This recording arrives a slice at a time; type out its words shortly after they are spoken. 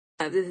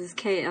This is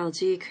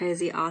KLG,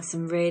 Crazy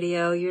Awesome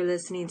Radio. You're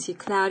listening to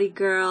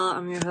Kloudygirl.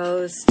 I'm your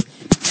host.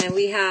 And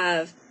we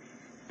have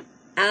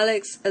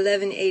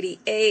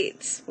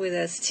Alex1188 with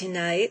us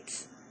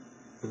tonight.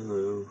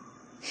 Hello.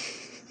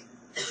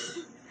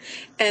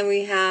 And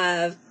we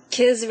have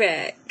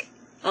CizreK,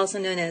 also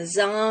known as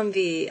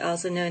Zom-B,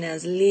 also known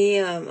as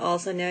Liam,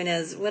 also known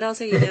as... What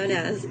else are you known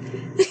as?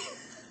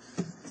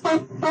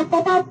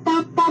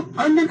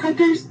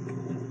 Undercutters.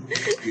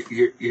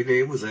 Your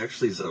name was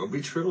actually Zombie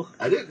Trill?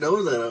 I didn't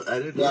know that. I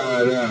didn't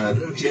know.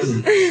 No,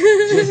 just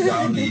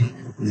Zombie.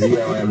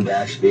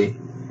 ZOM-B.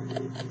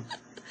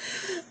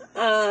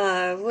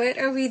 What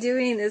are we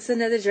doing? It's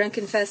another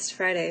Drunkenfest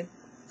Friday.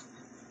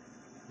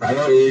 I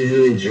don't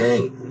usually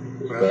drink,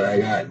 but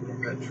I got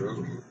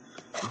drunk.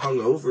 I'm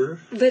hungover.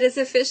 But it's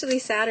officially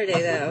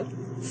Saturday, though.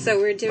 So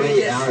we're doing Wait,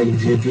 this...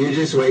 Alex, if you're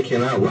just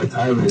waking up, what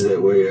time is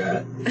it where you're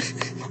at?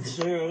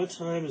 Sarah, what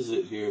time is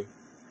it here?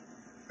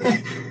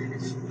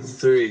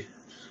 3.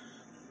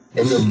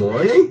 In the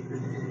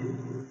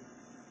morning?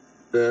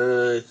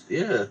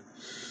 Yeah.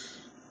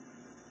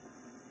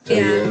 So Yeah.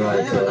 you're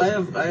like,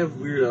 I have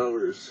weird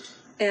hours.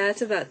 Yeah,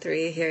 it's about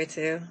 3 here,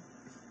 too.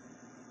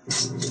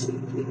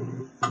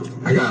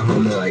 I got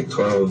home at like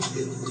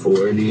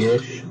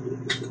 12:40-ish.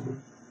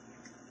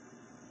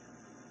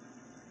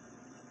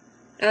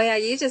 Oh, yeah,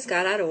 you just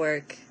got out of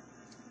work.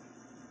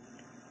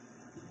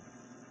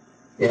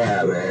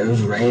 Yeah, man, it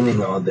was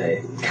raining all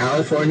day.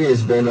 California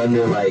has been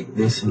under like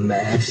this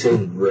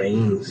massive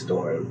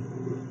rainstorm.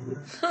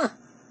 Huh.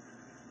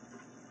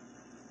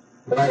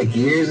 Like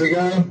years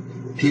ago,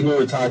 people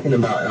were talking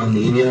about El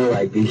Nino,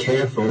 like be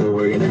careful,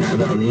 we're gonna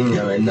have El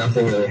Nino, and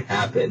nothing really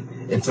happened.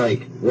 It's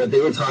like what they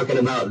were talking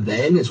about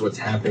then is what's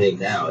happening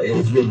now.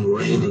 It's been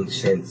raining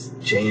since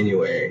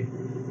January,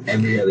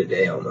 every other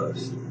day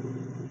almost.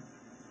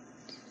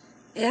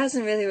 It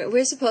hasn't really...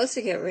 We're supposed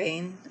to get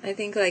rain. I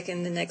think, like,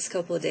 in the next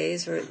couple of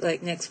days, or,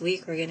 like, next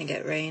week, we're going to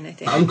get rain, I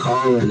think. I'm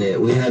calling it.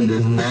 We had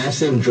this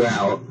massive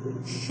drought,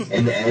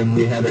 and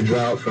we had a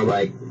drought for,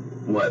 like,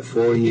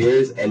 4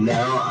 years, and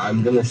now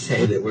I'm going to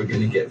say that we're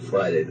going to get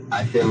flooded.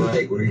 I feel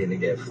like we're going to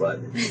get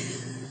flooded.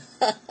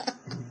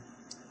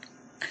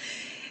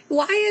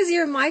 Why is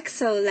your mic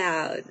so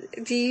loud?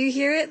 Do you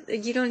hear it?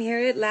 You don't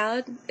hear it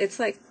loud? It's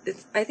like...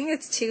 I think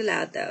it's too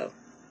loud, though.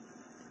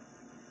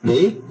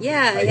 Me?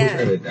 Yeah, I yeah. can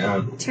turn it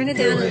down. Turn it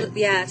down.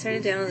 Turn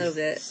it down a little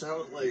bit. You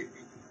sound like,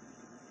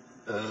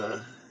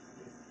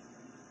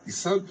 you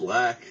sound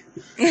black.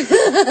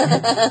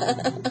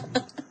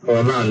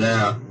 Well, not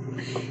now.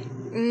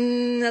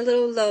 A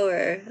little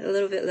lower. A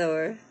little bit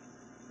lower.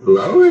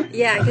 Lower?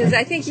 Yeah, because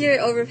I think you're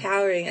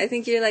overpowering. I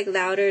think you're, like,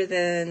 louder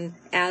than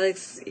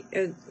Alex.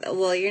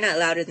 Well, you're not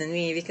louder than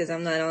me because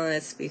I'm not on a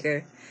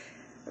speaker.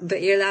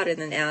 But you're louder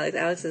than Alex.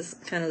 Alex is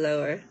kind of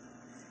lower.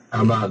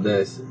 How about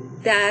this?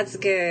 That's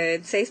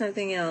good. Say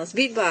something else.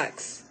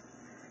 Beatbox.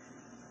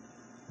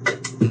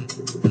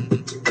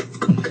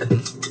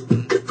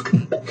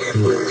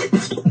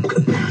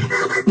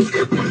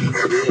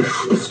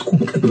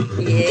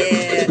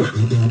 Yeah.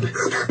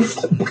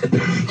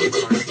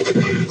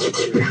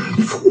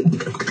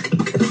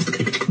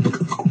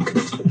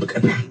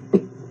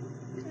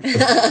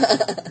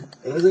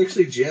 I was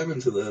actually jamming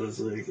to that. I was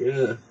like,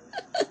 yeah.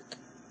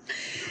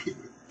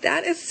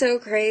 That is so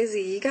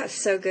crazy. You got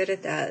so good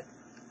at that.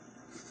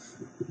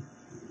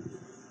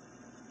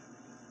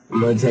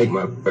 I'm going to take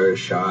my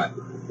first shot.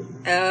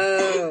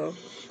 Oh.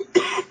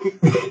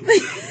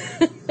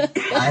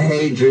 I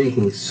hate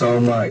drinking so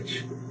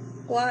much.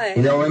 Why?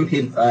 You know, when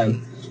people... I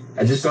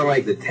just don't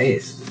like the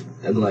taste.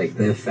 And, like,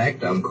 the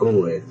effect I'm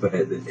cool with, but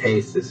the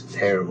taste is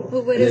terrible.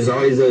 Well, what and is there's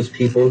always those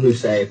people who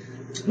say,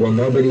 well,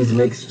 nobody's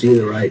mixed you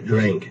the right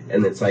drink.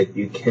 And it's like,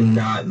 you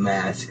cannot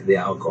mask the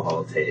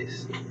alcohol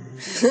taste.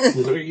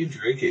 What are you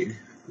drinking?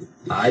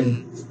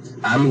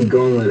 I'm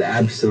going with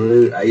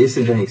Absolute. I used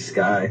to drink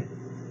Sky.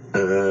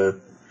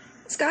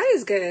 Sky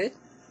is good.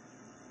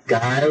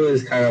 Sky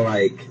was kind of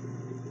like...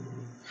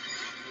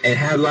 It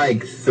had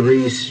like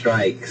 3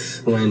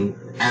 strikes when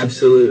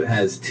Absolute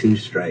has 2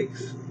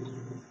 strikes.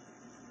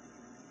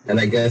 And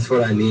I guess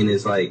what I mean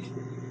is like...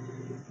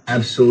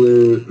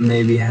 Absolute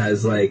maybe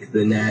has like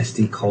the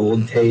nasty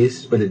cold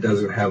taste, but it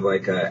doesn't have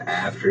like a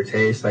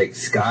aftertaste. Like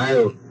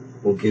Sky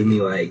will give me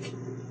like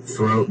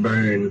throat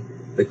burn,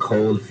 the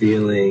cold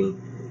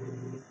feeling,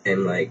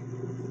 and like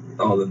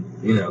all the,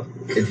 you know,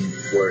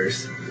 it's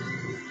worse.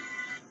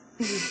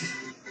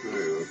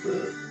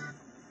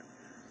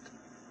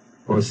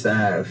 What's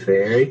that, a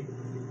fairy?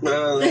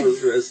 No, that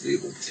was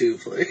Resident Evil 2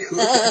 playing.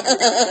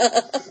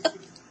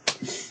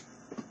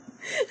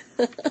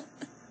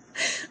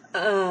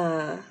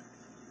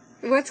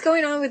 What's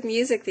going on with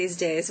music these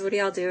days? What are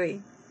y'all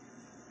doing?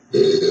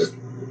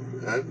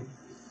 I'm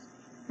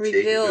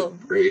Reveal.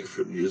 taking a break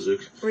from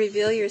music.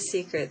 Reveal your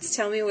secrets.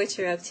 Tell me what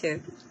you're up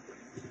to.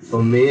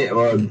 For me,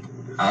 well,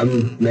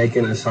 I'm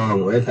making a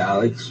song with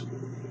Alex.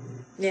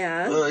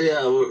 Yeah? Well,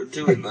 yeah, we're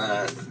doing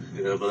that,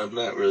 you know, but I'm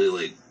not really,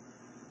 like,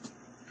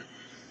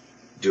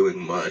 doing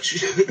much.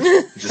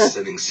 Just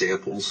sending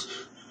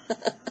samples.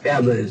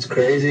 Yeah, but it's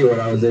crazy what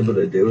I was able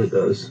to do with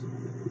those.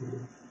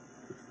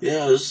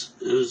 Yeah, it was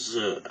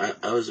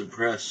I was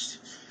impressed.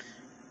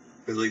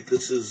 I was like,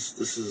 this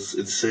is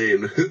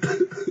insane.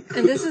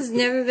 And this has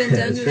never been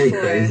done It's before. pretty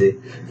crazy.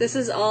 This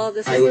is all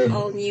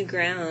new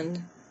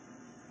ground.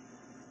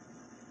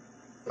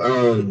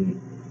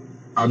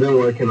 I've been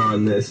working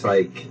on this,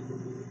 like,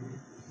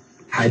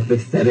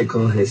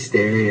 hypothetical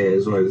hysteria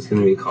is what it's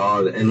going to be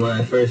called. And when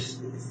I first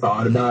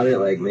thought about it,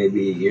 like,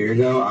 maybe a year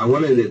ago, I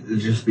wanted it to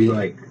just be,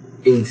 like,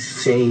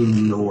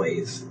 insane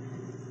noise.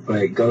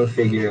 But go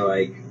figure,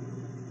 like,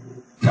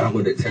 not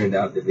what it turned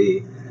out to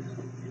be.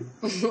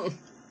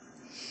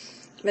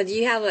 But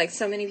you have, like,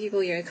 so many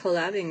people you're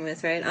collabing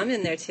with, right? I'm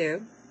in there,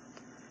 too.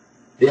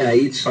 Yeah,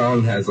 each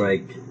song has,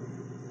 like,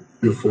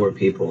 3 to 4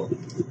 people.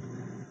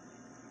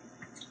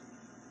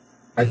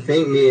 I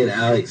think me and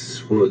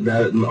Alex,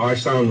 our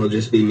song will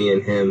just be me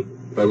and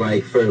him. But,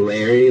 like, for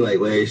Larry,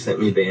 Larry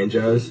sent me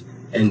banjos,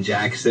 and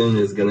Jackson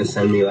is going to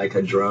send me, like,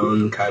 a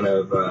drone kind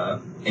of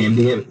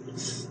ambient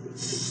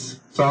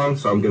song.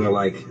 So I'm going to,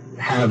 like,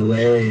 have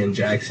Larry and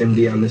Jackson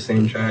be on the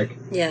same track.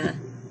 Yeah.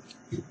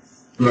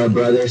 My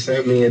brother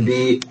sent me a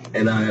beat,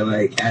 and I,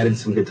 like, added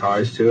some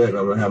guitars to it, and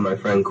I'm going to have my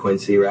friend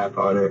Quincy rap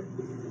on it.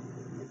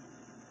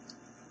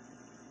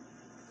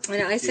 I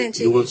know, I sent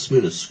you... He wants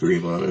me to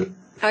scream on it.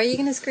 Are you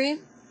gonna scream?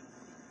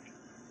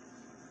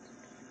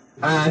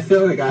 I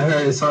feel like I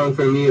heard a song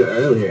from you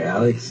earlier,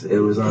 Alex. It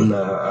was on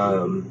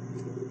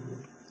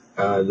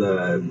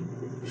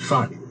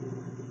fuck.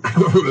 I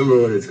don't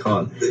remember what it's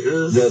called.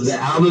 The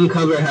album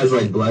cover has,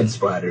 like, blood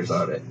splatters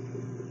on it.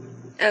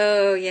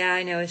 Oh, yeah,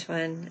 I know which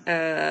one.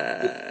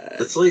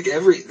 That's like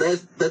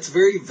that's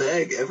very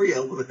vague. Every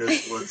album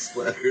has blood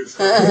splatters.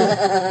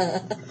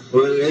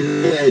 Well,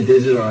 it's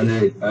Digital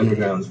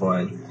Underground's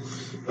one.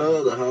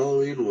 Oh, the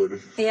Halloween one.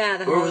 Yeah,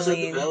 the Halloween. Or was that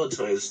the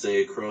Valentine's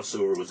Day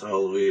crossover with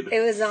Halloween?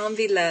 It was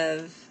Zombie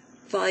Love,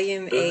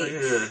 Volume 8.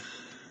 Yeah.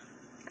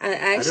 I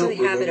actually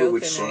have it open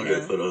which song right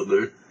now. I put on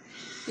there.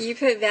 You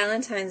put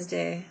Valentine's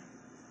Day.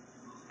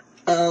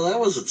 That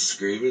wasn't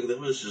screaming. That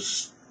was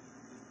just...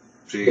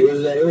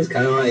 It was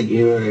kind of like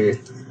you were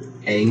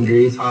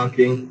angry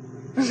talking.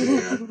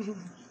 Yeah.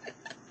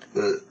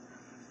 But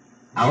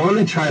I want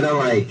to try to,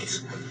 like...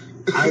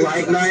 I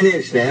like 9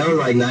 Inch Nails.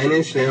 Like, 9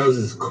 Inch Nails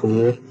is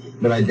cool,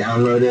 but I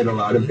downloaded a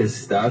lot of his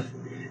stuff,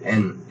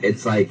 and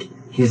it's like,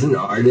 he's an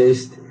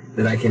artist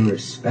that I can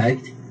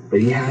respect, but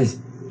he has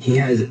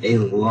a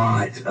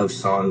lot of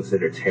songs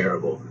that are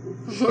terrible.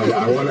 But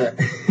I want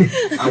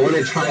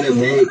to try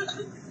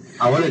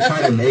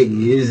to make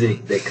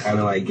music that kind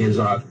of, like, gives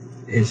off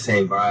his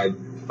same vibe.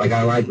 Like,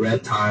 I like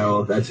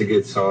Reptile, that's a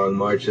good song.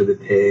 March of the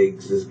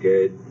Pigs is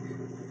good.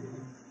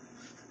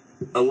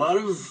 a lot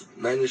of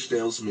 9 Inch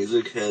Nails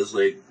music has,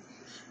 like,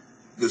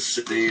 the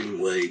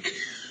same, like,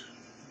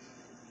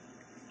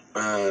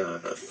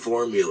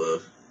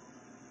 formula.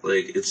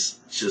 Like, it's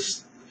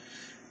just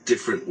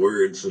different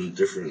words and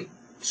different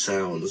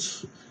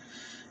sounds.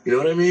 You know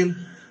what I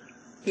mean?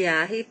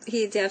 Yeah,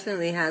 he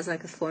definitely has,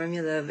 like, a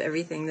formula of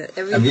everything that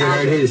every. Have you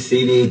heard his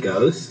CD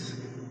Ghost?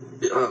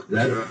 Yeah,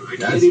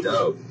 that's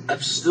dope.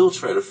 I'm still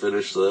trying to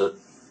finish that.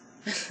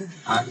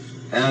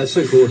 That's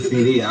a cool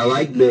CD. I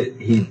like that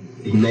he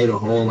made a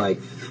whole,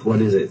 like,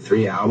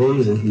 3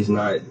 albums, and he's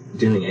not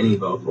doing any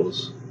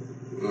vocals.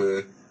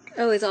 Yeah.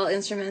 Oh, it's all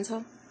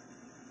instrumental?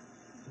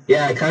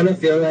 Yeah, I kind of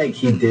feel like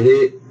he did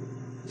it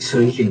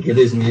so he could get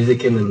his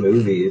music in the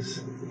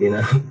movies, you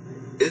know?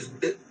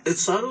 It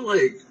sounded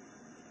like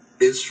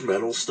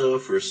instrumental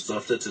stuff or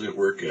stuff that didn't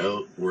work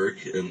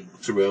and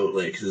throughout,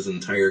 like, his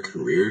entire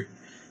career.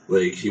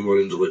 Like, he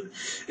wanted to,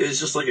 it was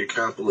just like a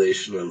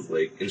compilation of,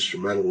 like,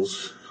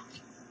 instrumentals.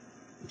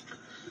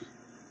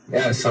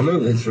 Yeah, some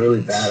of it's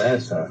really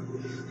badass, huh?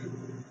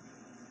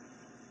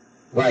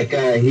 Like,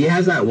 he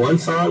has that one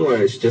song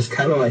where it's just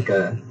kind of like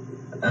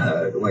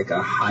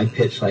a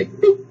high-pitched, like,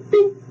 bing,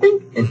 bing,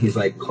 bing, and he's,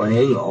 like,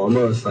 playing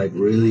almost, like,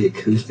 really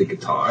acoustic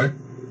guitar.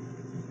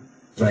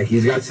 Like,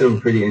 he's got some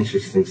pretty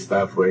interesting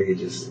stuff where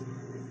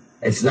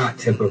it's not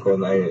typical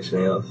 9 Inch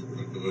Nails.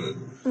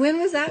 When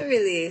was that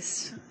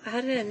released? How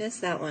did I miss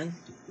that one?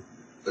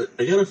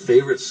 I got a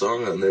favorite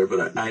song on there,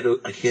 but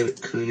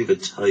couldn't even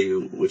tell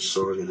you which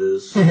song it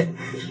is.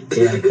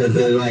 Yeah, because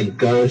it, like,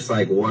 goes,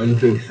 like, 1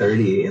 through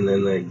 30, and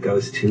then, like,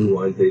 goes to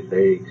 1 through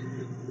 30.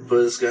 But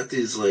it's got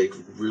these, like,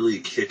 really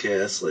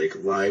kick-ass, like,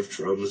 live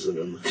drums in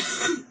them.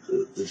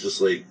 It's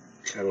just, like,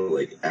 kind of,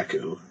 like,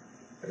 echo.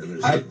 And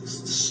there's, like, this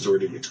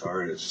distorted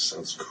guitar, and it just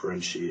sounds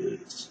crunchy.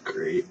 It's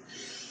great.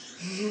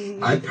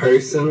 I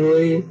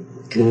personally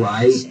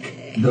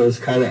like those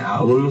kind of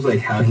albums, like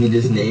how he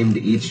just named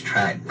each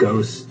track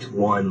Ghost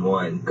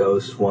 1-1,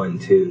 Ghost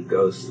 1-2,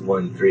 Ghost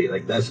 1-3.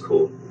 Like, that's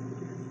cool.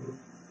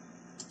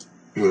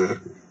 Yeah.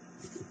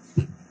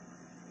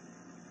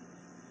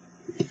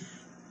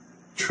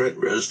 Trent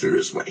Reznor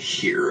is my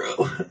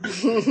hero.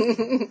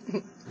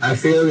 I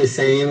feel the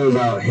same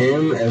about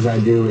him as I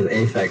do with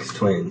Aphex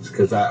Twins,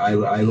 because I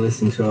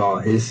listen to all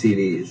his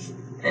CDs,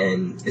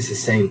 and it's the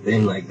same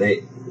thing. Like,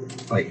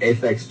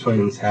 Aphex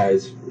Twins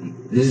has,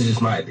 this is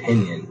just my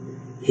opinion,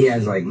 he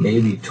has like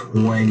maybe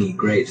 20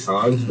 great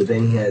songs, but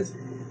then he has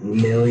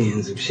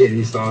millions of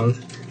shitty songs.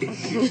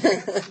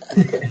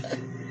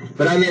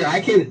 But I mean, I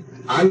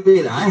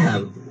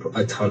have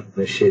a ton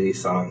of shitty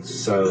songs,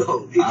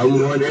 so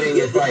I'm wondering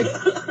if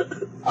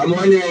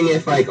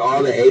like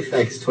all the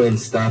Aphex Twin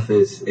stuff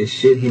is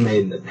shit he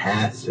made in the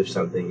past or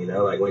something, you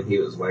know, like when he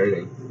was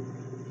learning.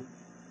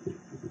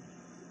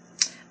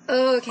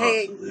 Oh,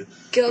 okay.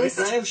 Ghost.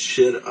 I have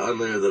shit on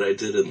there that I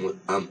did on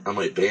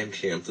my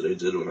Bandcamp that I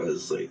did when I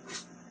was like,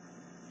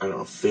 I don't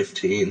know,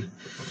 15.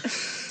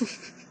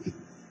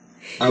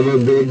 I'm a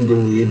big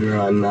believer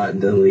on not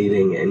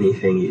deleting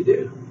anything you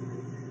do.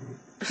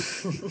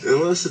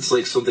 Unless it's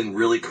like something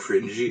really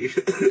cringy.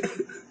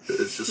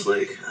 It's just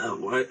like, oh,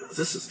 why?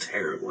 This is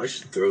terrible. I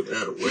should throw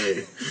that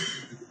away.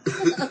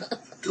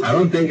 I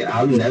don't think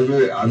I've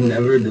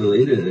never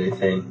deleted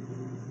anything.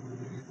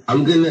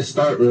 I'm gonna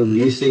start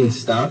releasing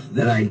stuff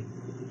that I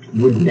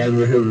would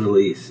never have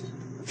released.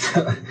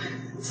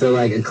 So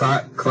like,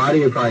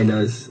 Claudia probably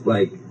knows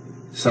like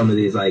some of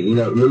these, like, you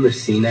know, remember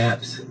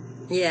Synapse?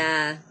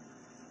 Yeah.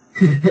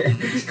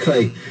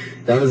 Like,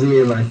 that was me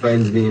and my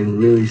friends being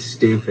really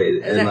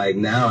stupid, and like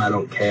now I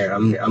don't care.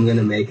 I'm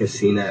gonna make a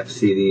Synapse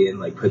CD and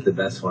like put the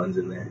best ones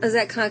in there. Is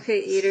that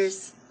Concrete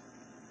Eaters?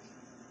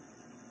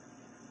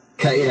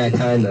 Yeah,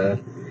 kinda.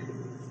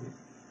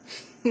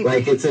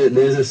 Like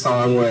there's a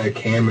song where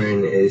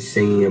Cameron is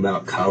singing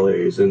about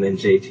colors, and then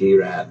JT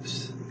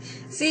raps.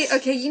 See,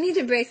 okay, you need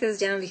to break those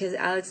down because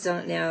Alex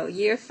don't know.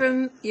 You're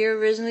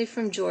originally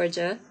from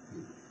Georgia.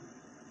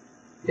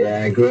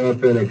 Yeah, I grew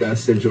up in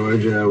Augusta,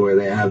 Georgia, where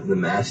they have the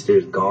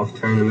Masters golf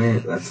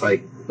tournament. That's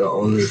like the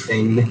only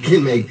thing that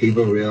can make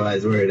people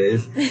realize where it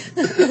is.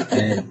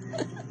 And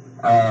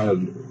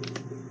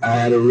I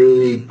had a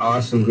really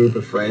awesome group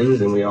of friends,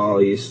 and we all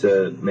used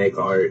to make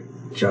art,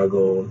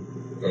 juggle,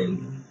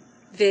 and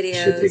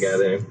videos shit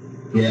together.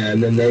 Yeah,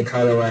 and then they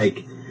kind of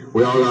like,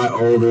 we all got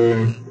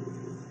older,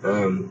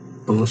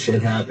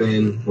 bullshit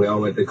happened, we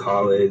all went to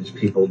college,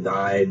 people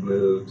died,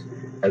 moved,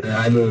 and then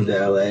I moved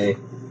to LA.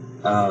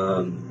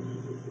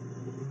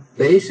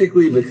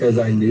 Basically because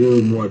I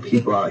knew more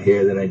people out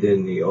here than I did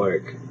in New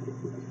York.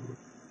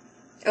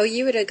 Oh,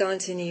 you would have gone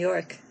to New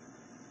York.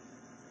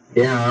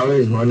 Yeah, I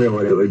always wonder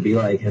what it would be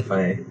like if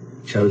I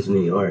chose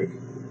New York.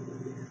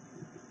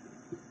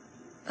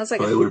 I was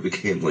like, I would have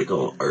became like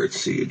all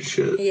artsy and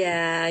shit.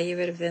 Yeah, you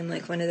would have been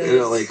like one of those.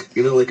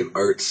 You know, like an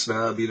art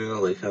snob. You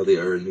know, like how they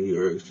are in New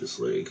York.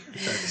 Just like,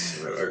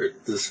 that's not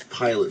art. This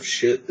pile of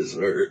shit is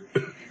art.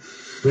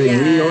 But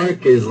yeah. New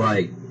York is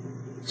like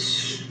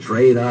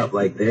straight up,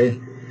 like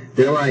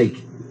they're like,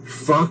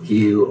 fuck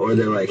you, or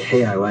they're like,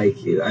 hey, I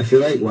like you. I feel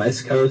like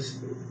West Coast,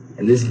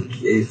 and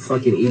it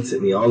fucking eats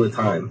at me all the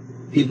time.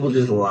 People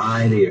just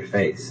lie to your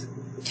face.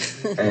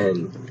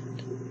 And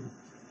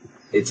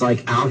it's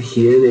like out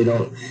here they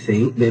don't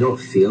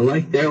feel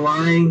like they're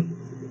lying.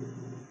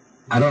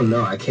 I don't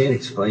know, I can't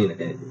explain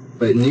it.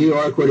 But New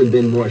York would have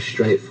been more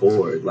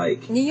straightforward.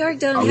 Like, New York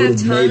don't I have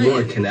time. Made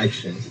more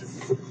connections.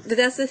 But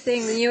that's the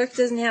thing. New York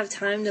doesn't have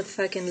time to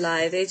fucking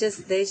lie. They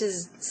just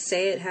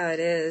say it how it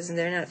is, and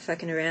they're not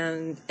fucking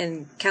around.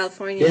 And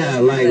California, yeah,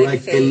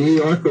 like the New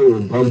Yorker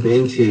will bump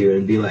into you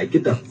and be like,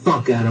 "Get the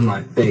fuck out of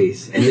my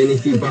face!" And then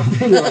if you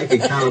bump into like a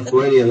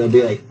California, they'll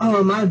be like,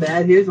 "Oh, my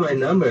bad. Here's my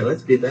number.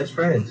 Let's be best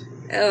friends."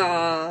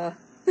 Aww.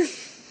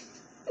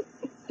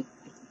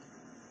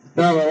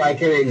 No, but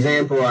like an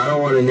example, I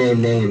don't want to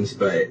name names,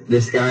 but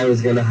this guy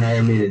was gonna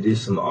hire me to do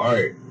some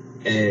art,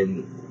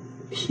 and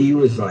he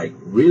was like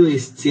really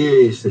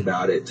serious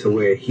about it to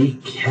where he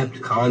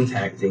kept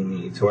contacting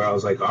me to where I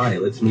was like, all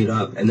right, let's meet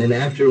up. And then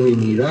after we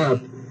meet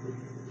up,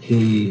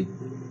 he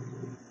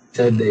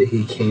said that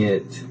he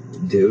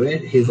can't do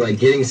it. He's like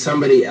getting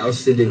somebody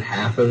else to do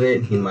half of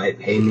it. He might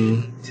pay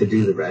me to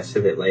do the rest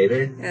of it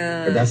later.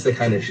 But that's the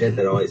kind of shit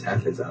that always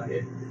happens out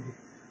here.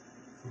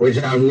 Which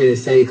I'm going to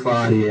say,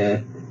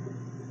 Claudia,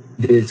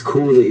 that it's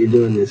cool that you're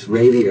doing this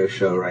radio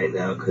show right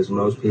now because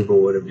most people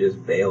would have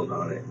just bailed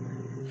on it.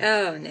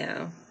 Oh,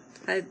 no.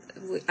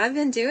 I've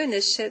been doing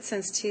this shit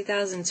since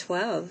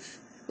 2012.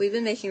 We've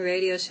been making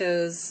radio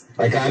shows.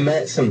 Like, I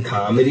met some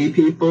comedy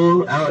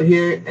people out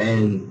here,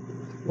 and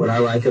what I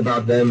like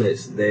about them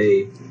is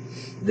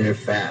they're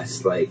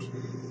fast. Like,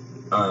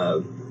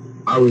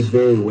 I was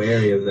very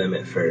wary of them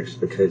at first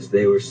because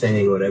they were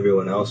saying what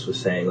everyone else was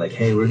saying. Like,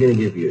 hey, we're going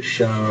to give you a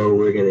show,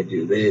 we're going to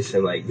do this.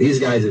 And, like, these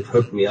guys have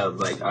hooked me up.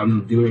 Like,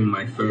 I'm doing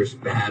my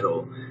first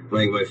battle.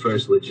 Like my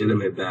first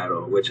legitimate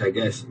battle, which I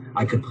guess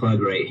I could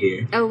plug right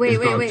here. Oh wait.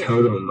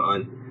 Totem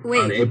on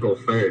April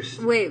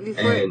 1st.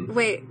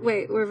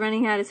 Wait, we're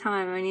running out of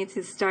time. I need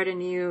to start a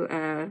new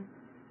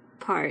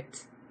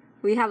part.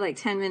 We have like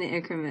 10-minute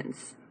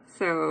increments,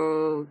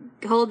 so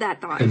hold that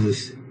thought.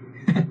 Because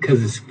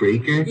it's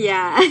Spreaker?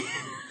 Yeah.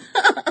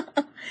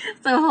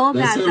 So hold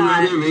that thought.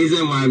 That's another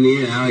reason why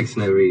me and Alex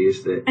never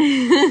used it.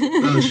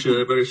 Oh shit,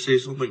 I better say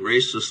something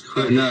racist.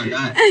 No,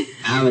 not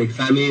Alex.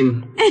 I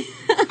mean,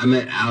 I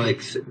met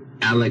Alex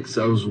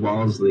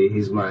Walsley.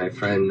 He's my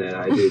friend that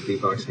I do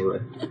beatboxing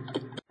with.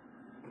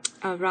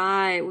 All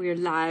right, we're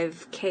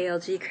live.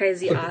 KLG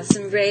Crazy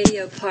Awesome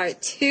Radio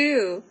Part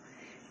 2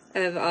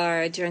 of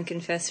our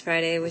Drunkenfest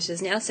Friday, which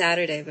is now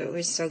Saturday, but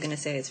we're still going to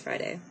say it's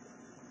Friday.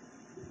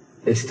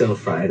 It's still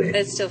Friday.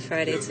 It's still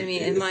Friday to me.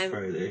 In my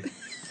Friday.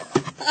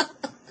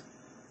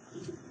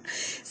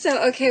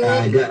 So, okay,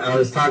 well... I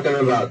was talking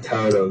about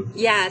Totem.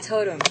 Yeah,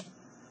 Totem.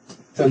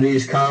 So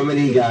these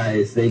comedy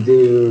guys, they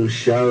do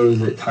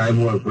shows at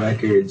Time Warp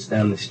Records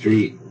down the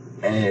street,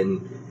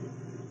 and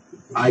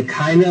I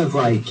kind of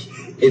like...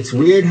 It's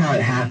weird how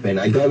it happened.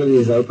 I go to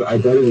these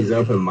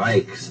open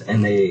mics,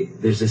 and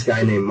there's this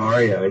guy named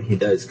Mario, and he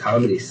does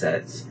comedy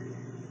sets,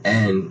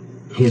 and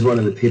he's one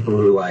of the people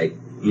who like,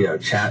 you know,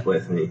 chat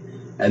with me.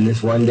 And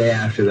this one day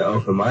after the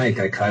open mic,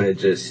 I kind of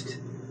just,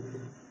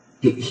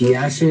 he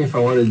asked me if I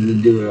wanted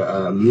to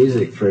do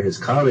music for his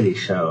comedy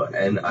show,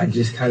 and I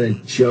just kind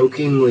of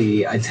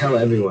jokingly, I tell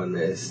everyone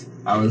this,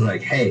 I was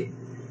like, hey,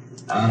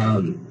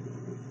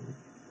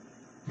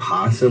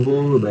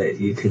 possible that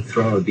you could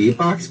throw a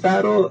beatbox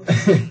battle?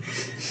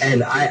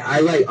 And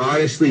I like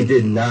honestly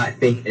did not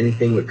think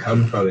anything would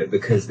come from it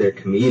because they're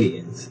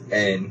comedians.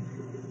 And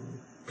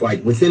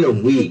like within a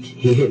week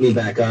he hit me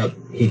back up,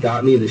 he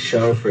got me the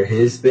show for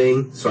his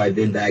thing, so I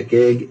did that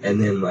gig, and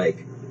then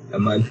like a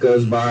month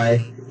goes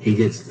by, he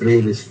gets 3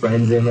 of his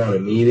friends in on a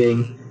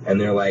meeting,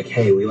 and they're like,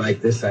 hey, we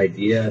like this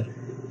idea.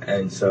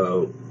 And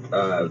so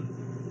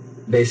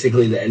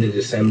basically the end of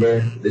December,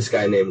 this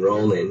guy named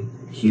Roland,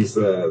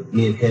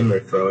 me and him are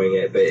throwing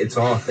it, but it's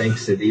all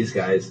thanks to these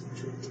guys.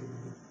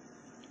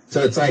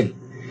 So it's like,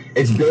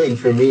 it's big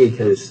for me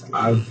because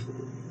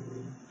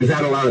we've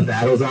had a lot of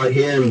battles out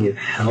here, and we've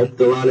helped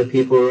a lot of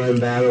people run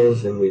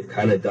battles, and we've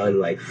kind of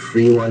done like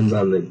free ones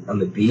on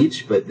the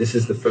beach, but this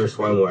is the first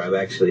one where I've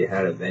actually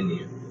had a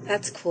venue.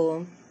 That's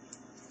cool.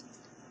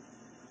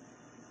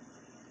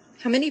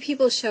 How many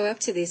people show up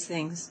to these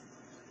things?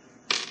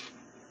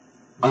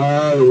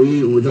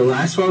 The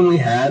last one we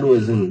had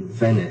was in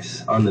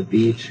Venice on the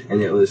beach,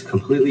 and it was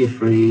completely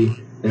free.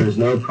 There was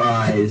no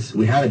prize.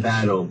 We had a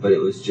battle, but it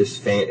was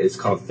just it's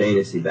called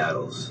Fantasy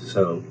Battles.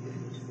 So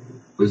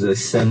it was a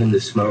 7 to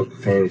smoke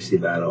fantasy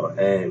battle,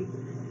 and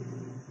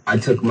I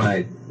took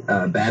my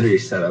battery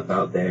setup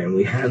out there, and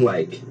we had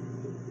like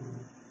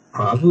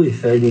probably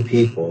 30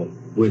 people,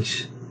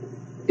 which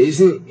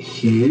isn't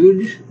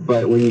huge,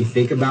 but when you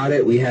think about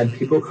it, we had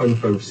people come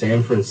from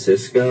San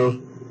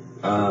Francisco,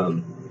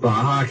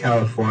 Baja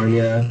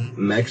California,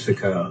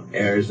 Mexico,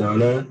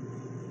 Arizona,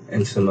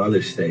 and some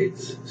other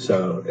states.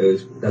 So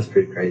that's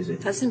pretty crazy.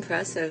 That's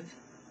impressive.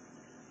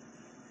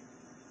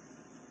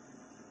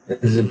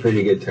 This is a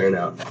pretty good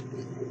turnout.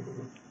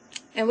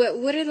 And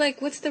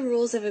what's the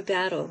rules of a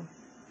battle?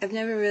 I've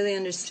never really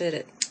understood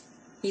it.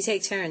 You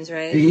take turns,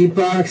 right?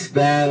 Beatbox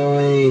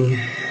battling,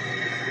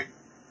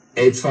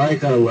 it's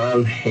like a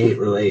love-hate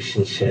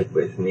relationship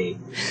with me.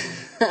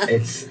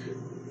 It's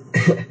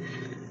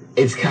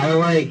kind of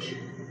like,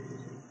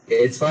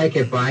 it's like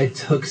if I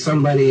took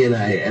somebody and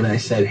I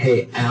said,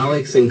 hey,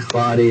 Alex and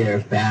Claudia are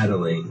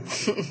battling.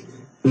 To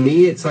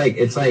me, it's like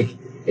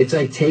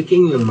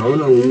taking the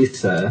Mona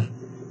Lisa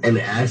and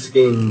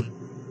asking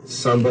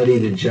somebody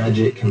to judge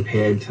it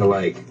compared to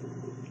like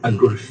a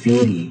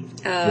graffiti wall.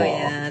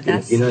 Yeah,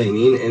 that's... You know what I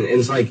mean? And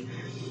it's like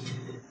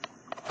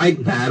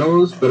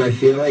battles, but I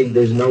feel like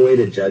there's no way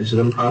to judge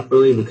them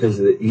properly because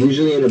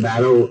usually in a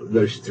battle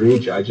there's 3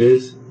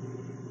 judges,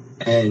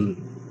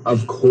 and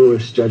of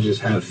course judges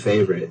have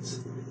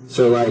favorites.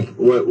 So like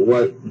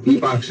what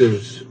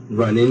beatboxers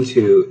run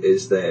into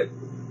is that,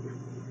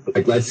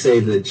 like, let's say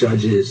the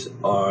judges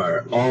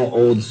are all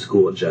old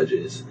school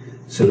judges.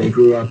 So they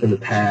grew up in the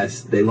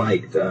past, they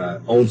liked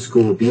old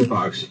school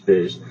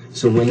beatboxers.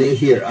 So when they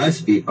hear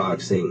us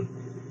beatboxing,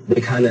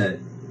 they kind of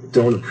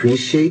don't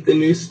appreciate the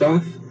new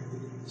stuff.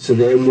 So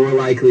they're more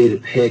likely to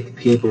pick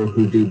people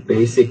who do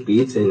basic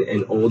beats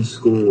and old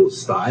school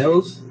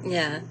styles.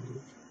 Yeah.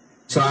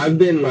 So I've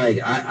been like,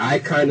 I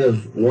kind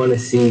of want to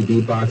see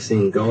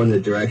beatboxing go in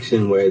the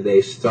direction where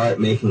they start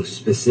making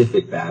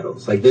specific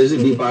battles. Like there's a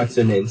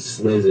beatboxer named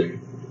CizreK,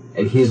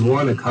 and he's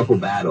won a couple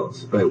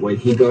battles, but when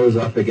he goes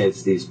up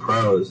against these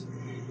pros,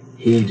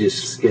 he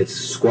just gets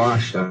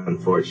squashed,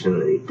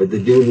 unfortunately. But the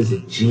dude is a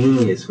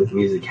genius with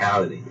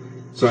musicality.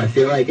 So I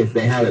feel like if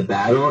they had a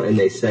battle and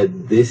they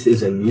said this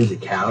is a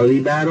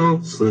musicality battle,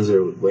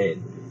 CizreK would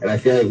win. And I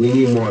feel like we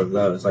need more of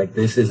those. Like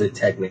this is a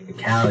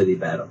technicality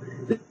battle.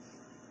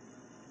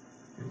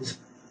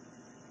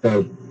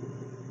 So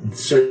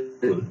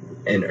certain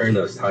and earn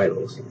those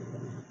titles.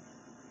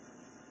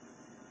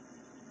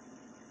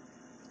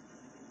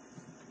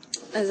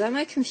 Is that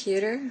my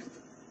computer?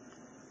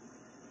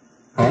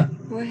 Huh?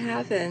 What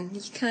happened?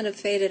 You kind of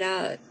faded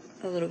out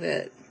a little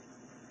bit.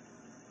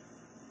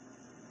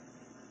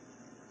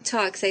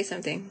 Talk, say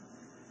something.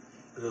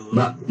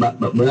 Hello.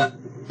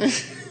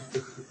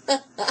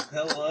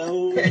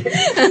 Hello.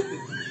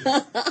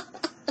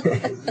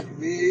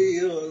 Me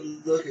you're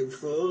looking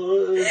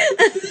for.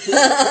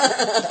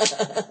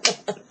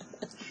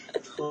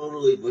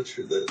 Totally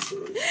butchered that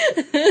song.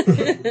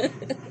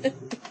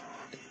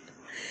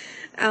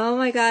 Oh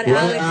my god,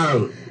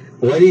 Alex.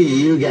 what do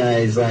you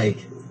guys like?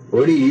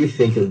 What do you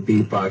think of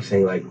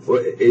beatboxing? Like,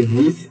 if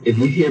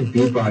you hear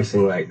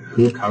beatboxing, like,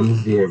 who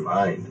comes to your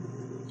mind?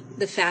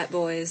 The Fat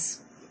Boys.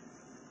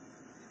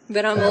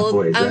 But I'm Fat old.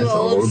 Boys, I'm that's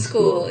old old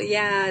school. school.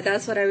 Yeah,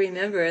 that's what I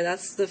remember.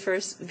 That's the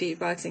first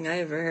beatboxing I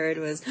ever heard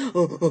was.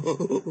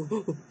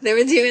 They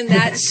were doing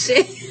that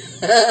shit.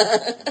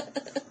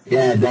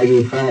 Yeah,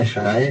 Dougie Fresh,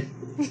 right?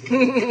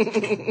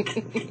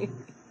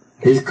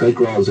 His click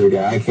rolls are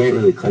good. I can't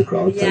really click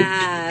roll.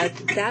 Yeah,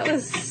 that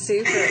was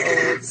super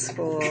old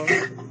school.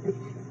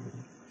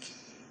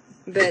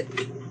 But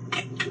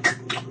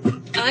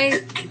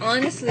I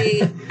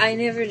honestly, I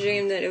never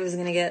dreamed that it was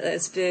gonna get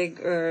as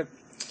big or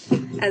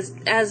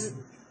as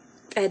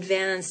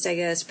advanced, I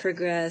guess,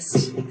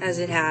 progressed as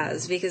it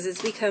has, because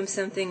it's become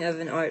something of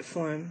an art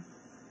form.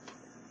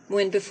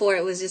 When before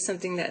it was just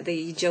something that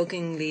they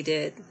jokingly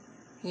did,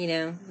 you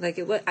know, like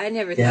I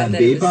never thought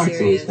that it was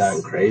serious. Beatboxing's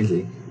gotten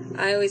crazy.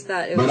 I always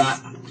thought it but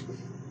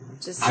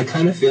was I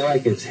kind of feel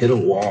like it's hit a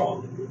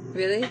wall.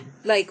 Really?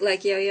 Like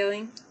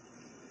yo-yoing?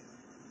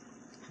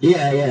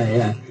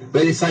 Yeah.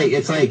 But it's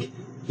like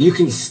you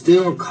can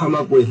still come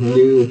up with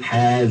new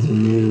paths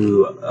and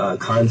new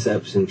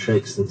concepts and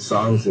tricks and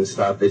songs and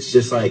stuff. It's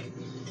just like,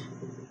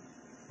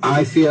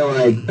 I feel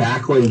like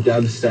back when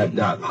dubstep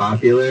got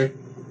popular,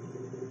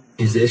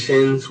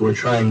 musicians were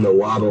trying to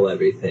wobble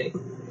everything.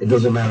 It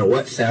doesn't matter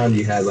what sound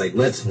you had, like,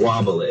 let's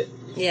wobble it.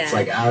 Yeah. It's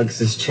like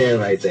Alex's chair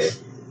right there.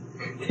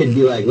 They'd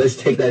be like, let's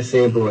take that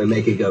sample and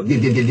make it go. And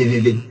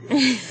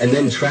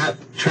then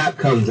trap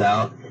comes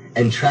out,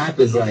 and trap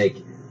is like,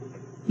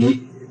 the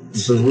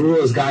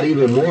rules got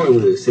even more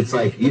loose. It's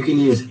like, you can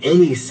use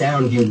any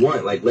sound you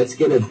want. Like, let's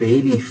get a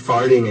baby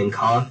farting and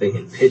coughing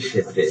and pitch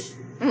shift it.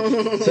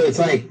 So it's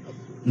like,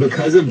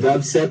 because of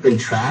dubstep and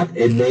trap,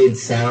 it made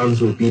sounds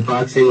with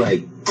beatboxing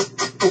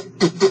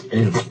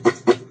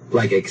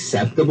like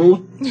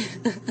acceptable.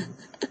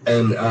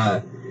 And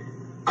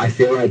I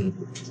feel like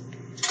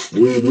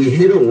we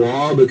hit a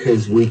wall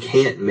because we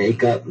can't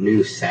make up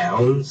new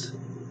sounds.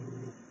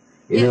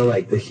 You know,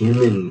 like the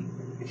human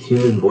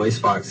voice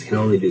box can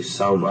only do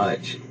so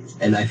much.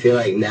 And I feel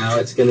like now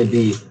it's going to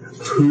be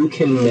who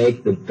can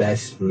make the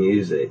best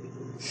music.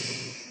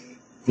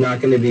 It's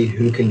not going to be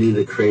who can do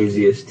the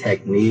craziest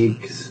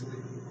techniques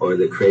or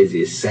the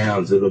craziest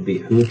sounds. It'll be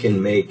who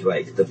can make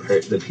like the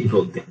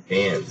people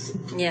dance.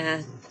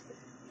 Yeah.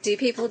 Do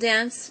people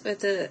dance at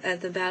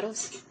the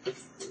battles?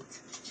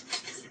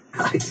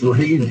 Alex, what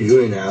are you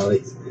doing,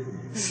 Alex?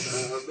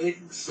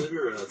 Making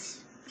cigarettes.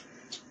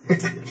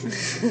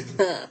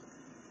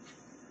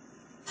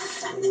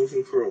 I'm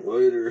looking for a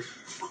lighter.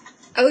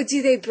 Oh,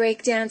 do they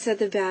break dance at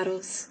the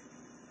battles?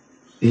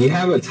 Do you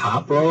have a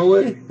top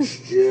roller?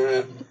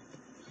 Yeah.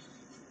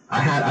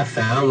 I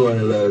found one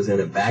of those in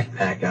a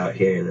backpack out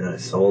here, and then I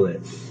sold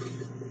it.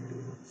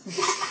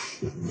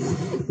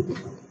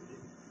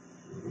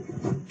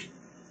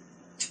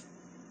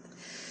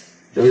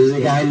 There's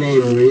a guy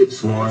named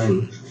Roots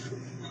One,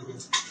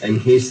 and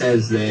he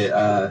says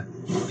that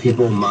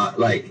people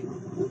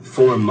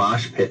form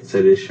mosh pits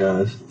at his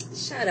shows.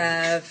 Shut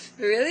up.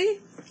 Really?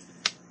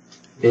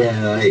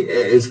 Yeah, like,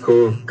 it's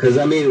cool. Because,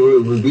 I mean,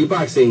 with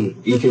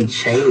beatboxing, you can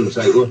change.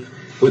 Like,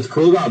 what's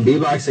cool about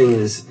beatboxing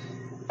is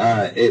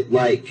it,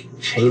 like,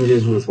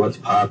 changes with what's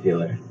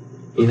popular.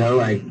 You know,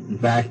 like,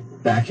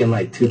 back in,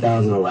 like,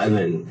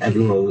 2011,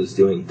 everyone was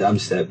doing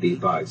dubstep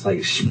beatbox.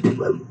 Like,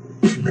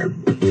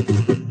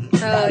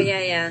 oh,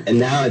 yeah. and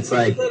now it's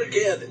like... Let it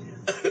get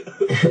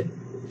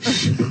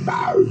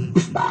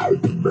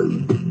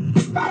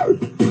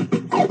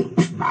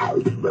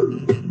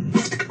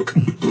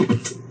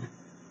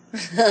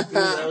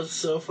that was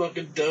so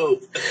fucking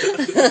dope.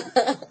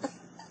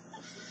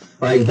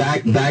 Like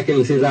back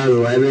in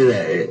 2011,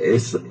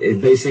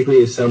 it basically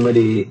if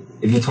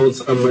you told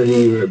somebody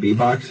you were a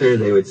beatboxer,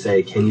 they would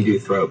say, "Can you do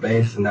throat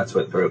bass?" And that's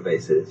what throat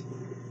bass is.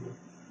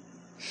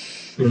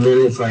 And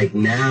then it's like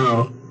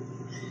now,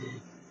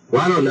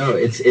 well, I don't know.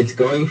 It's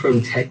going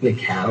from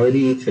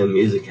technicality to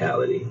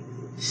musicality.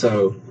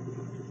 So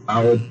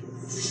I would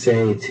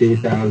say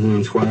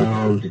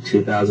 2012 to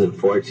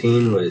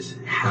 2014 was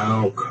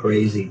how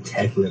crazy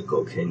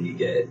technical can you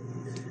get.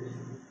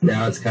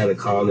 Now it's kind of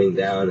calming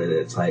down, and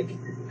it's like,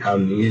 how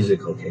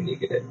musical can you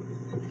get?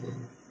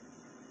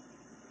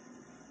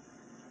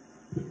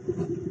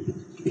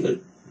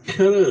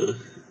 Kind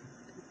of,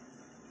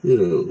 you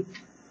know,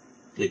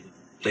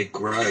 like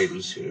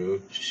Grimes, you know,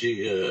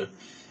 she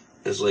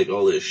has like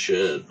all this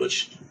shit, but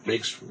she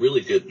makes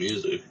really good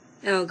music.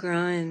 Oh,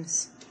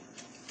 Grimes.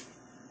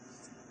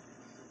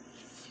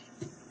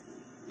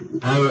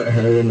 I haven't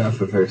heard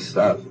enough of her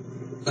stuff.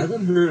 I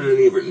haven't heard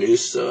any of her new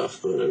stuff,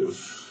 but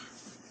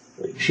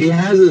she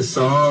has a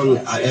song.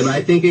 Am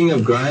I thinking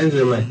of Grimes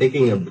or am I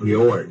thinking of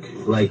Bjork?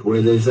 Like,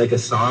 where there's like a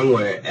song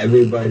where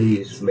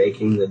everybody's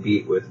making the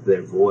beat with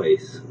their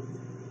voice.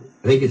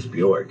 I think it's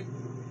Bjork.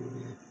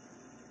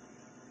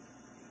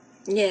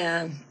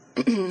 Yeah.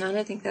 I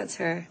don't think that's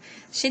her.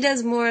 She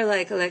does more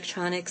like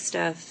electronic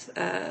stuff.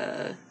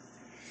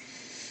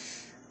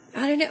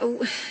 I don't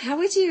know. How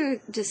would you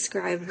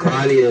describe her?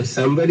 Claudia,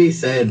 somebody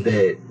said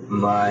that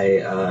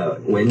my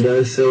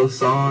windowsill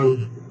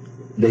song,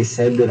 they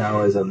said that I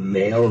was a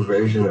male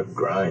version of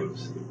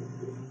Grimes.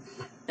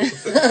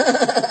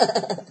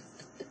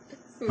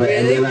 Really?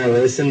 And then I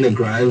listened to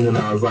Grimes and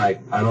I was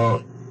like, I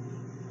don't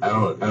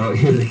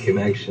hear the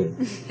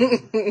connection.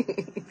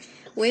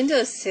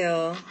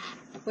 Windowsill.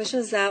 Which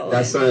was that one?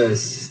 That's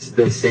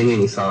the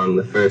singing song,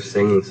 the first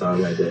singing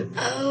song I did.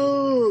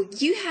 Oh,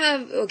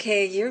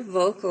 your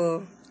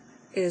vocal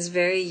is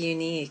very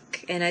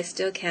unique, and I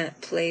still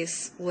can't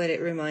place what it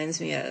reminds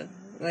me of.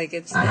 Like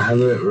I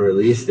haven't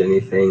released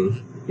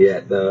anything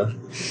yet, though.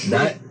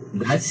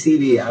 That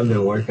CD I've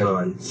been working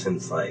on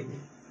since, like,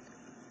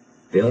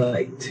 I feel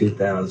like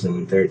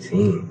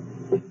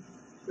 2013.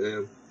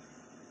 Yeah.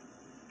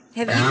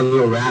 I have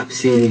a rap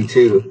CD,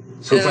 too.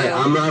 So it's like,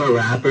 I'm not a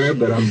rapper,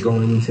 but I'm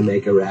going to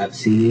make a rap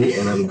CD,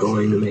 and I'm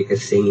going to make a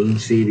singing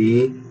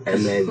CD,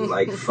 and then,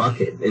 like,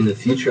 fuck it. In the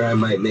future, I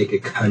might make a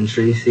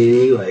country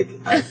CD. Like,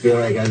 I feel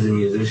like as a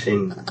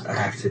musician, I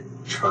have to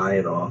try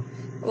it all.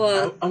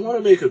 Well, I want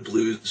to make a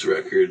blues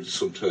record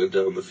sometime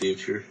down the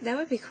future. That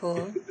would be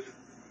cool.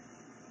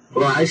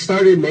 Well, I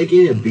started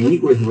making a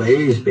beat with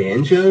Larry's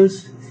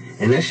banjos,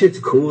 and that shit's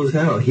cool as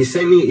hell. He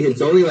sent me,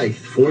 it's only like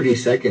 40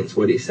 seconds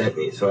what he sent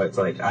me, so it's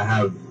like I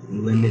have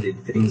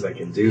limited things I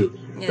can do.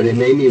 Yeah. But it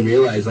made me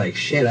realize, like,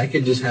 shit, I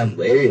could just have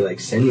Larry, like,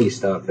 send me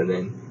stuff, and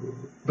then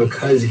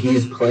because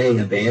he's playing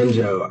a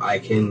banjo, I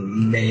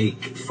can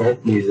make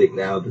folk music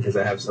now because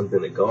I have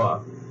something to go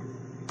off.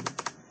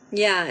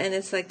 Yeah, and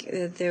it's like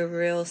they're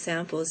real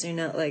samples. You're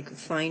not, like,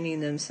 finding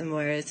them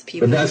somewhere. It's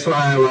people. But that's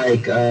why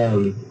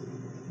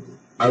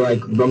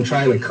I'm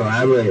trying to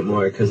collaborate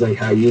more, because, like,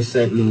 how you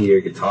sent me your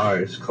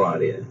guitars,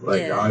 Claudia,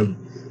 like, yeah.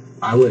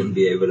 I wouldn't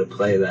be able to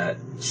play that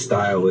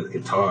style with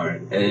guitar,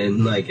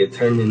 and, like, it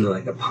turned into,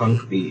 like, a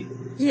punk beat.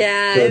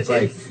 Yeah,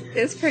 so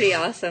it's pretty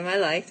awesome. I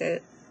liked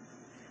it.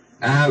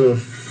 I have a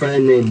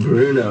friend named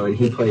Bruno, and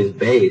he plays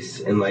bass,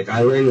 and, like,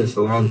 I learned this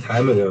a long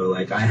time ago.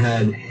 Like, I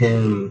had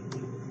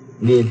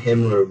me and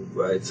him were,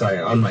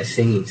 on my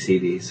singing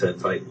CD, so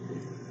it's, like,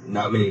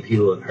 not many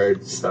people have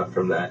heard stuff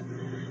from that.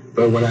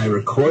 But when I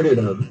recorded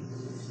him,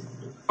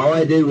 all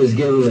I did was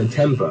give him a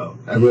tempo,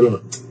 a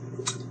little,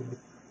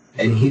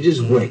 and he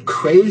just went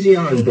crazy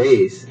on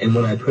bass. And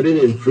when I put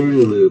it in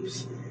Fruity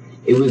Loops,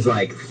 it was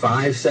like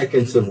 5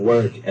 seconds of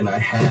work, and I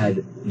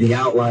had the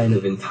outline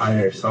of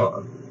entire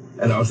song.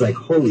 And I was like,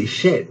 holy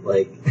shit,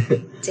 like,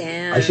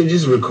 damn. I should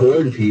just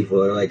record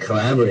people or, like,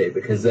 collaborate,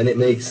 because then it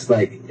makes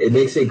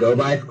it go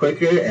by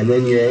quicker, and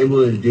then you're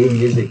able to do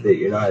music that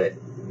you're not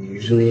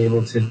usually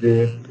able to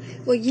do.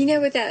 Well, you know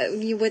what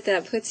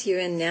that puts you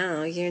in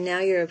now.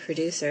 You're a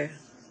producer.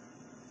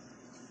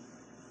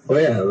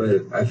 Well, yeah,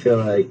 but I feel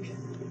like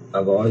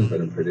I've always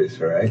been a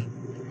producer, right?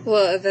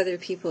 Well, of other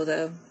people,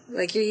 though.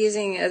 Like, you're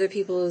using other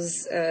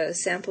people's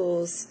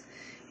samples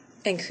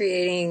and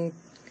creating.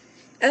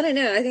 I don't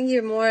know. I think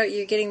you're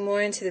getting more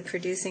into the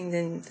producing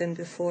than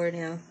before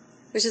now,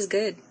 which is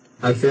good.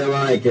 I feel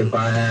like if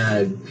I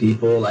had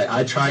people, like,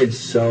 I tried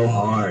so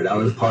hard. I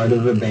was part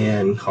of a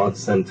band called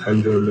Sun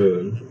Tundra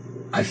Moon.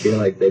 I feel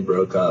like they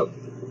broke up.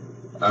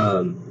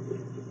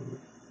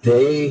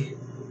 They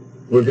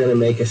were going to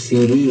make a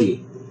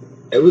CD.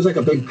 It was like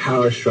a big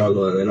power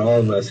struggle, and then all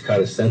of us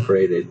kind of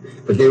separated.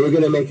 But they were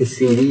going to make a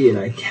CD, and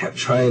I kept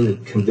trying to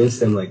convince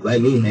them, like, let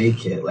me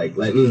make it. Like,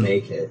 let me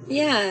make it.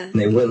 Yeah. And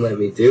they wouldn't let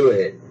me do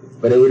it.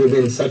 But it would have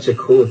been such a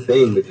cool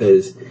thing,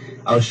 because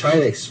I was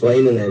trying to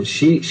explain to them.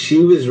 She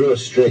was real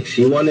strict.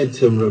 She wanted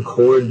to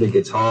record the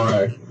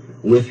guitar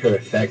with her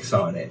effects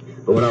on it.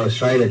 But what I was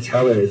trying to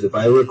tell her is, if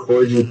I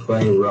record you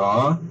playing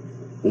raw,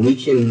 we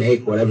can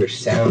make whatever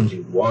sound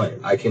you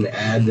want. I can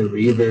add the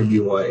reverb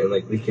you want, and,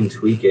 like, we can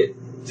tweak it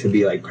to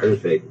be, like,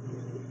 perfect.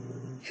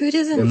 Who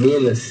doesn't? And me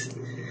and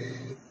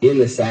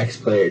the sax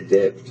player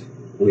dipped.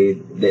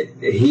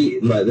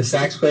 The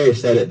sax player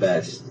said it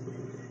best.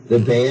 The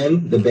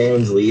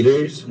band's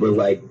leaders were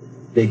like,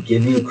 they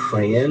give you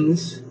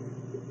crayons,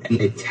 and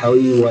they tell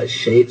you what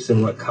shapes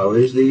and what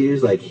colors they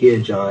use. Like, here,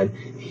 John,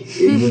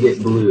 you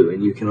get blue,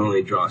 and you can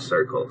only draw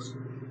circles.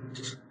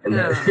 And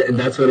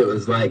that's what it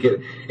was like.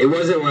 It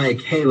wasn't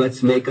like, hey,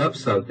 let's make up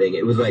something.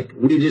 It was like,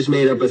 we just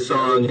made up a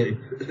song. It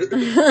was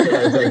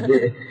like,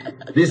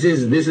 this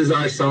is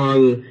our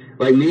song.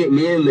 Like,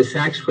 me and the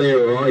sax player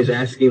were always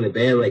asking the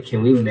band, like,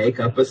 can we make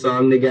up a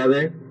song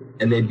together?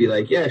 And they'd be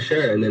like, yeah,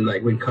 sure. And then,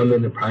 like, we'd come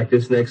into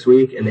practice next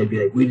week, and they'd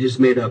be like, we just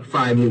made up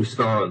 5 new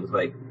songs.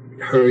 Like,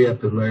 hurry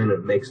up and learn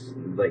it.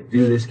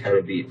 Do this kind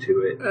of beat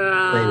to it.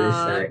 Play this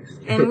sax.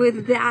 And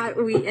with that,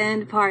 we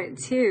end part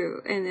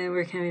 2, and then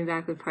we're coming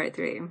back with part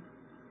 3.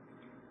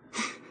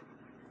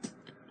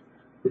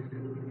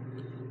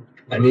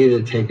 I need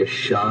to take a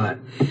shot.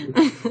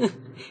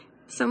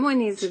 Someone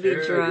needs to be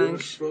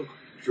drunk. Smoke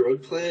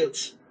drug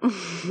plants.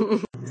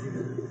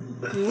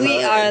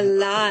 We are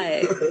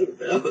live.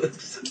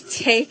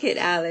 Take it,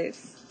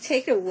 Alex.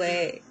 Take it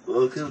away.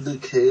 Welcome to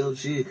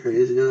KLG,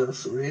 Crazy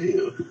Ass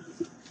Radio.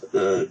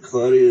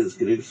 Claudia is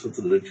getting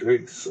something to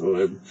drink, so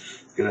I'm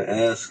gonna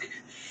ask,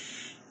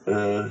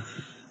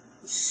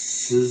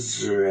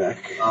 CizreK.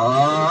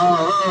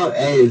 Oh,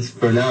 hey, it's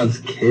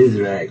pronounced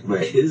CizreK,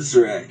 but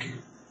CizreK.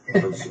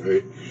 I'm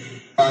sorry.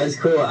 Oh, it's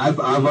cool. I've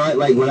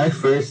like when I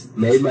first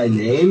made my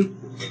name.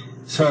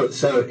 So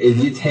if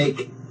you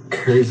take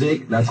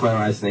CizreK, that's my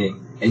last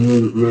name, and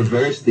you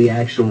reverse the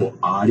actual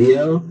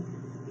audio,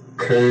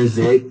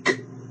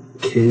 CizreK,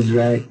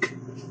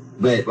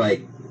 but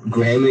like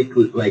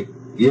grammatically, like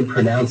you're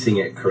pronouncing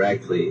it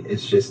correctly.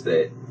 It's just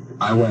that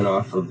I went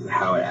off of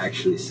how it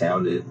actually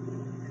sounded.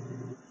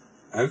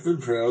 I've been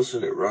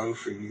pronouncing it wrong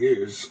for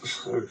years.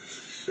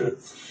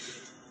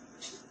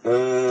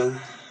 Oh,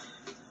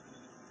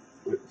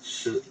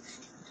 shit.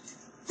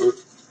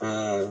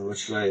 What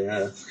should I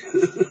ask?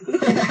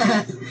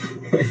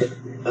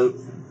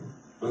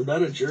 I'm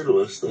not a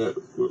journalist.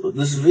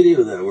 This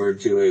video that we're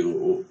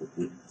doing,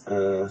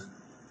 oh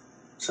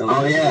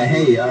yeah,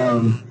 hey,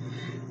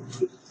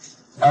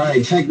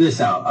 alright, check this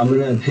out. I'm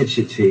gonna pitch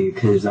it to you,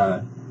 because,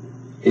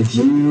 if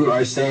you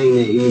are saying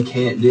that you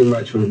can't do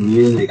much with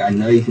music, I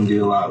know you can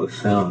do a lot with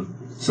film.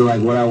 So, like,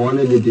 what I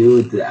wanted to do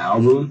with the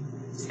album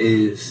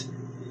is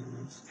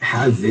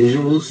have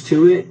visuals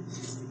to it,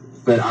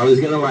 but I was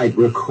gonna, like,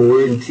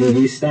 record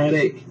TV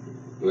static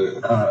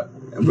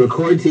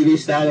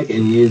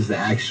and use the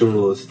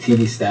actual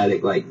TV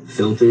static, like,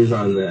 filters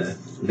on the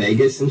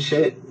Vegas and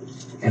shit.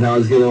 And I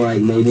was gonna,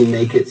 like, maybe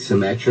make it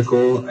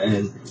symmetrical,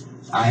 and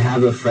I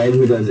have a friend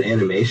who does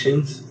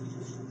animations,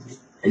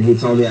 and he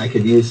told me I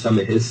could use some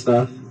of his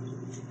stuff.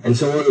 And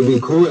so what would be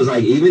cool is,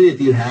 like, even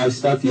if you have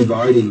stuff you've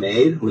already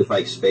made with,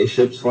 like,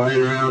 spaceships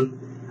flying around,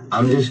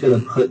 I'm just gonna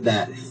put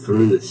that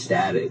through the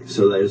static.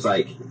 So there's,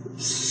 like,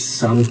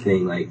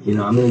 something, like, you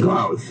know, I'm gonna go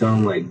out with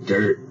film like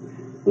dirt.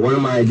 One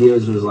of my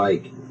ideas was,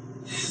 like,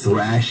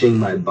 thrashing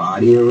my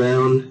body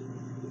around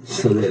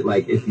so that,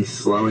 like, if you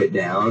slow it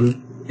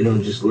down, it'll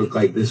just look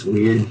like this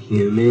weird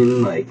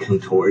human, like,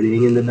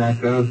 contorting in the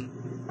background.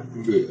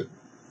 Yeah.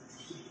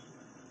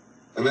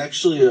 I'm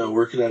actually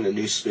working on a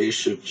new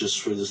spaceship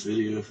just for this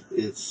video.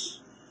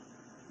 It's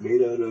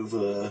made out of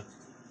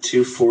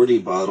 240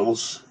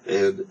 bottles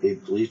and a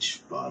bleach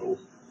bottle.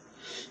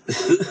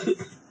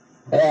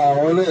 Yeah,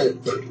 I wanna,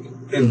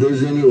 if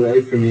there's any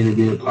way for me to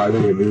be a part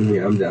of your movie,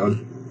 I'm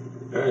down.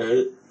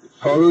 Alright.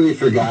 Totally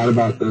forgot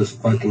about those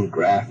fucking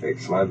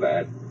graphics, my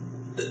bad.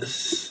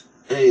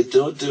 Hey,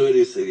 don't do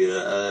anything.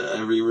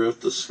 I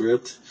rewrote the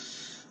script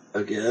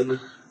again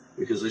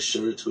because I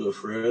showed it to a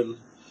friend.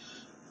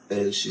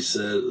 And she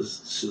said,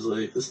 she's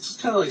like, this is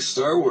kind of like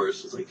Star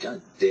Wars. I was like,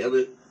 God damn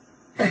it.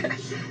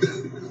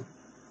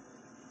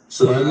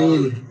 So well, I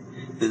mean,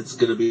 it's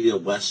going to be a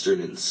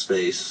Western in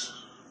space.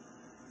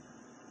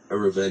 A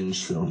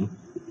revenge film.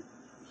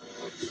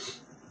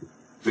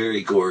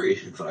 Very gory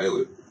and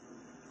violent.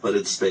 But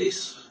in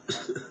space.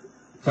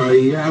 So are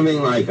you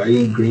having, like, are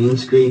you green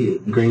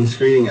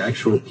screening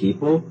actual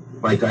people?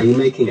 Like, are you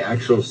making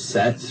actual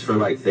sets for,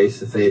 like,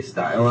 face-to-face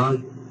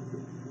dialogue?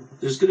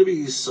 There's going to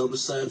be some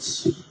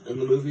sets in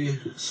the movie.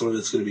 Some of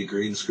it's going to be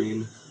green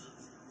screen.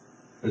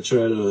 I want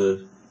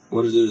to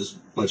do as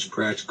much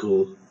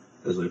practical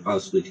as I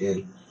possibly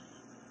can.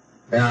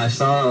 Yeah, I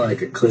saw,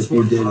 like, a clip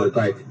you did with,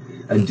 like,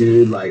 a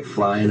dude, like,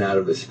 flying out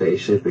of a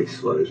spaceship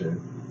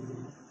explosion.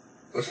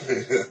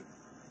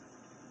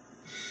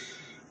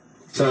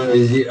 So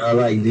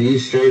do you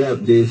straight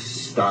up do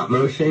stop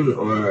motion,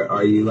 or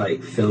are you,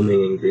 like,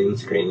 filming and green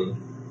screening?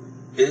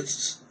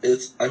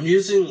 I'm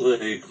using,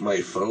 like,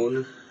 my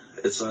phone.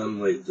 It's on,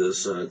 like,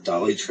 this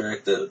dolly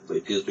track that,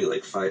 like, gives me,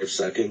 like, 5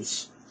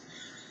 seconds.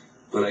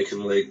 But I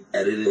can, like,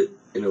 edit it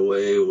in a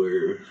way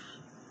where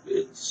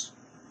it's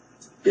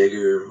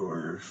bigger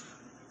or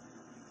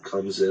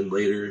comes in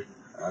later.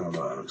 I don't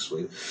know how to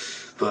explain.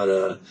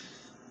 But,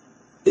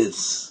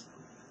 it's...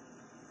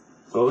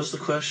 What was the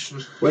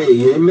question? Wait,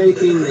 you're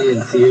making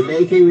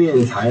the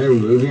entire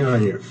movie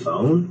on your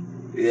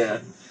phone?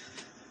 Yeah.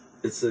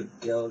 It's a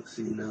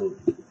Galaxy Note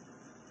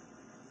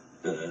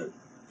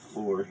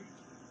 4.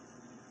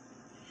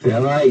 I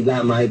feel like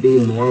that might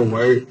be more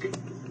work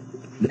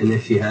than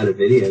if you had a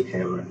video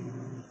camera.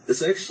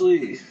 It's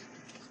actually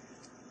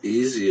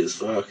easy as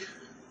fuck.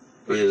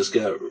 I mean, it's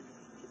got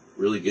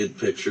really good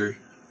picture.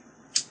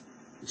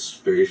 It's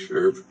very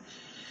sharp.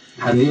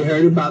 Have you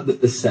heard about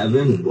the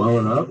 7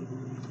 blowing up?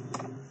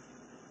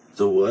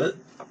 The what?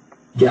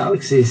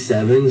 Galaxy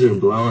 7s are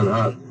blowing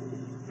up.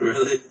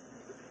 Really?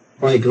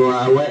 Like,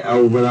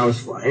 when I was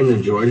flying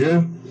to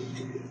Georgia,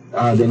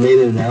 they made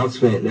an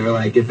announcement. They were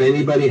like, if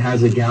anybody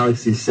has a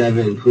Galaxy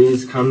 7,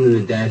 please come to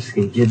the desk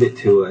and give it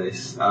to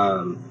us,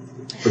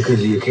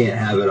 because you can't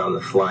have it on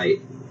the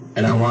flight.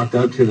 And I walked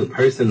up to the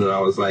person and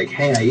I was like,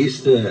 hey, I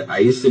used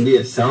to be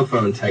a cell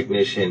phone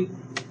technician.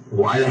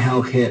 Why the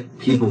hell can't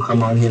people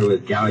come on here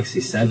with Galaxy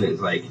 7s?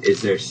 Like,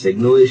 is there a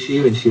signal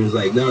issue? And she was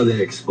like, no,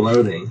 they're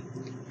exploding.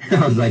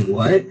 I was like,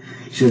 what?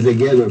 She was like,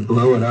 yeah, they're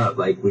blowing up.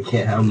 Like, we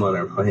can't have them on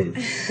our plane.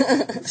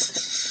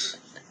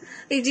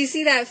 Did you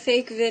see that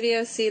fake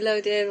video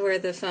CeeLo did where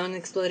the phone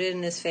exploded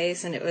in his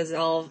face and it was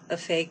all a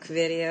fake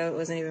video? It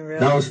wasn't even real.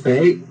 That was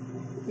fake?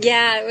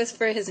 Yeah, it was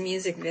for his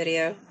music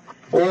video.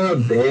 What a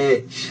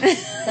bitch.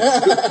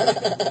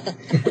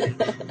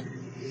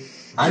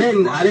 I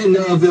didn't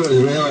know if it was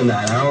real or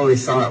not. I only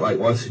saw it like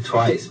once or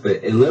twice,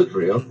 but it looked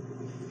real.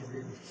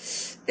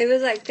 It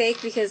was like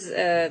fake because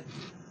the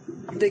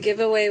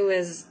giveaway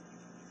was,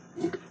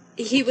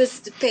 he was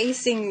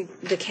facing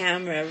the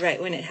camera right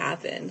when it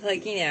happened.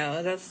 Like, you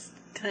know, that's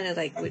kind of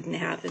like wouldn't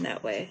happen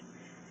that way.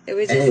 It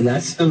was just, hey,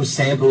 that's some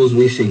samples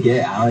we should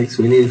get, Alex.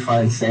 We need to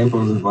find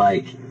samples of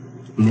like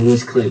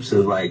news clips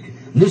of like,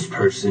 this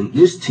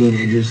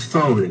teenager's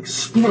phone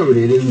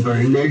exploded and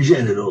burned their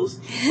genitals.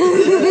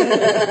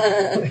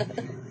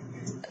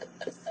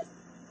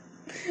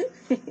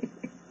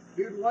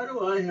 Dude, why do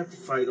I have to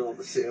find all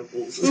the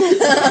samples? Dude,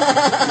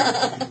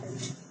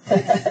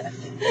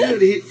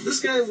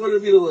 this guy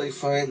wanted me to like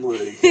find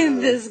like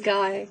this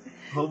guy.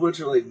 a whole bunch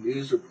of like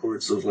news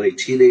reports of like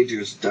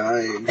teenagers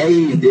dying. Hey,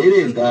 you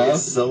did it, though.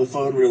 Cell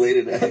phone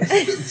related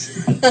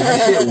accidents.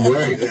 That shit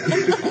worked.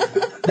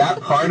 That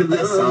part of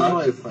the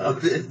song, I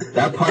found it.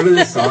 that part of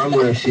the song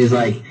where she's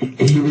like,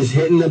 he was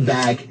hit in the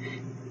back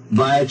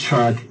by a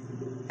truck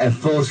at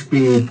full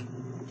speed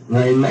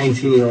by a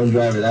 19-year-old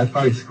driver. That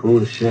part's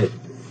cool as shit.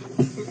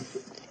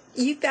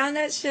 You found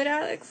that shit,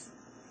 Alex?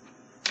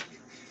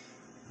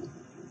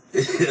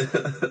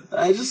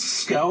 I just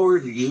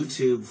scoured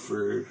YouTube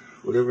for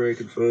whatever I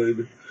could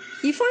find.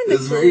 You find the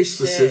It's very coolest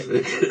shit.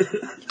 specific.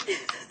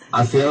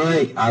 I feel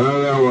like, I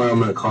don't know what I'm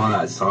going to call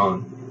that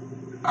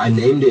song. I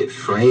named it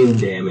Frame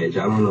Damage.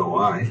 I don't know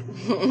why.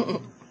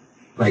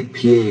 Like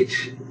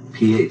PH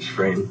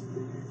frame.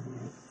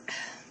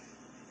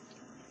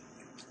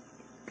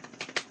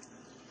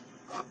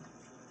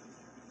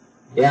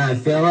 Yeah, I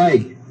feel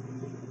like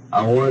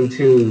I want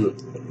to,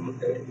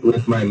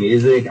 with my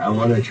music, I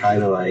want to try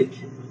to like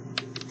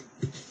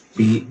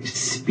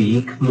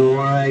speak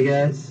more, I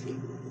guess.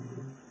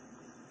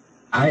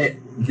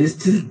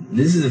 This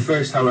is the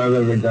first time I've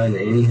ever done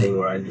anything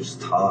where I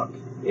just talk,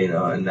 you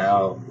know, and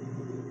now,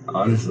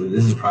 honestly,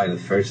 this is probably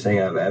the first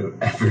thing I've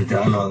ever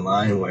done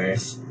online where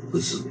it's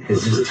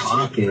just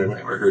talking. I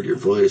never heard your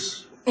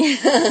voice.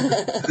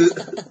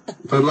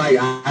 But like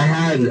I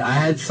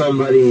had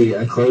somebody,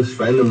 a close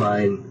friend of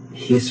mine,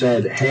 he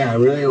said, hey, I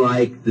really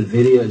like the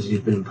videos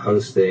you've been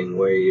posting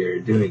where you're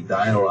doing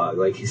dialogue.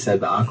 Like he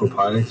said the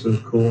aquaponics was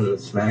cool and the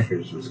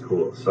smackers was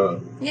cool.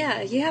 So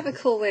Yeah, you have a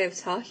cool way of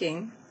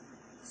talking.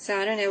 So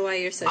I don't know why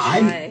you're so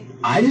shy.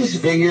 I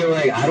just figure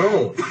like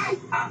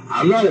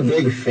I'm not a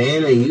big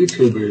fan of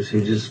YouTubers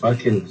who just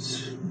fucking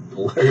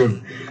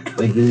blurb.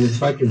 Like they just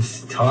fucking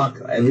talk.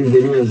 Every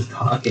video is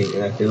talking,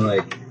 and I feel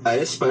like I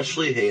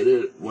especially hate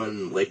it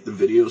when, like, the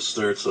video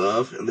starts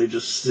off and they're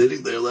just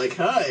sitting there like,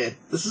 hi,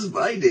 this is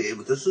my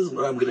name, this is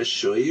what I'm going to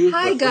show you.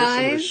 Hi, but first I'm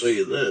going to guys. show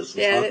you this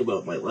and talk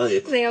about my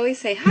life. They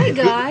always say, hi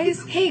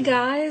guys, hey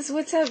guys,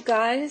 what's up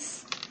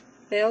guys?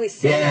 They always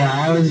say yeah,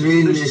 that. I was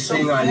reading this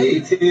thing on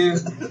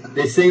YouTube.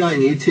 This thing on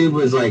YouTube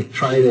was like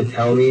trying to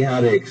tell me how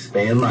to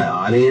expand my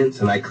audience,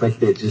 and I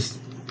clicked it just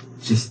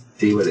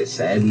see what it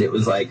said, and it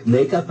was like,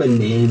 make up a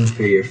name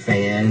for your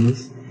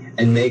fans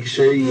and make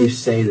sure you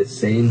say the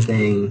same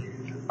thing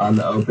on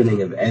the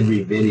opening of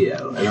every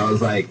video. And I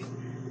was like,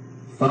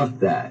 fuck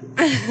that.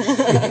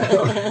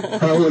 I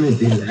don't want to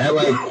do that.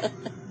 Like,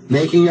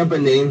 making up a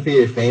name for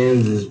your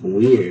fans is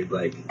weird.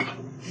 Like,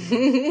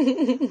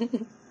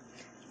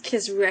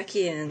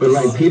 CizreKians. but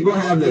like, people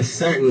have this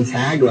certain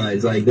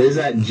taglines. Like, there's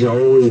that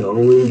Joey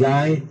Oli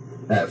guy.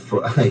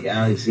 Like,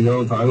 Alex, you know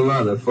what I'm talking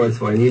about? The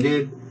 420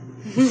 dude?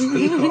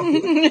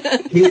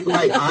 He's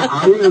like,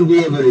 I wouldn't be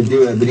able to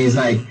do it, but he's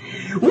like,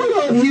 what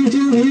up,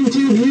 YouTube?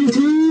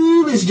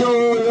 It's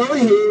Joel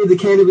Oli here, the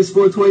Cannabis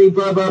 420,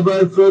 blah, blah,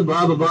 blah, blah,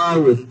 blah, blah,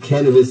 with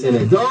cannabis and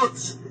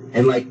adults.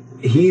 And, like,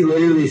 he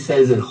literally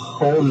says a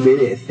whole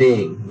minute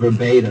thing,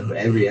 verbatim,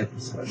 every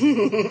episode.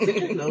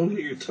 I know who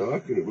you're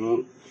talking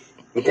about.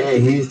 Yeah,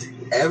 he's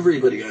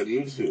everybody on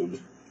YouTube.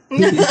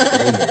 He's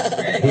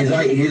famous,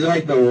 man. He's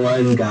like the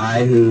one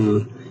guy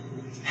who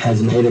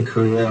has made a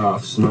career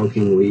off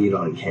smoking weed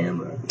on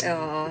camera.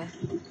 Aw.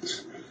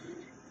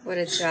 What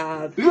a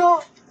job. You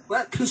know,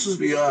 that pisses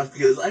me off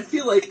because I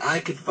feel like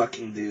I could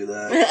fucking do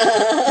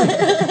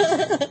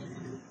that.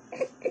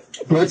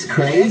 What's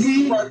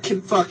crazy? Anyone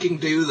can fucking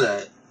do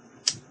that.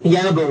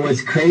 Yeah, but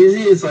what's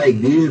crazy is like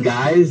these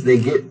guys, they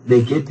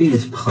get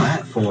these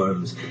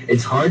platforms.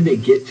 It's hard to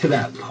get to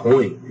that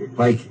point.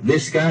 Like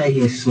this guy,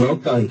 he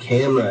smoked on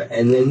camera,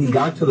 and then he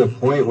got to the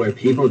point where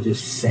people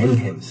just send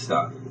him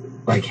stuff.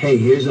 Like, hey,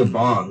 here's a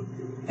bong,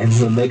 and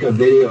he'll make a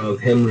video of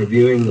him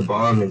reviewing the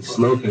bong and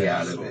smoking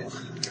out of it.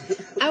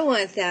 I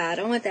want that.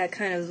 I want that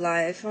kind of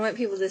life. I want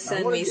people to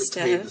send me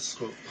stuff. Paid to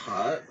smoke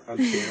pot on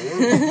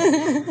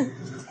camera.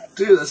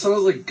 Dude, that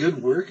sounds like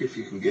good work if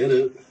you can get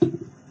it.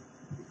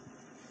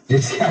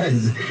 This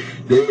guy's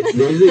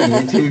there's a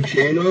YouTube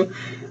channel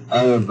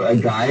of a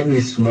guy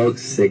who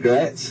smokes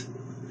cigarettes,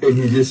 and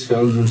he just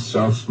films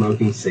himself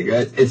smoking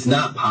cigarettes. It's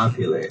not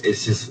popular.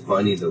 It's just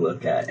funny to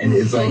look at. And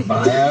his like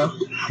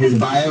his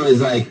bio is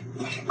like,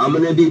 I'm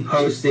gonna be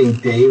posting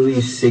daily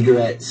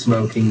cigarette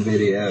smoking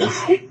videos.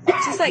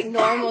 Just like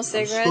normal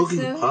cigarettes, Smoking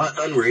though. pot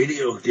on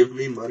radio. Give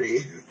me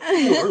money.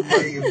 More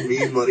money,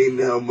 me, money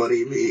now,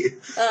 money, me.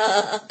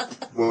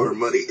 More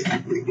money,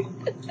 me.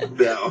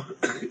 Now.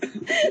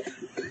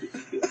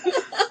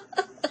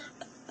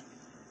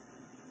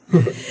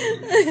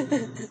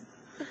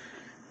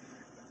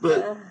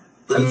 But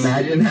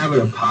imagine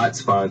having a pot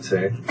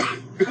sponsor.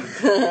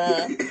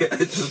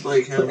 Just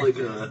like have like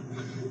a,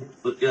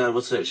 God,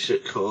 what's that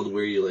shit called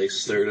where you like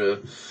start a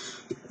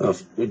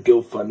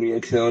GoFundMe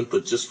account,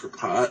 but just for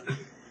pot?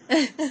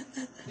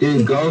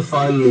 Dude,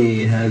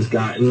 GoFundMe has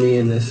gotten me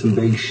into some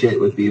big shit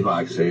with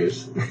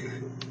beatboxers.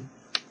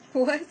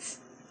 What?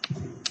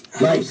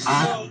 Like,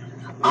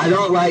 I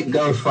don't like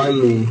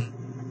GoFundMe.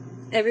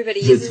 Everybody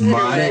uses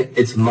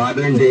It's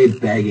modern day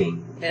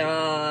begging.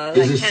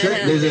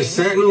 There's a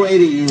certain way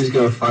to use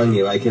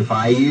GoFundMe. Like, if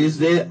I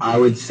used it, I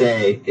would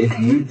say, if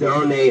you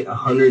donate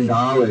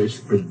 $100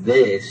 for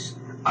this,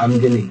 I'm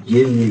gonna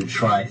give you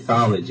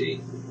Trithology.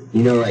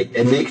 You know, like,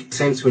 it makes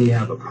sense when you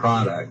have a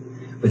product.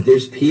 But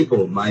there's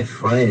people, my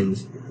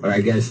friends, or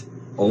I guess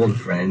old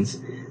friends,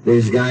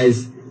 there's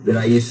guys that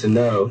I used to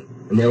know,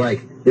 and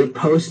they're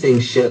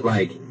posting shit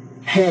like,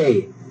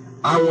 hey,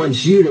 I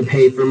want you to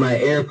pay for my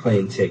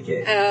airplane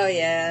ticket. Oh,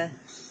 yeah.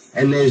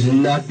 And there's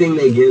nothing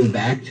they give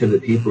back to the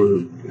people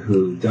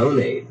who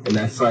donate. And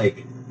that's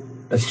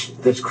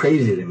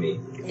crazy to me.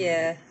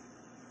 Yeah.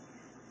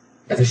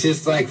 It's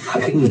just like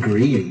fucking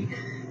greedy.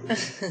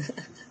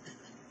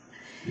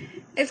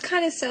 It's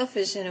kind of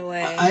selfish in a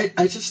way.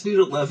 I just need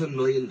 $11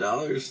 million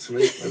to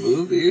make my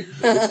movie.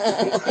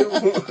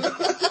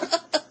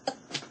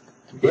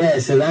 Yeah,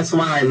 so that's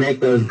why I make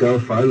those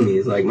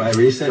GoFundMes. Like, my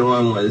recent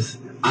one was,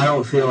 I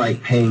don't feel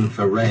like paying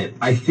for rent.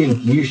 I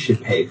think you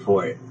should pay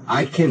for it.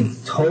 I can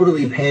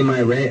totally pay my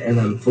rent, and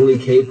I'm fully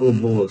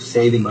capable of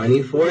saving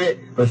money for it,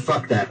 but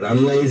fuck that.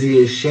 I'm lazy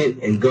as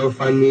shit, and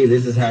GoFundMe,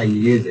 this is how you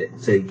use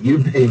it. So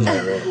you pay my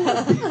rent.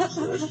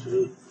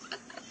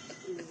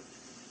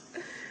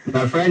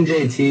 My friend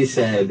JT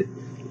said,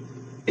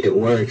 it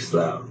works,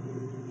 though.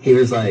 He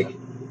was like,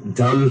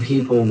 dumb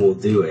people will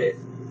do it.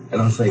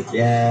 And I was like,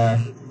 yeah,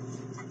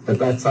 but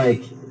that's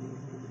like,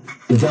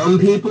 dumb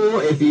people,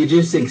 if you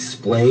just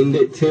explained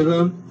it to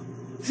them,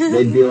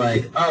 they'd be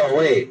like, oh,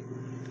 wait,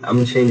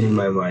 I'm changing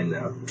my mind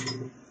now.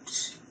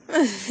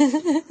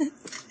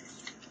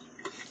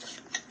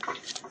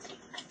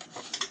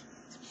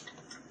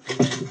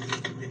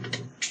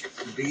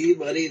 Be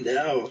money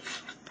now.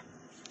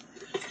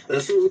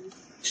 That's what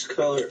we should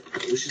call it.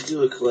 We should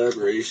do a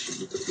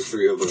collaboration with the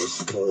three of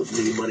us. Call it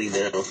Me Money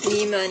Now.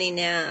 Me Money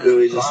Now.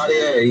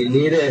 Claudia, you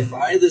need to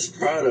buy this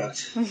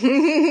product.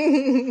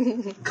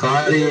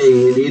 Claudia,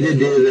 you need to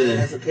do It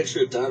has a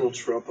picture of Donald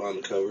Trump on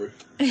the cover.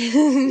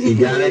 You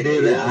gotta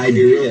do the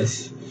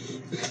ideas.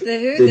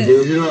 The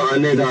Digital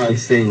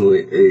Underdogs thing,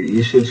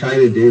 you should try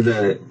to do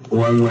the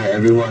one where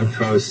everyone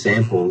throws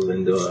samples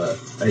into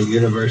a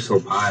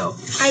universal pile.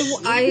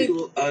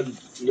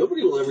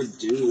 Nobody will ever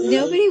do that.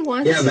 Nobody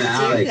wants to do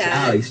that. Yeah, but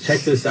Alex,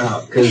 check this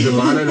out, because the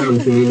monotone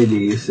community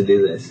used to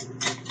do this.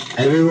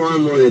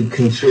 Everyone would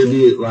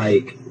contribute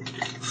like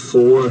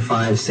 4 or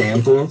 5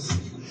 samples,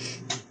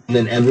 and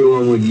then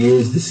everyone would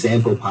use the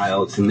sample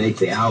pile to make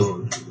the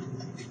album.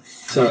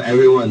 So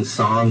everyone's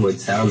song would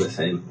sound the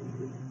same.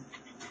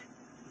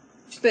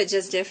 But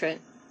just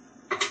different.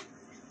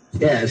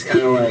 Yeah, it's kind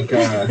of like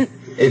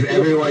if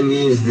everyone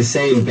used the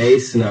same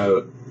bass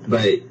note,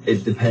 but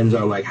it depends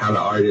on like how the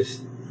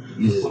artist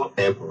uses the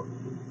sample.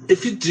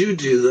 If you do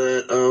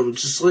that,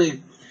 just like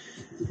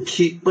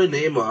keep my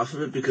name off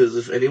of it, because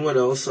if anyone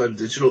else on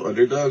Digital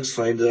Underdogs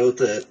finds out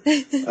that,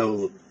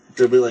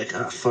 they'll be like,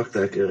 fuck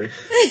that guy.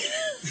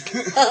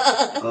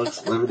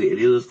 Alex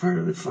Lemonade was part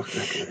of it. Fuck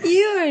that guy.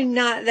 You are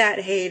not that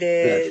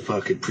hated. That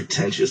fucking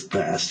pretentious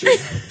bastard.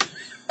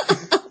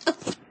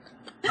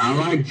 I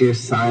like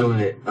just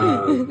silent.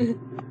 Damn,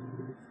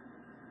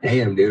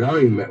 dude, I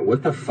don't even know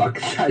what the fuck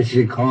is that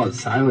shit called.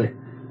 Silent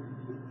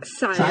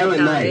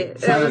night.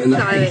 Silent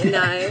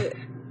night.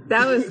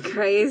 That was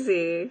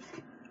crazy.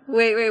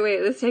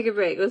 Wait. Let's take a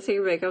break. I'm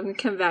gonna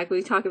come back.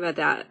 We talk about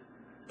that.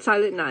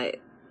 Silent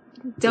night.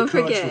 Don't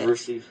forget.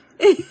 Controversy.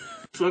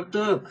 Fucked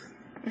up.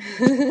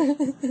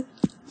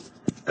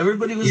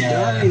 Everybody was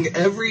dying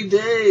every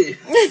day.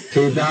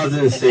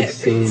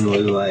 2016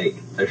 was like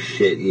a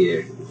shit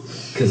year.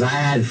 Cause I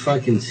had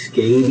fucking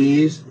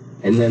scabies,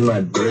 and then my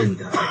bird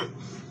died.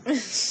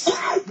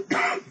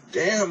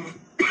 Damn.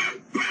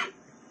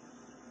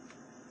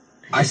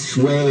 I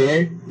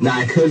swear, now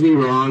I could be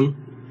wrong,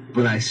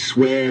 but I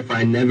swear if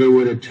I never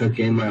would have took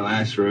in my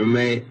last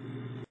roommate,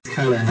 I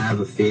kind of have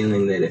a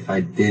feeling that if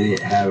I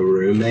didn't have a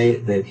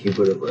roommate, then he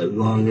would have lived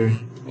longer.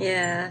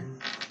 Yeah.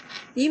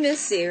 You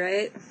miss Z,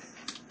 right?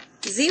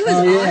 Z was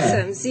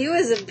awesome. Z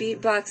was a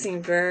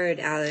beatboxing bird,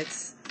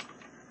 Alex.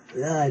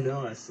 Yeah, I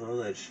know. I saw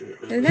that shit.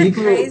 Isn't that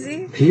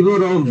crazy? People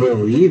don't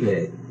believe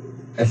it.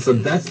 And so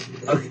that's...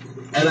 Okay.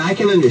 And I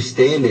can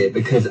understand it,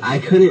 because I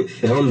couldn't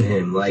film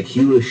him. Like,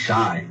 he was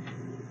shy.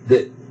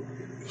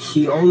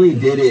 He only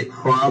did it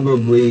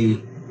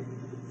probably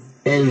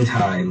 10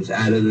 times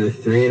out of the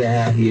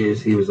 3.5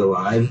 years he was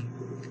alive.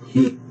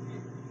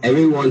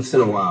 every once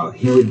in a while,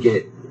 he would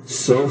get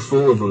so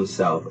full of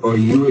himself, or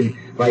you would,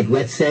 like,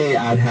 let's say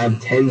I'd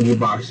have 10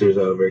 beatboxers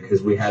over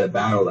because we had a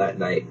battle that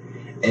night,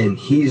 and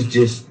he's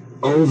just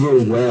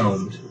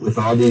overwhelmed with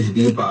all these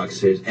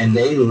beatboxers, and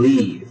they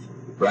leave,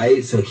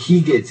 right? So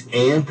he gets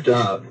amped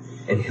up,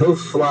 and he'll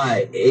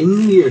fly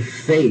in your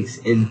face,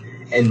 and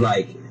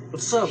like,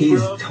 What's up,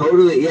 he's bro?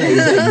 totally, yeah, he's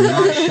like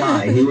not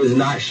shy. He was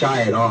not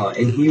shy at all,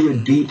 and he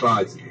would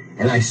beatbox,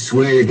 and I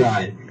swear to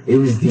God, it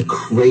was the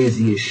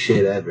craziest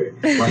shit ever.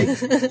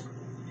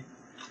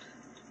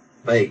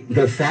 Like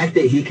the fact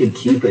that he could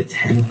keep a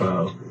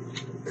tempo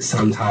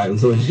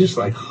sometimes was just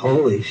like,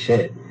 holy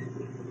shit.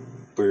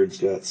 Bird's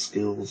got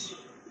skills.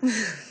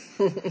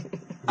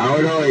 I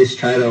would always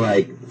try to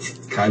like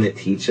kind of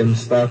teach him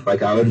stuff.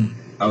 Like I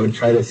would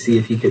try to see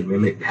if he could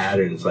mimic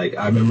patterns. Like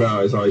I remember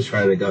I was always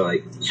trying to go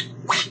like.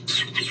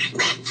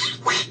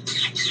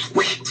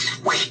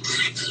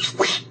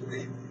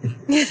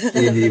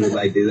 He would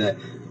like do that.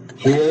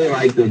 He really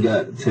liked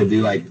to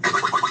do like.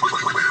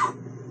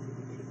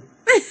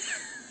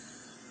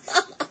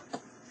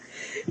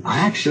 I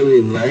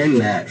actually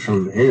learned that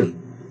from him.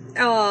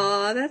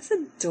 Aw, that's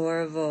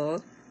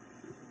adorable.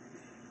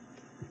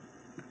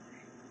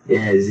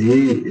 Yeah,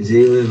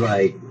 Z was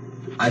like,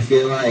 I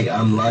feel like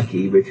I'm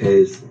lucky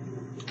because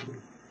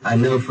I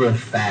know for a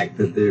fact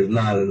that there's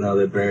not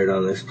another bird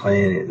on this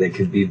planet that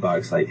could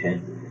beatbox like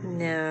him.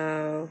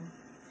 No.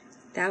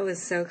 That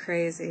was so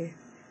crazy.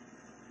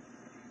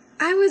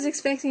 I was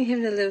expecting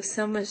him to live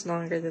so much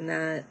longer than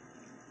that.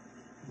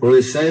 Well,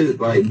 it says,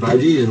 like,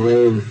 budgies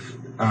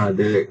live,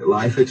 their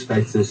life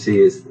expectancy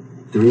is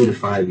 3 to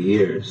 5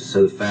 years.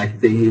 So the fact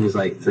that he was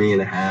like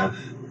 3.5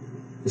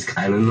 is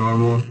kind of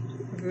normal.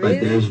 Really?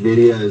 But there's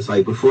videos,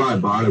 like, before I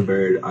bought a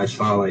bird, I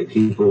saw, like,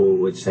 people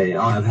would say,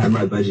 oh, I've had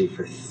my budgie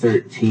for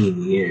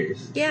 13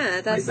 years.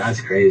 Yeah,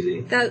 that's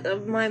crazy.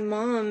 That my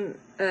mom,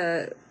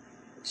 we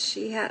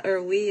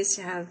used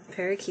to have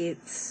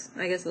parakeets.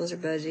 I guess those are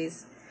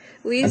budgies.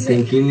 I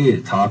think you need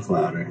to talk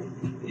louder.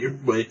 Your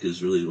mic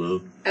is really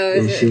low. Oh,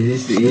 is it? You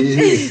just need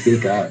to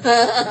speak up.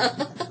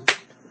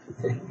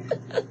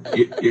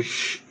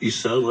 You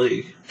sound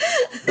like...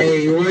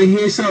 Hey, you want to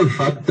hear something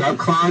fucked up,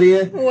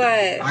 Claudia? What?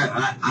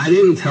 I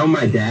didn't tell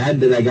my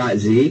dad that I got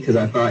Z because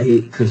I thought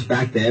because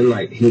back then,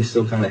 like, he was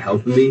still kind of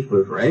helping me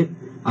with rent.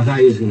 I thought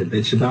he was going to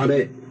bitch about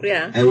it.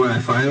 Yeah. And when I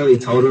finally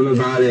told him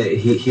about it,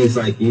 he's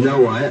like, you know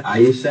what? I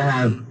used to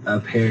have a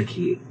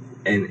parakeet.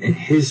 And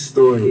his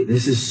story,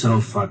 this is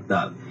so fucked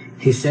up.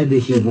 He said that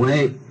he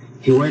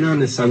went on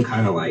to some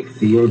kind of like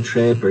field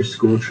trip or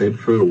school trip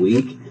for a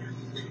week.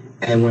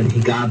 And when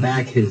he got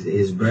back,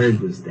 his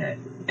bird was dead.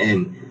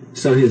 And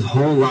so his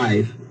whole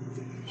life,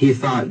 he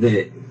thought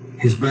that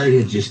his bird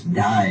had just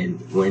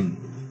died when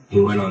he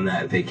went on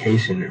that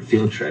vacation or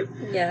field trip.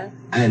 Yeah.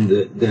 And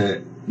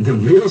the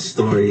real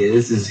story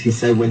is he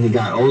said when he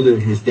got older,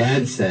 his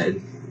dad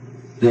said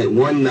that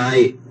one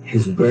night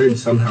his bird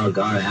somehow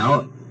got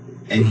out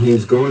and he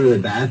was going to the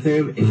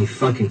bathroom and he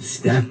fucking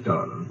stepped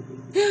on him.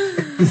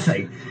 It's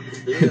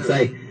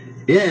like,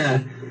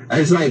 yeah.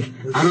 It's like,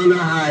 I don't know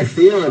how I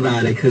feel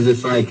about it because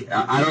it's like,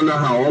 I don't know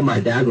how old my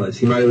dad was.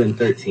 He might have been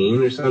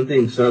 13 or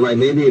something. So, like,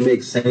 maybe it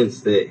makes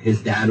sense that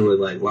his dad would,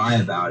 like, lie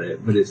about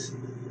it. But it's,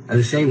 at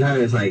the same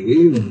time, it's like,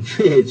 you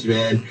bitch,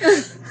 man.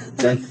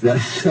 That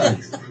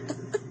sucks.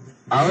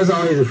 I was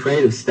always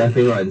afraid of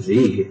stepping on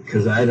Z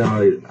because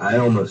I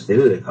almost did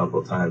it a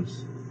couple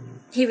times.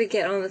 He would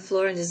get on the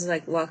floor and just,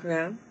 like, walk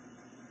around?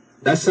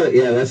 That's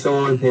the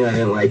one thing I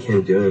didn't like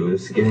him doing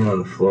was getting on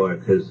the floor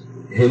because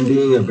him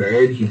being a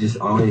bird, he just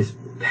always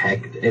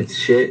pecked at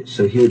shit,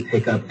 so he would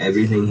pick up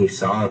everything he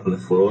saw on the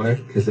floor,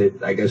 because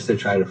I guess they're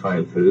trying to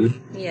find food.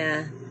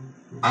 Yeah.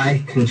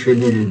 I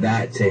contributed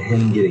that to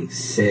him getting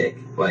sick.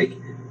 Like,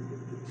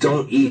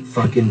 don't eat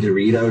fucking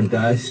Dorito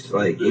dust,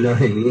 like, you know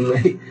what I mean?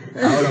 Like,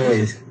 I would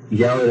always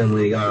yell at him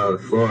when he got on the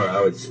floor.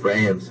 I would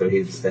spray him so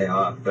he'd stay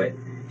off, but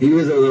he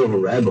was a little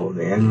rebel,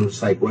 man. It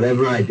was like,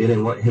 whatever I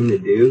didn't want him to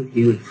do,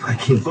 he would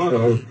fucking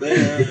go.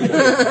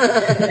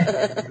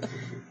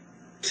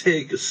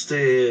 Take a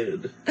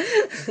stand.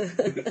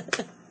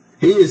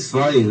 He was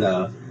funny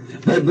though,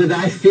 but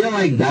I feel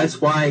like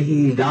that's why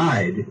he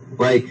died.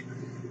 Like,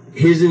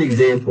 here's an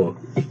example.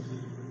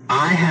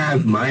 I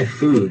have my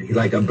food.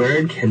 Like, a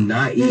bird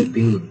cannot eat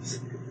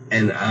beans,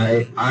 and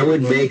I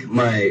would make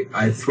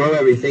I throw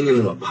everything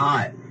into a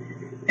pot,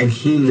 and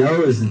he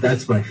knows that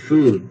that's my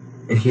food,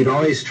 and he'd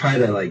always try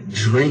to like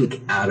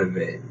drink out of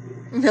it,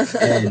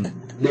 and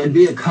there'd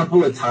be a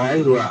couple of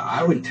times where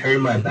I would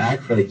turn my back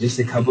for like just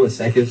a couple of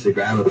seconds to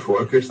grab a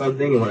fork or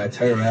something, and when I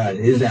turn around,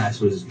 his ass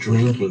was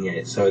drinking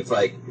it. So it's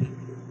like,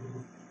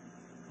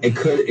 it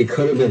could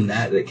have been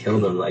that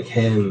killed him, like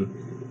him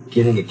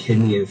getting a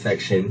kidney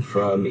infection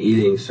from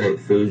eating certain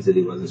foods that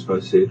he wasn't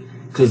supposed to.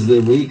 Because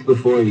the week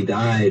before he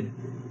died,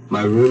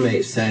 my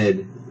roommate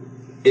said,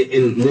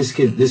 and this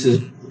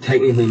is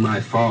technically my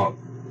fault,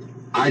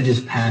 I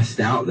just passed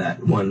out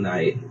that one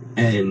night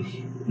and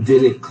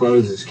didn't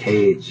close his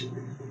cage.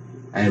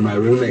 And my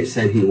roommate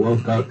said he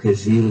woke up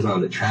because he was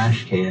on the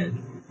trash can.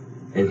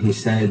 and he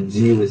said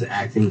Z was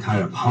acting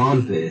kind of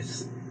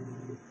pompous.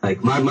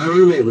 Like, my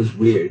roommate was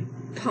weird.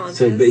 Pompous.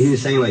 So, but he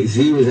was saying, like,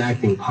 Z was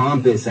acting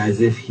pompous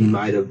as if he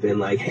might have been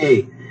like,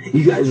 hey,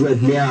 you guys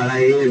left me out. I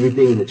ate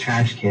everything in the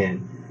trash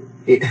can.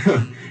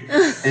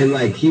 And,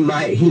 like, he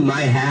might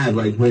have,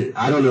 like,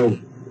 I don't know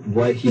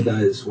what he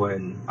does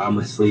when I'm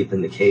asleep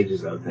and the cage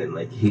is open.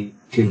 Like, he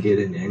could get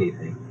into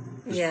anything.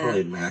 He's Yeah.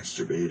 probably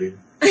masturbating.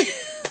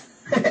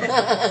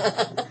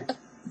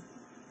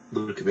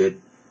 Look at it.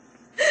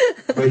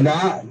 But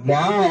now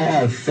I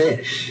have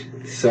fish.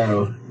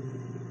 So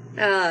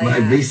my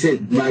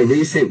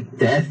recent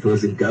death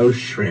was a ghost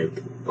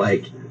shrimp.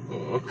 Like,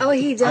 Oh,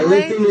 he died? I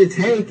looked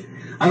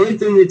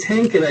in the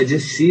tank and I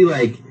just see,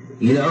 like,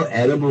 you know,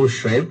 edible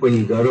shrimp when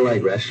you go to,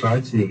 like,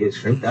 restaurants and you get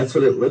shrimp. That's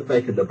what it looked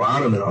like at the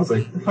bottom. And I was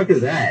like, what the fuck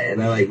is that?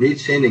 And I, like,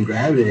 reached in and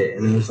grabbed it.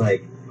 And it was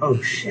like,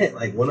 oh shit,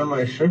 like, one of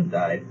my shrimp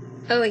died.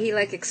 Oh, he,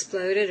 like,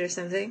 exploded or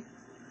something?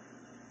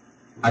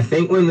 I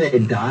think when they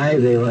die,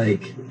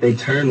 they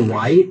turn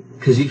white,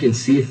 because you can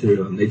see through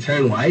them. They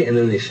turn white, and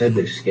then they shed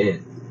their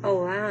skin.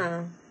 Oh,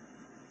 wow.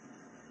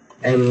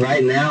 And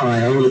right now,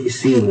 I only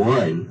see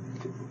one,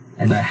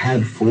 and I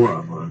had 4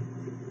 of them.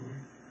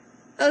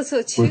 Oh,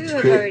 so 2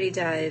 have already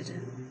died.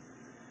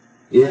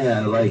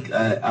 Yeah, like,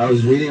 I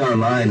was reading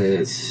online, and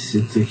it's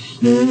a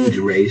huge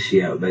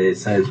ratio, but it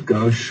says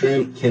ghost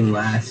shrimp can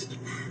last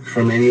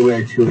from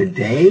anywhere to a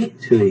day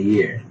to a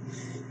year.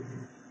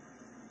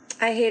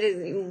 I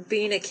hated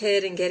being a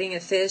kid and getting a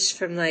fish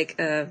from, like,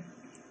 the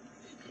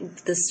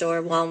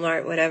store,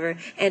 Walmart, whatever,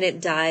 and it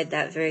died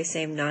that very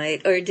same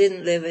night, or it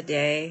didn't live a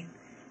day.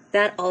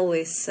 That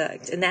always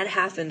sucked, and that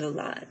happened a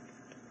lot.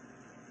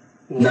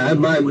 That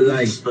might be,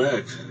 like,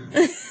 Respect.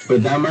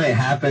 but that might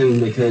happen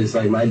because,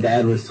 like, my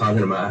dad was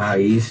talking about how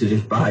he used to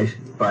just buy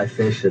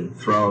fish and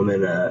throw them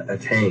in a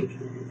tank.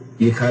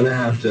 You kind of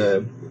have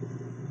to,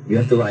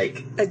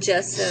 like,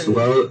 Adjust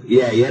them.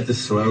 you have to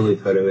slowly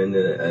put them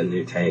into a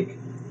new tank.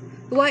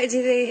 Why?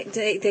 Do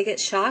they get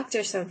shocked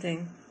or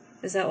something?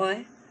 Is that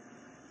why?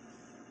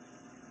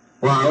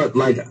 Well,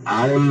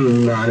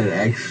 I'm not an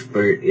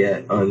expert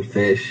yet on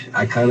fish.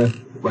 I kind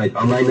of, like,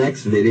 on my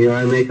next video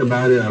I make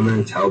about it, I'm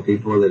going to tell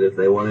people that if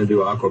they want to do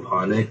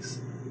aquaponics,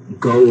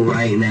 go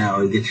right now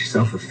and get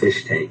yourself a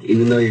fish tank.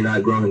 Even though you're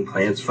not growing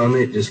plants from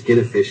it, just get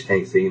a fish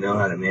tank so you know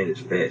how to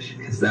manage fish.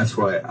 Because that's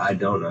what I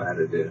don't know how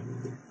to do.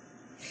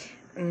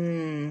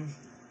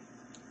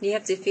 You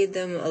have to feed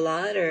them a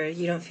lot, or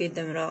you don't feed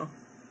them at all?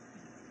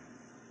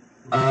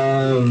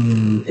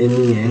 In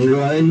the end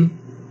run,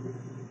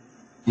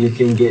 you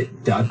can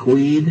get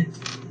duckweed.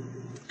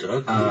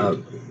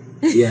 Duckweed?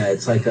 Yeah,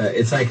 it's like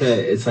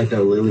a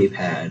lily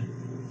pad,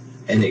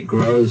 and it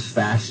grows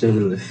faster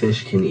than the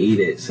fish can eat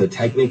it. So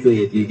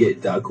technically, if you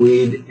get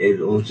duckweed,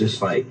 it'll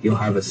just, like, you'll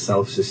have a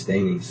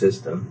self-sustaining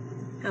system.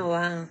 Oh,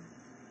 wow.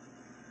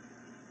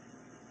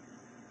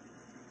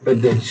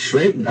 But the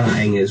shrimp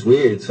dying is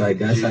weird, so I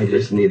guess I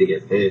just need to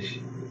get fish.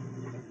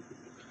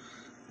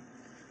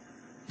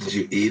 Did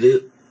you eat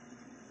it?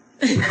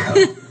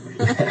 No.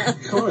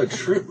 Come on,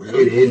 shrimp, man.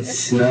 It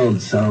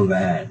smelled so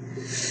bad.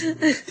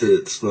 Did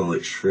it smell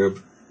like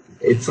shrimp?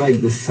 It's like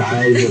the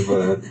size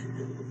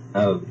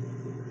of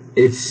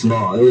it's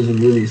small. It was a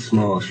really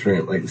small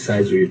shrimp, like the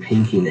size of your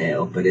pinky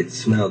nail, but it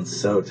smelled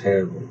so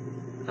terrible.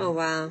 Oh,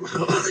 wow.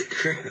 Holy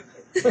crap.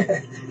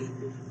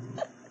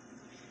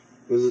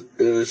 It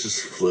was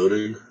just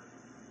floating?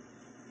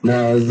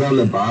 No, it was on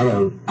the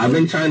bottom. I've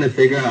been trying to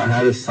figure out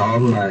how to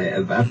solve my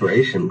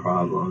evaporation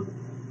problem.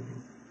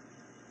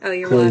 Oh,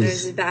 your water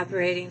is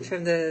evaporating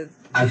from the...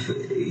 I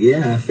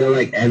feel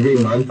like every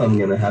month I'm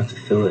going to have to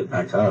fill it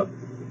back up.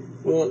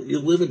 Well, you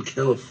live in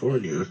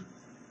California.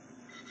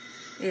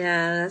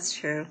 Yeah, that's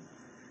true.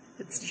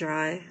 It's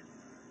dry.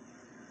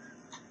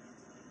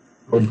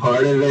 Well,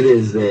 part of it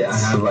is that I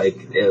have,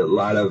 like, a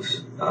lot of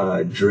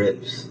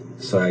drips,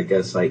 so I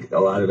guess, like, a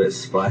lot of it's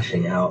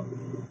splashing out.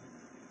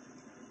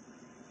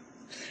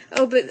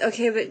 Oh, but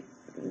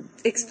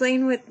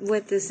explain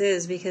what this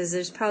is, because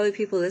there's probably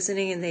people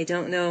listening and they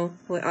don't know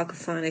what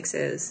aquaponics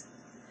is.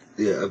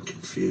 Yeah, I'm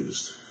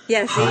confused.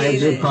 Yeah,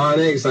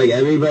 hydroponics, like,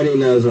 everybody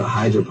knows what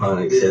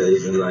hydroponics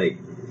is, and, like,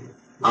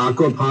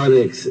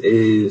 aquaponics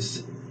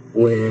is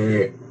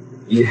where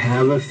you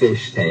have a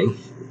fish tank,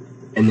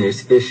 and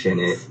there's fish in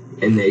it,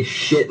 and they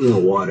shit in the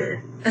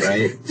water,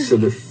 right? So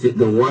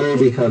the water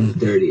becomes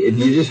dirty. If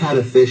you just had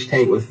a fish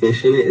tank with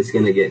fish in it, it's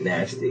going to get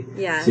nasty.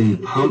 Yeah. So you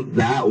pump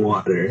that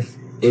water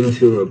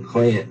into a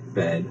plant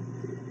bed,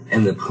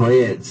 and the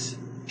plants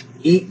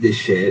eat the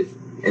shit,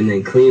 and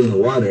then clean the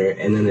water,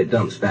 and then it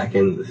dumps back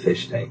into the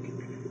fish tank.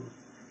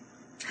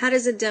 How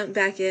does it dump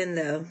back in,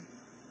 though?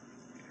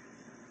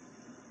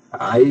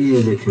 I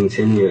use a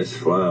continuous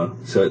flow,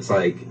 so it's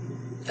like,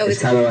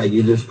 it's kind of like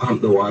you just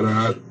pump the water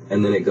up,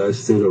 and then it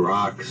goes through the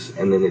rocks,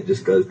 and then it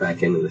just goes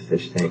back into the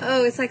fish tank.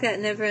 Oh, it's like that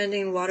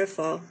never-ending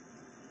waterfall.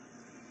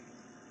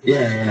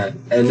 Yeah,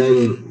 and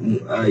then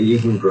you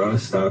can grow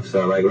stuff.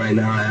 So, like, right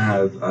now I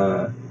have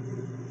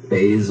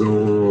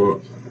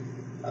basil,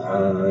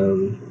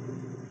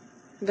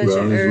 Bunch of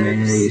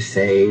rosemary, herbs.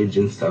 sage,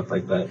 and stuff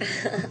like that.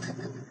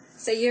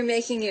 So you're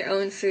making your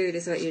own food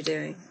is what you're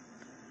doing.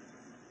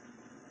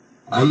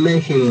 I'm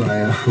making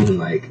my own,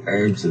 like,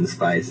 herbs and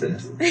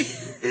spices.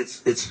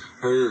 It's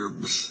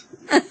herbs.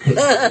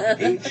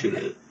 Ancient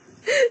it.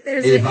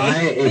 If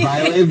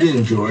I lived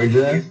in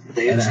Georgia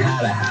and I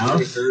had a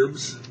house,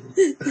 herbs.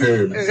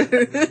 There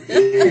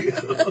you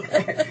go.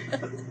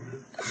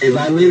 If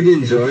I lived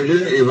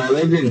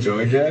in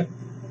Georgia,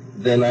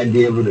 then I'd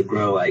be able to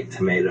grow like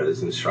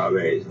tomatoes and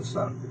strawberries and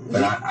stuff.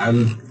 But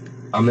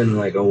I'm in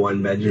like a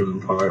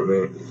 1-bedroom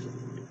apartment.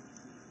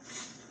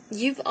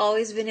 You've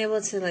always been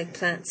able to like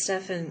plant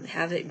stuff and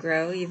have it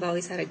grow. You've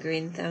always had a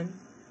green thumb.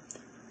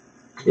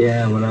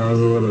 Yeah, when I was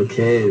a little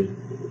kid,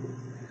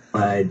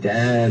 my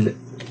dad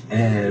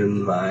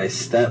and my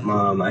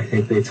stepmom, I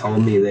think they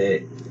told me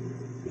that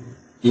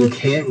you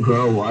can't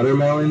grow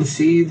watermelon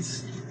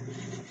seeds.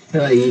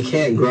 Like, you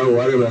can't grow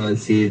watermelon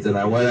seeds, and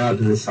I went out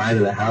to the side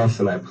of the house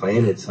and I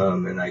planted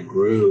some, and I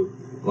grew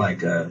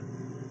like it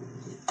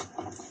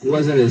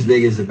wasn't as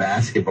big as a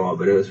basketball,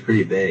 but it was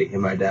pretty big,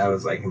 and my dad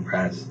was like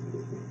impressed.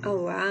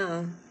 Oh,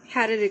 wow.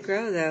 How did it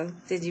grow, though?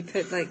 Did you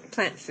put, like,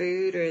 plant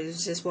food, or is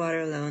it just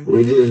water alone?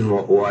 We just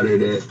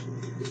watered it.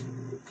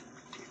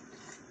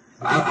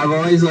 I've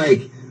always,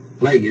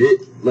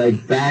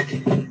 back,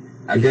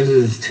 I guess this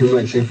is too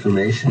much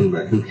information,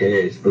 but who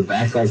cares? But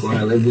back, like, when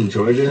I lived in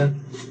Georgia,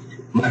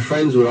 my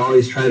friends would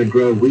always try to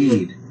grow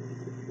weed,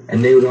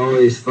 and they would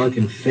always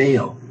fucking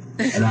fail.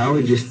 And I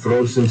would just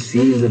throw some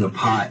seeds in a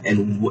pot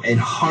and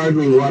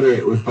hardly water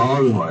it with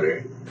bong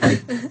water.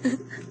 Like,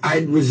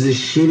 I was the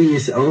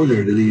shittiest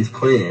owner to these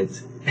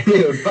plants, and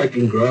they would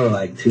fucking grow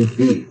like 2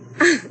 feet.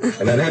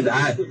 And I'd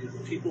have to.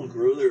 People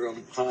grow their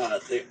own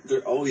pot.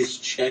 They're always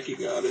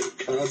checking on it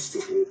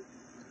constantly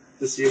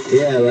to see if.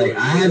 Yeah, like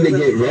I had to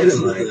get rid of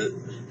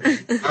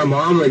mine. My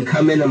mom would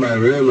come into my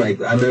room.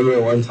 Like I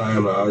remember one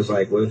time I was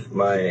like with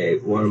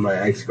one of my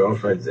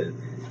ex-girlfriends, and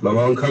my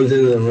mom comes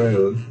into the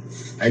room,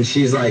 and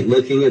she's like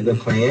looking at the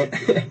plant,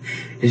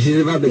 and she's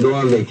about to go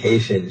on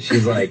vacation.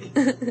 She's like,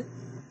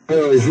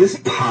 "Oh, is this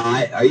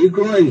pot? Are you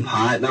growing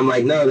pot?" And I'm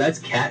like, "No, that's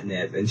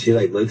catnip." And she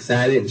like looks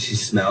at it and she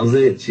smells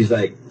it. And she's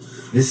like,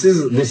 "This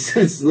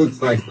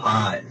looks like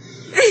pot."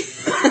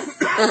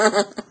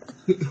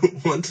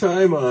 One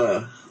time,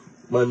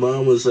 my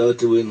mom was out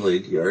doing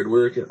like yard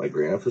work at my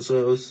grandpa's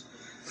house,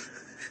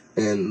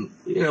 and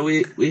you know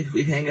we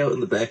hang out in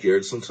the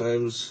backyard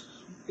sometimes,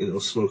 you know,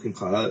 smoking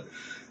pot,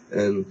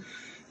 and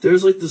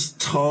there's like this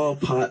tall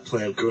pot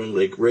plant growing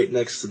like right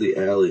next to the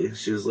alley.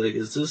 She was like,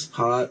 "Is this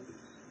pot?"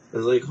 I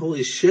was like,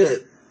 "Holy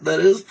shit, that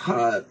is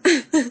pot."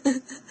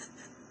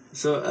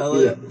 So I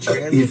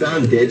like you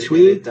found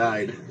ditchweed? It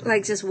died.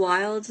 Like just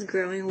wild,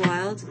 growing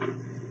wild?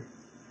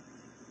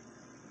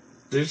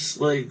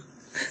 There's like,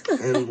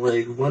 and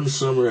like one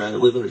summer I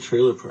live in a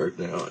trailer park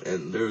now,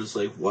 and there's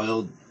like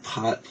wild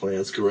pot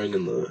plants growing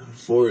in the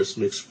forest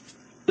mixed,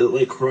 it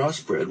like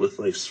crossbred with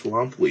like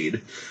swamp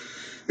weed.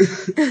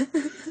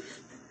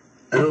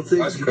 I don't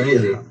think that's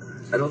crazy.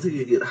 I don't think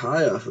you get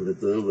high off of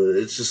it though, but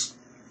it's just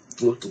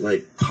looked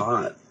like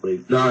pot.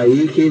 Like no,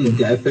 you can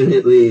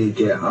definitely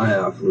get high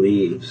off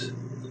leaves.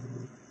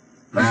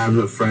 I have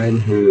a friend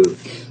who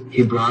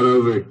he brought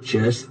over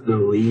just the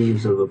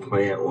leaves of a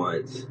plant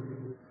once,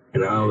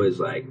 and I was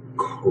like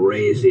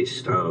crazy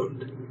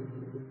stoned.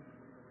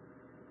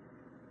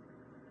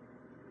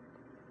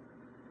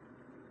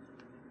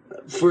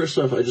 First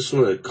off, I just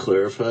want to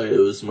clarify, it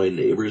was my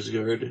neighbor's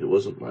yard, it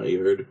wasn't my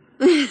yard.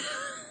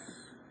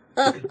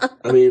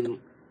 I mean,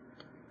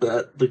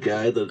 the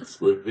guy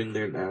that's living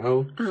there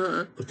now,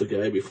 but the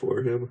guy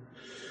before him,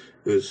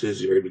 it was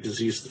his yard because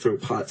he used to throw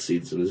pot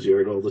seeds in his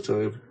yard all the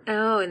time.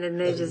 Oh, and then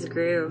they just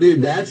grew.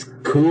 Dude, that's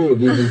cool.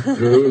 You just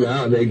grew them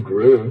out, they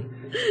grew.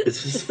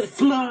 It's just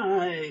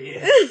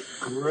fly,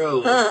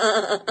 grow.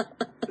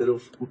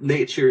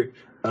 Nature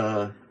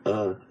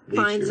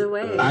finds a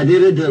way. I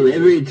did a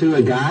delivery to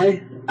a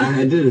guy.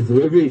 and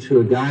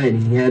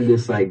he had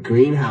this like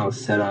greenhouse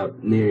set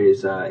up near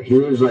his. He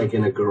was like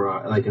in a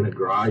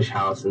garage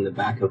house in the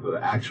back of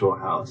an actual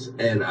house.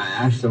 And I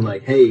asked him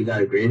like, "Hey, you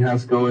got a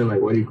greenhouse going?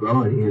 Like, what are you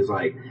growing?" He was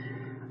like,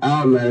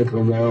 "Oh,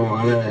 medical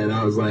marijuana." And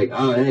I was like,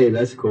 "Oh, hey,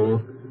 that's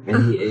cool."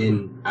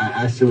 And I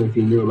asked him if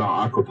he knew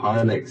about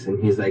aquaponics,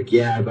 and he's like,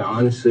 "Yeah, but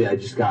honestly, I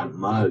just got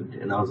mugged."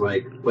 And I was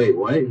like, "Wait,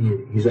 what?"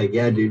 He's like,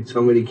 "Yeah, dude,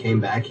 somebody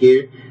came back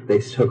here, they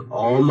took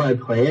all my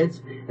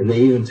plants, and they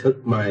even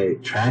took my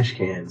trash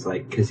cans,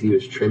 like, because he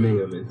was trimming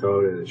them and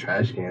throwing them in the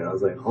trash can." I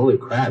was like, "Holy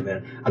crap,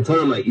 man." I told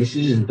him, like, you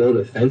should just build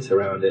a fence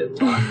around it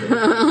and lock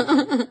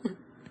it.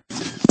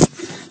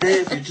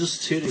 Hey, if you're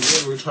just tuning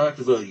in, we're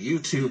talking about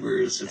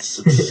YouTubers and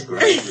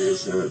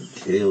subscribers on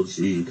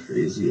KLG,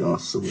 Crazy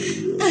Awesome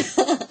Radio.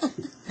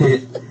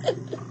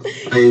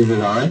 Is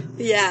it on?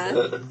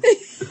 Yeah.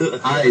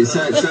 Alright,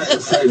 so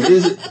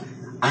this,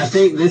 I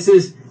think this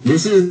is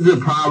the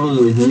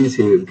problem with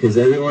YouTube, because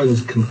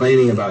everyone's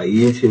complaining about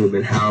YouTube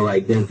and how,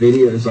 like, their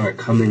videos aren't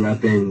coming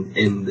up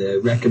in the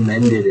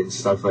recommended and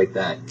stuff like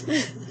that.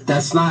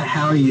 That's not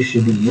how you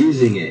should be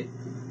using it.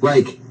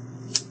 Like,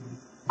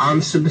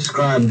 I'm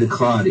subscribed to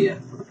Claudia,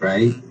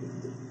 right?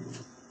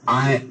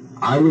 I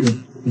I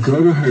would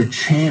go to her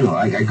channel.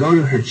 Like, I go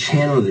to her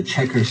channel to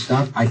check her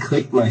stuff. I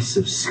click my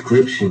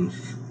subscription,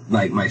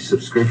 like my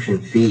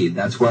subscription feed.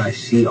 That's where I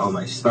see all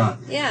my stuff.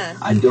 Yeah.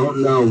 I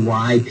don't know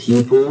why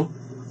people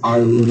are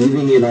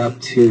leaving it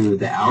up to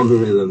the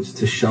algorithms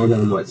to show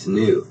them what's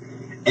new.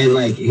 And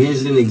like,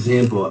 here's an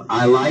example.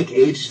 I like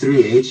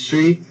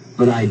H3,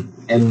 but I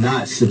am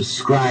not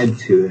subscribed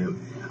to him.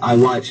 I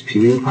watch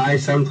PewDiePie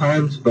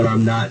sometimes, but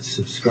I'm not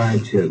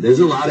subscribed to him. There's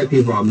a lot of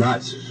people I'm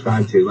not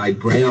subscribed to, like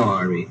Braille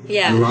Army.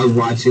 Yeah. I love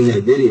watching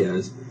their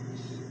videos.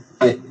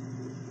 But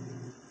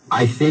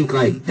I think,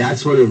 like,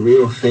 that's what a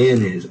real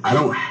fan is. I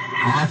don't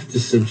have to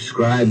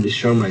subscribe to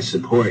show my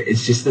support.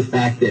 It's just the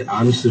fact that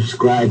I'm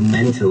subscribed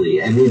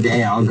mentally. Every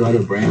day I'll go to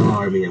Braille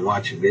Army and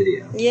watch a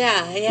video.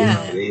 Yeah, yeah. You know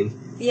what I mean?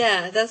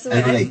 Yeah, that's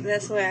where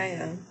that's where I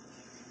am.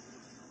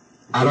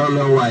 I don't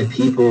know why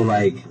people,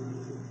 like,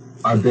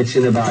 are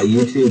bitching about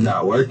YouTube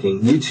not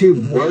working.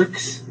 YouTube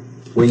works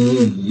when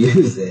you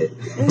use it.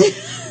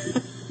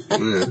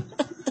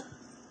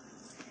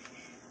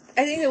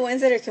 I think the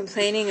ones that are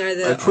complaining are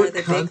the I put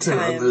big content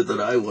time. on there that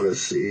I want to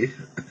see.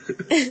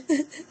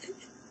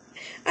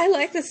 I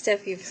like the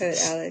stuff you put,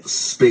 Alex.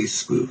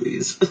 Space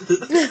movies.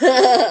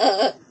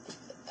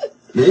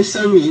 There's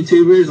some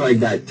YouTubers, like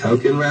that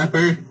Token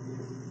rapper.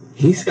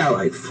 He's got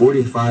like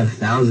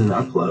 45,000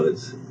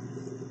 uploads.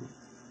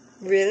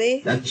 Really?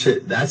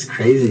 That's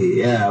crazy.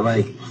 Yeah,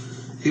 like,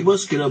 He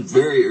must get up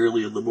very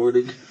early in the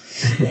morning.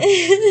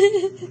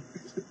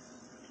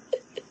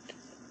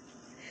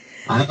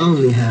 I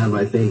only have,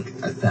 I think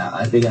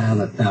I have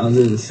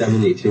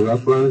 1,072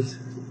 uploads.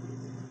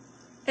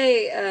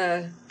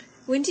 Hey,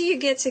 when do you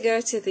get to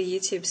go to the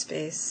YouTube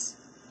space?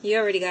 You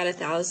already got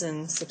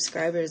 1,000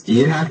 subscribers.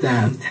 You have to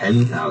have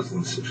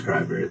 10,000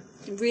 subscribers.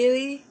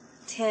 Really?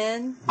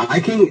 10? I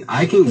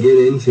can get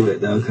into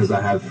it though because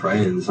I have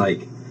friends.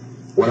 Like,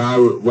 what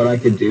I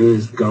could do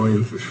is go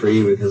in for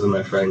free because of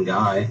my friend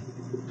Guy.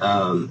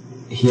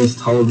 He's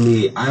told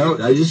me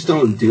I just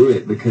don't do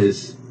it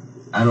because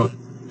I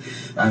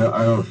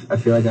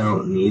feel like I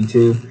don't need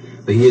to.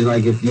 But he's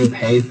like, if you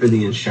pay for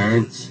the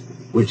insurance,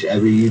 which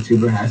every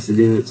YouTuber has to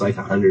do, it's like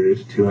 $100 or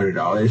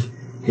 $200.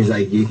 He's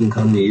like, you can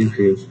come to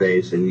YouTube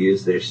space and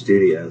use their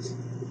studios.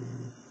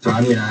 So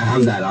I mean, I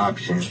have that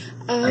option.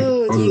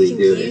 Oh, totally you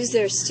can use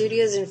their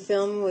studios and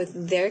film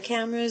with their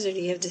cameras, or do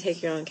you have to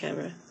take your own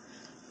camera?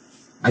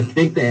 I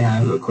think they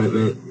have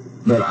equipment,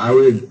 but I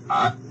would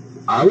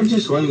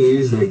just want to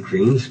use their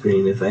green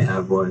screen if they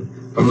have one.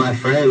 But my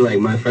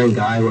friend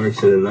Guy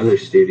works at another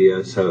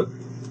studio, so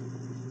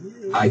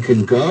I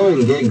could go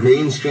and get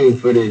green screen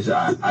footage.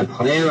 I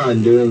plan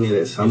on doing it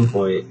at some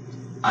point.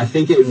 I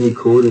think it would be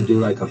cool to do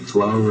like a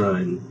flow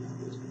run,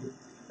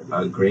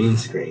 green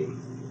screen.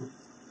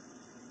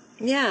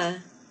 Yeah.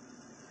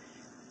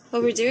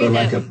 Well, we're doing But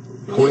like that.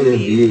 a point of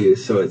view,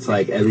 so it's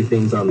like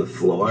everything's on the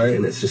floor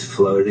and it's just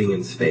floating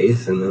in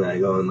space, and then I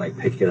go and like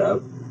pick it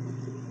up.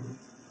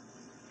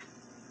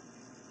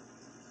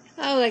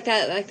 Oh, like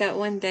that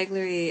one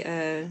Beglery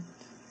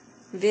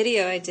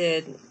video I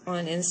did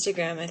on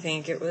Instagram. I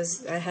think it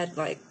was. I had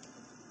like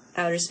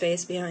outer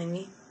space behind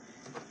me.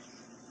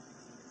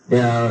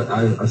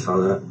 Yeah, I saw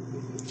that.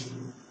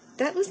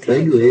 That was kind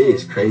of Beglery cool.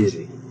 is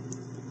crazy.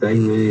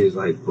 Beglery is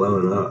like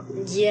blowing up.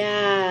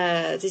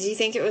 Yeah. Did you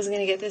think it was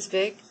gonna get this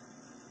big?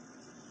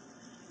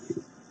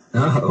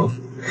 No.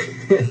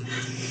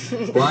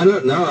 Well, I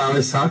don't know. I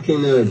was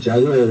talking to a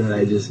juggler that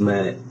I just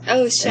met.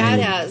 Oh, shout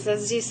outs.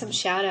 Let's do some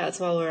shout outs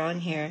while we're on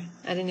here.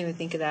 I didn't even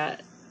think of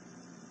that.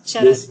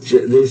 Shout This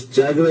out. this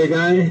juggler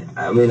guy,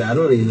 I mean, I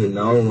don't even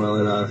know him well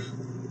enough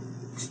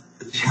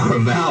to shout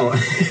him out. I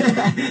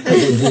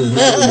just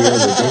met him the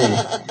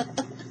other day.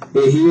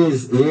 But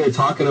we were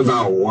talking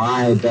about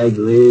why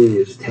Beglery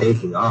is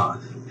taking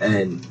off.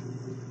 And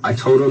I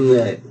told him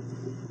that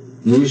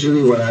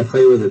usually when I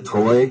play with a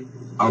toy,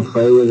 I'll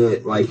play with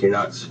it like you're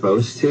not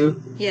supposed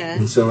to. Yeah.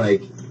 And so,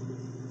 like,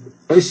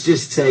 let's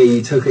just say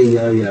you took a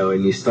yo-yo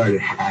and you started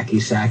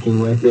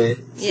hacky-sacking with it.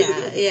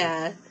 Yeah,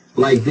 yeah.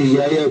 Like, the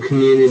yo-yo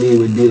community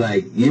would be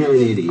like, you're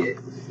an idiot.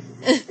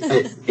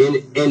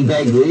 in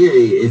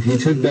Beglery, if you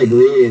took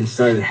Beglery and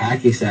started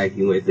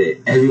hacky-sacking with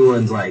it,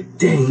 everyone's like,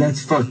 dang,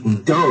 that's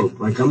fucking dope.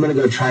 Like, I'm gonna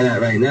go try that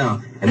right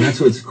now. And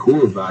that's what's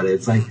cool about it.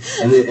 It's like,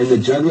 and the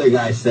juggler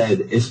guy said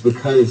it's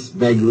because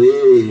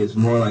Beglery is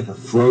more like a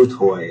flow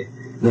toy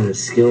than a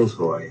skill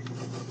toy.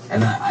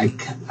 And I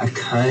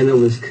kind of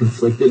was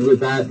conflicted with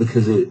that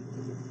because it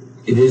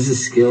is a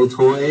skill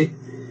toy,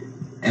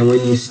 and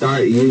when you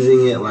start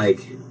using it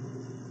like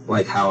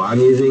how I'm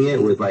using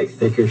it with like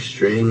thicker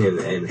string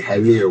and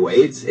heavier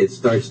weights, it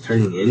starts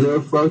turning into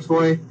a flow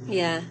toy.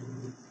 Yeah.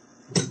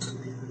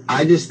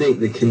 I just think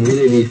the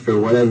community, for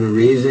whatever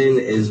reason,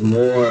 is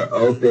more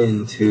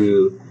open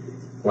to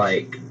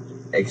like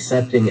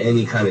accepting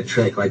any kind of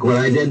trick. Like when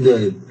I did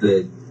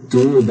the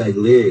dual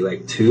Beglery,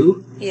 like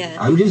 2, Yeah.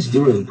 I'm just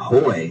doing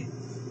poi.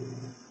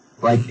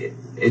 Like,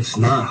 it's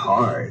not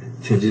hard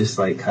to just,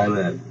 like, kind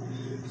of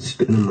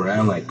spin them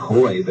around like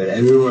poi, but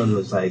everyone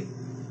was, like,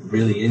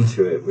 really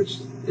into it, which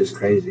is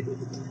crazy.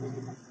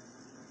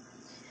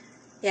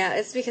 Yeah,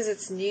 it's because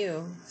it's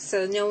new,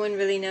 so no one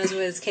really knows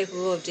what it's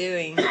capable of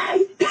doing,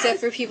 except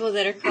for people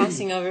that are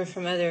crossing over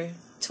from other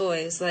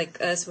toys, like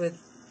us with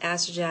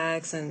Aster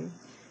and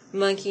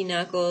Monkey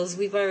Knuckles.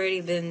 We've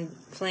already been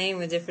playing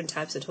with different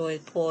types of toy,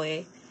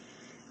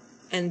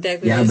 and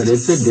Beck. Yeah, but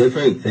it's a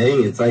different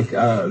thing. It's like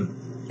I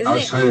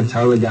was trying to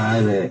tell the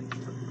guy that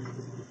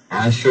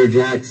Aster,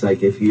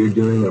 like if you're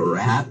doing a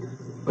rap,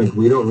 like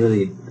we don't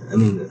really. I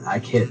mean, I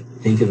can't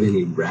think of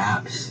any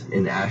raps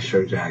in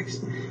Aster.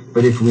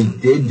 But if we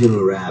did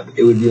do a rap,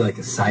 it would be like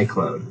a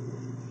cyclone.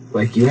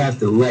 Like, you have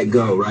to let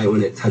go right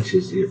when it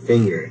touches your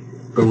finger.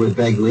 But with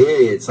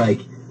Begley, it's like,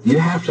 you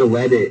have to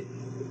let it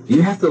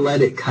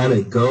kind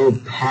of go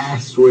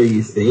past where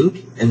you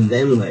think, and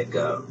then let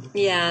go.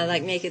 Yeah,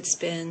 like make it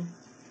spin.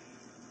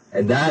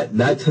 And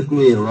that took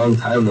me a long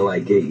time to,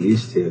 like, get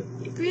used to.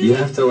 Really? You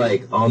have to,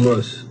 like,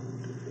 almost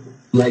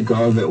let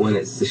go of it when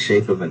it's the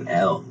shape of an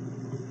L.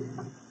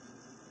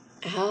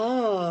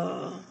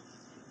 Oh.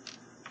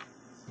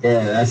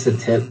 Yeah, that's a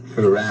tip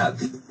for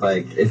raps.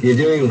 Like, if you're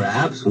doing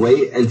raps,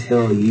 wait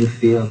until you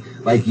feel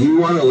like you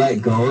want to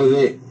let go of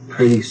it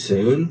pretty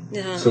soon.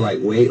 Yeah. So, like,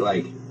 wait,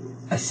 like,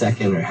 a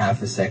second or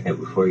half a second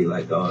before you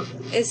let go of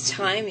it. It's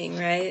timing,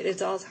 right?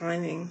 It's all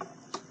timing.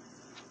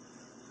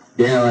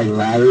 Yeah, like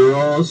ladder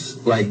rolls.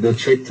 Like, the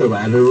trick to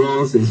ladder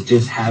rolls is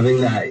just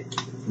having that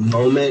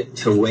moment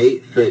to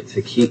wait for it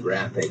to keep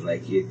rapping.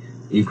 Like, you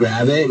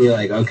grab it and you're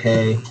like,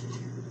 okay.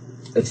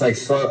 It's like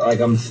slow, like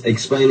I'm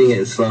explaining it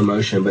in slow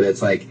motion, but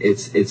it's like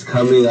it's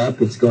coming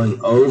up, it's going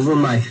over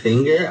my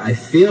finger. I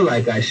feel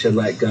like I should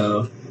let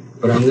go,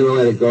 but I'm gonna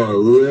let it go a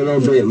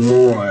little bit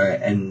more,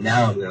 and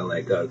now I'm gonna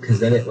let go, because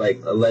then it like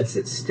lets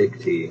it stick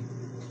to you.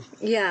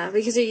 Yeah,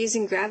 because you're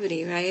using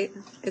gravity, right?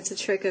 It's a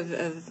trick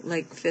of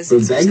like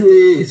physics. But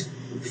Begley is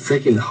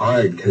freaking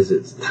hard because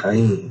it's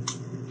tiny.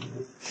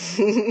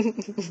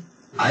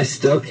 I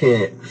still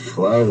can't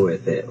flow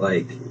with it,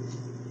 like.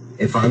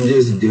 If I'm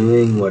just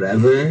doing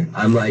whatever,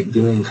 I'm like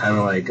doing kind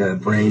of like a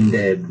brain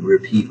dead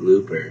repeat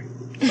looper.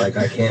 Like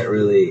I can't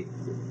really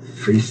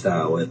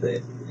freestyle with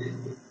it.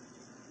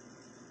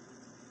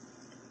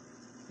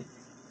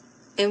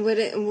 And what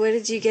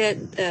did you get?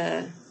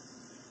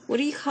 What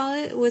do you call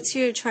it? What's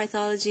your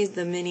trithology?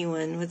 The mini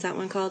one. What's that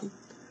one called?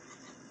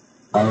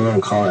 I'm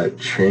gonna call it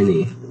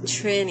Trini.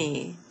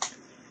 Trini.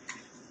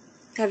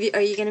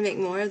 Are you gonna make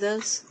more of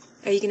those?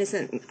 Are you gonna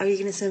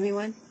send me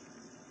one?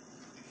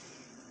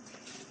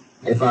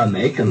 If I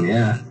make them,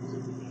 yeah.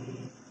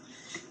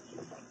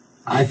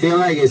 I feel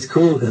like it's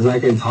cool because I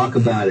can talk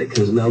about it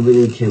because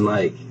nobody can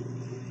like.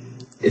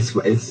 It's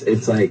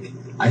like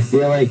I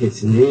feel like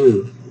it's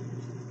new,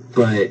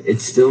 but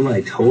it's still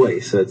my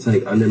toy, so it's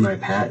like under my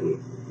patent.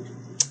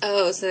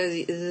 Oh, so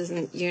it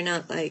isn't? You're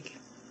not like.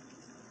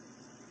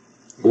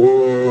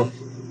 Well,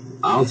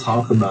 I'll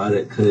talk about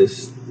it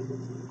because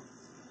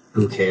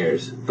who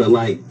cares? But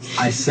like,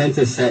 I sent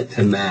a set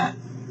to Matt.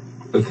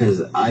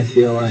 Because I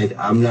feel like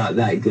I'm not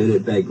that good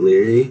at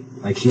Begley.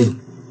 Like,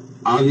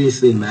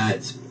 obviously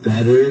Matt's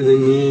better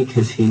than me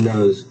because he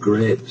knows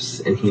grips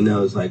and he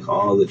knows, like,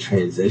 all the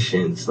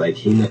transitions. Like,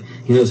 he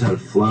knows how to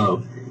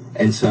flow.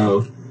 And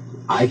so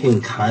I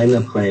can kind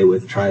of play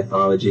with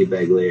trithology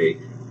Begley.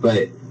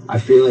 But I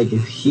feel like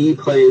if he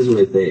plays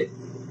with it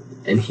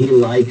and he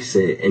likes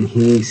it and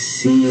he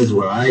sees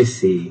what I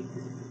see,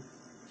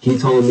 he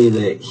told me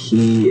that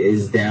he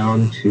is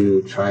down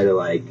to try to,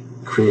 like,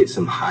 create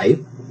some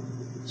hype.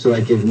 So,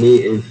 like,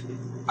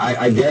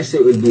 I guess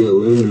it would be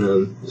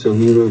aluminum, so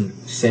he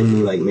would send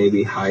me, like,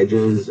 maybe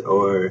Hydras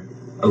or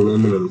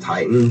aluminum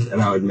Titans, and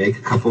I would make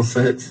a couple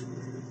sets,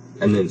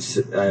 and then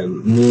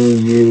me,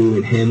 you,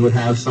 and him would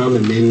have some,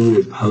 and maybe we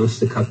would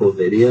post a couple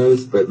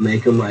videos, but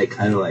make them, like,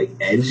 kind of, like,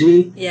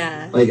 edgy.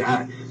 Yeah. Like,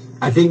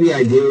 I think the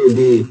idea would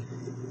be,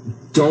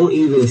 don't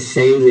even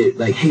say that,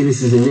 like, hey,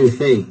 this is a new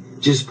thing.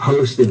 Just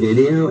post a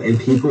video, and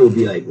people will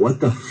be like,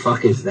 what the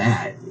fuck is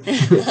that?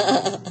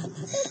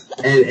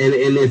 And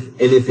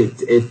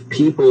if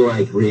people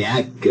like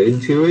react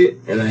good to it,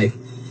 and I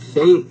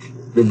think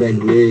the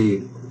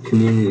Begley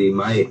community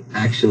might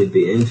actually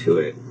be into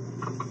it,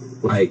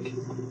 like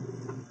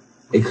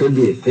it could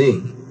be a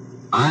thing.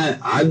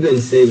 I've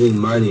been saving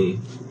money,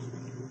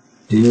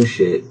 do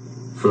shit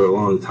for a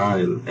long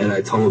time, and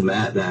I told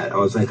Matt that I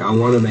was like, I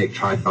want to make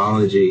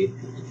trithology.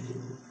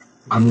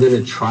 I'm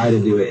gonna try to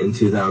do it in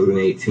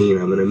 2018.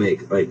 I'm gonna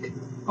make like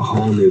a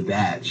whole new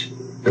batch.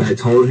 And I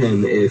told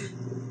him if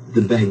the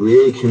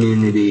Begley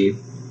community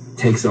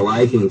takes a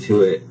liking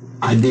to it,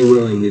 I'd be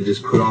willing to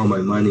just put all my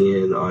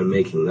money in on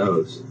making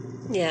those.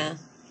 Yeah.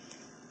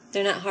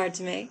 They're not hard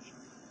to make.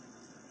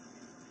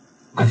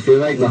 I feel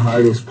like the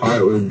hardest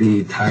part would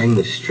be tying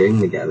the string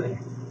together.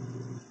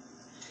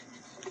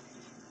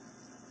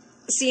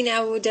 See,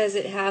 now does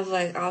it have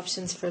like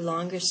options for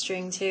longer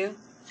string too?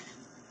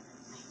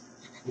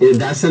 Yeah,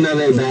 that's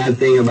another bad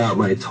thing about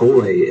my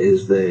toy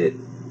is that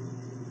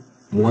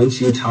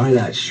once you tie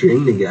that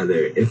string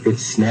together, if it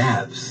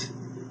snaps,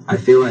 I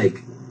feel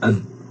like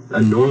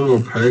a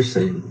normal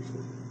person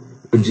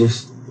would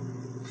just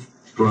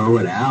throw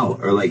it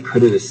out or like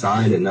put it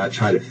aside and not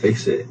try to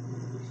fix it.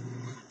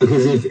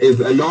 Because if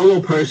a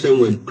normal person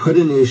would put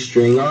a new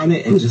string on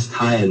it and just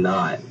tie a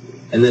knot,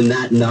 and then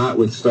that knot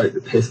would start to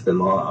piss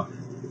them off.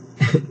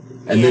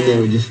 And then they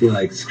would just be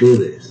like, screw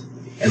this.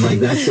 And like,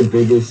 that's the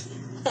biggest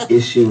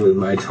issue with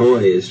my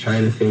toy, is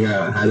trying to figure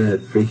out how to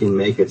freaking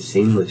make a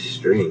seamless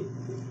string.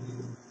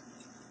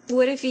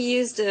 What if you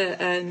used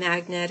a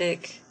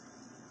magnetic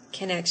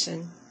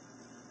connection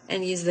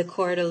and used the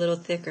cord a little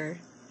thicker?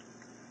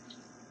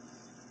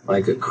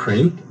 Like a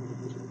crimp?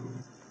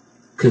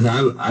 Because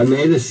I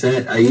made a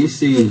set, I used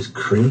to use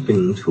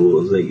crimping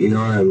tools, like, you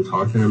know what I'm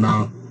talking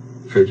about,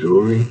 for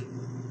jewelry?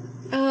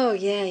 Oh,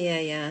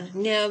 yeah.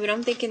 No, but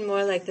I'm thinking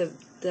more like the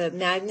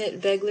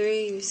magnet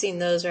beglery. You've seen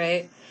those,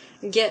 right?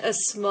 Get a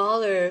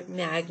smaller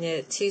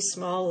magnet, 2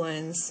 small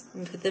ones,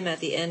 and put them at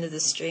the end of the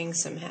string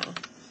somehow.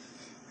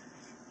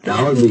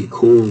 That would be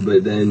cool,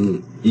 but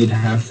then you'd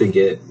have to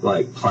get,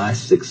 like,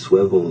 plastic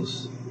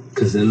swivels,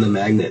 because then the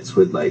magnets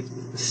would, like,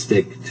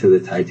 stick to the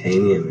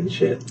titanium and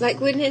shit. Like,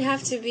 wouldn't it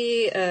have to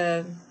be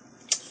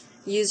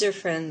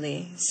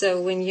user-friendly?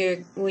 So when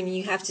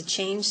you have to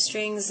change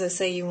strings, let's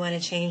say you want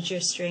to change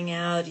your string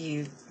out,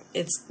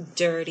 it's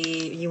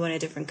dirty, you want a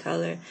different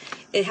color,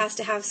 it has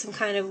to have some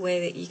kind of way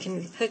that you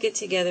can hook it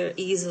together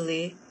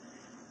easily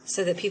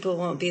so that people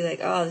won't be like,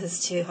 oh, this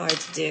is too hard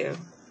to do.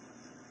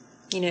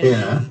 You know what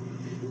I mean?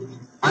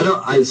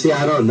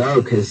 I don't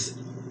know, because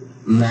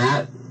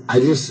Matt, I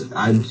just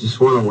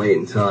want to wait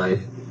until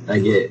I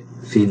get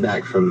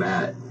feedback from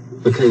Matt,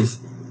 because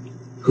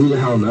who the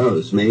hell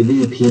knows?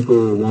 Maybe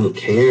people won't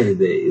care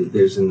that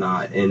there's a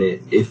knot in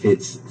it if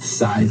it's the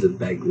size of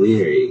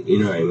Begley, you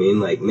know what I mean?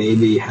 Like,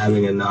 maybe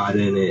having a knot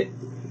in it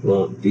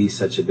won't be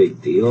such a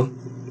big deal.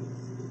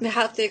 But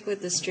how thick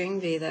would the string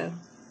be, though?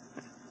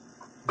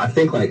 I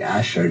think like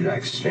Astro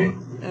Jack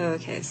string. Oh,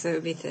 okay, so it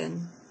would be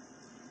thin.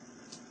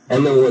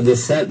 And then the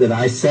set that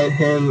I sent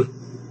him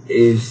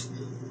is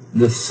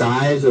the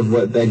size of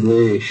what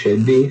Begley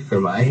should be for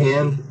my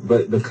hand,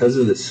 but because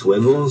of the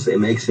swivels, it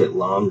makes it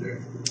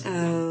longer.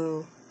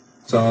 Oh.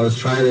 So I was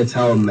trying to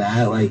tell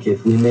Matt, like,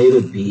 if we made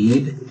a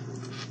bead,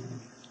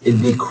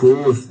 it'd be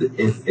cool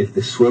if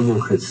the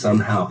swivel could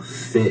somehow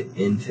fit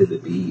into the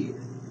bead.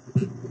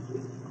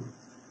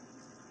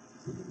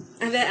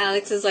 I bet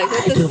Alex is like,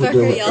 what the fuck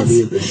are y'all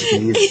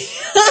saying?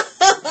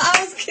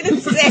 I was gonna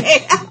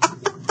say,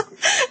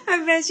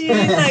 I bet you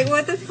he's like,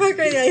 what the fuck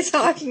are they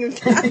talking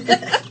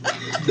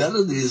about? None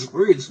of these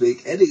words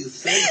make any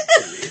sense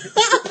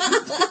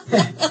to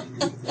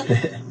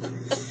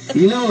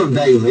me. You know what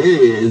Begley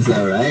is,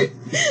 though, right?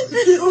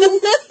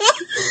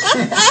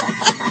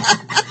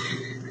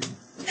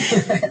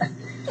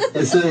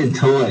 It's a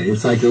toy.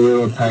 It's like a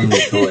little tiny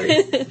toy.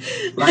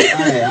 Like,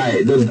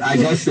 alright. I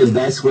guess the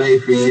best way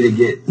for you to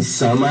get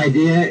some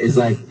idea is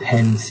like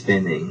pen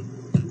spinning.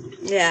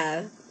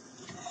 Yeah.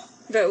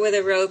 But with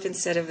a rope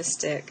instead of a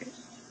stick.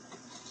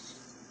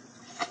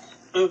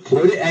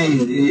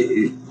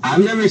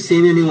 I've never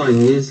seen anyone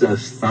use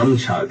those thumb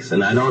chucks,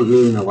 and I don't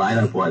mean the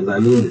light-up ones. I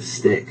mean the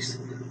sticks.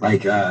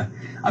 Like,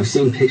 I've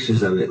seen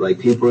pictures of it. Like,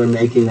 people are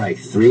making, like,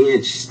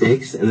 3-inch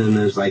sticks, and then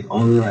there's, like,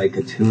 only, like,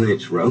 a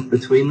 2-inch rope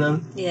between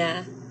them.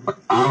 Yeah.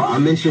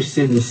 I'm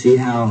interested to see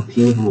how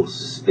people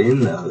spin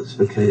those,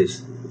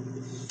 because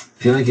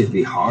I feel like it'd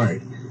be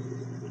hard.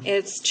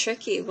 It's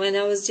tricky. When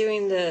I was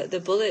doing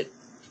the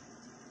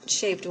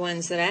bullet-shaped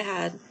ones that I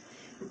had,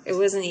 it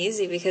wasn't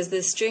easy because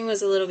the string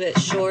was a little bit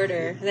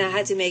shorter, and I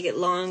had to make it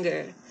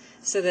longer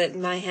so that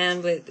my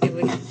hand would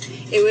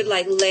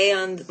like lay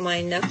on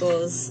my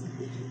knuckles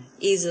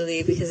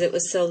easily because it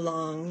was so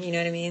long. You know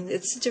what I mean?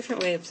 It's a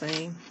different way of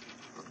playing.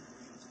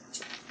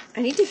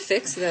 I need to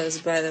fix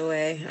those, by the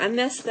way. I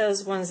messed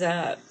those ones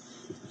up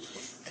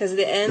because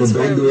the ends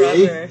were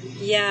rubber.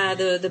 Yeah,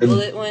 the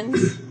bullet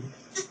ones.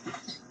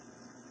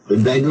 The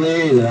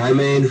Begley that I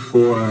made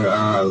for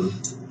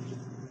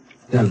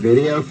that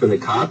video for the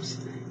cops,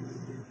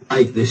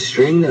 like, the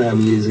string that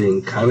I'm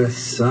using kind of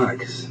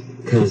sucks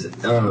because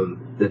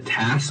the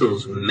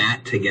tassels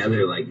mat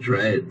together like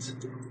dreads,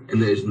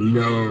 and there's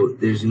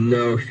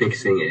no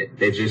fixing it.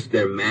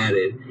 They're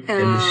matted,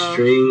 and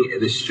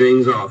the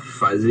string's all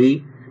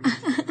fuzzy.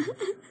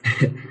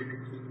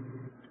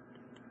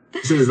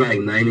 This is like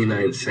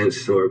 99-cent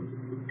store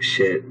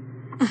shit.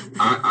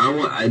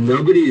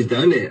 Nobody's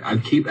done it. I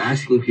keep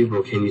asking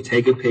people, can you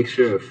take a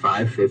picture of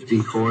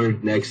 550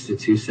 chord next to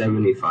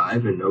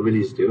 275, and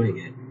nobody's doing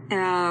it.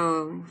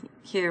 Oh,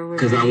 here we're.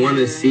 Because I want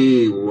to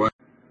see what.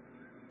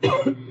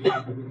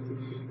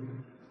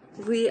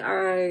 We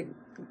are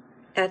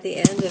at the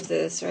end of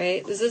this,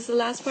 right? Is this the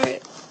last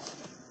part?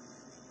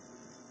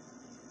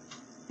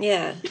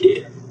 Yeah.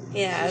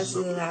 Yeah, this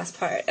is the last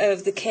part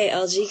of the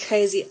KLG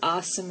Crazy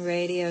Awesome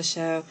Radio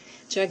Show,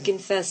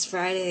 Drunkenfest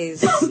Fridays.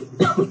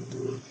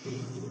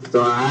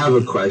 So I have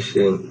a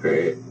question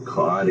for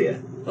Claudia.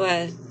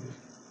 What?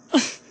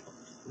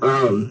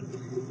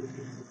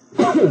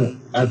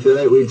 I feel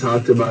like we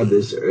talked about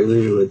this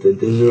earlier with the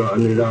Digital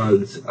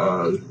Underdogs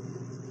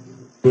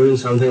doing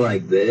something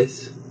like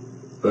this,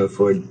 but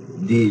for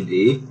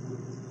D&D.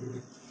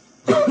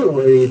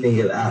 What do you think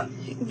of that?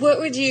 What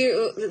would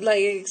you, like,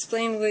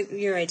 explain what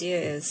your idea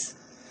is?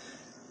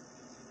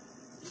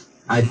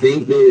 I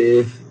think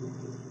that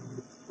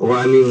well,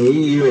 I mean,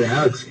 you and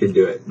Alex could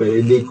do it, but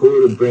it'd be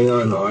cool to bring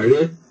on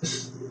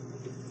artists.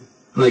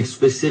 Like,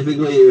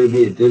 specifically, it would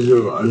be a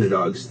Digital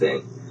Underdogs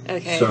thing.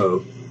 Okay.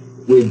 So,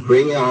 we'd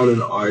bring on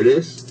an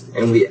artist,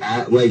 and we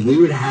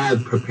would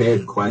have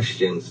prepared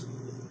questions.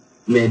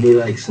 Maybe,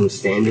 like, some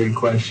standard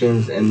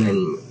questions, and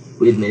then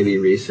we'd maybe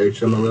research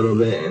them a little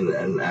bit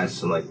and ask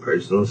some, like,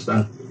 personal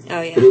stuff.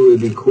 Oh, yeah. But it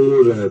would be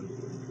cool to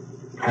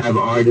have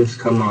artists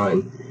come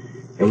on,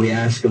 and we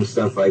ask them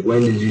stuff like,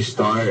 when did you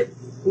start?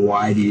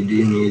 Why do you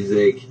do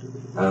music?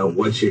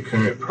 What's your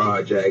current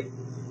project?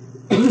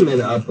 And then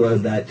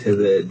upload that to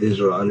the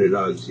Digital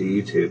Underdogs to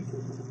YouTube.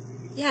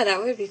 Yeah,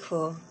 that would be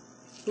cool.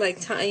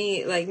 Like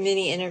tiny, like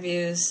mini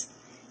interviews.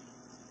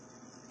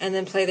 And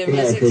then play their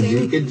music too. Yeah,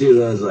 because you could do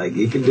those, like,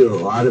 you could do a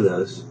lot of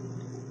those.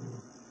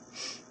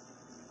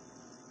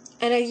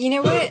 And you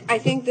know what? I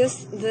think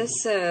this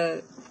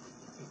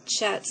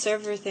chat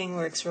server thing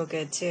works real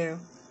good too.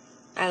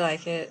 I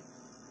like it.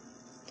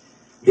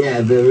 Yeah,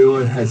 if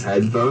everyone has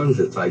headphones,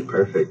 it's, like,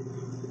 perfect.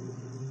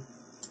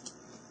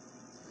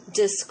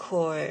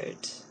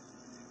 Discord.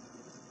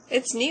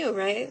 It's new,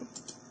 right?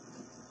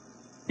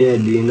 Yeah,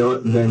 do you know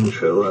what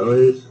Ventrilo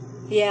is?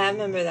 Yeah, I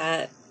remember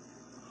that.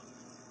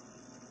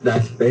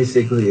 That's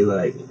basically,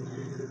 like,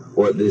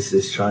 what this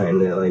is trying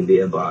to, like, be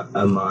a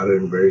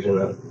modern version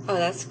of. Oh,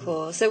 that's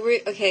cool. So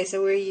we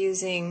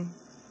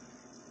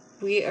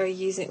are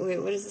using, wait,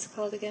 what is this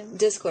called again?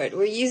 Discord.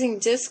 We're using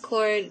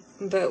Discord,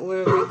 but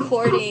we're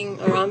recording,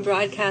 or I'm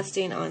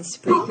broadcasting on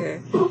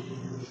Spreaker.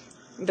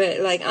 But,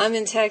 like, I'm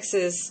in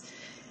Texas,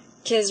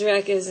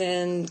 CizreK is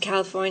in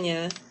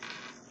California,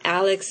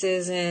 Alex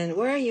is in,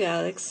 where are you,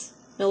 Alex?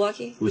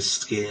 Milwaukee?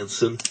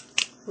 Wisconsin.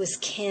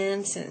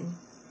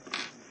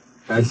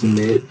 That's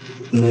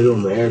middle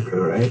America,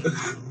 right?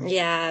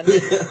 Yeah,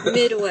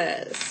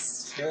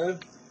 Midwest. Yeah.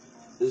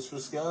 Is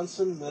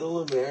Wisconsin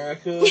middle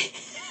America?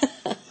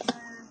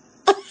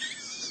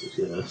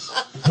 Yes.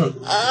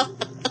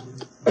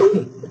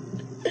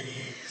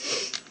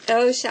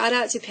 Oh, shout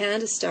out to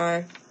Panda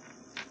Star.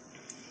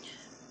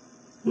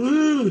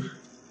 Woo!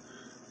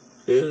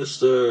 Panda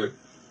Star.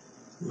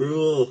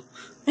 Rule.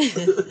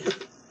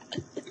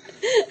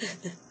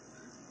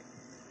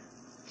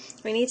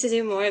 We need to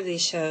do more of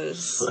these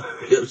shows.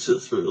 Sorry, I'm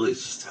just really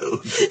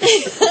stoned.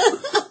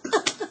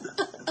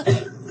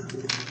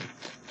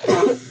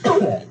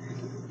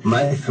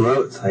 My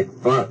throat's like,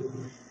 fuck.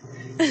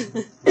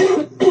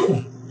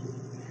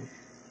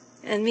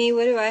 And me,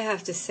 what do I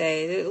have to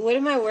say? What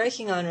am I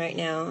working on right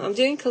now? I'm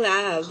doing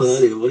collabs.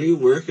 Claudia, what are you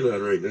working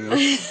on right now?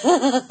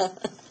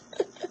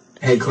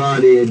 Hey,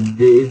 Claudia,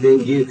 do you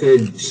think you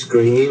could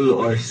scream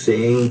or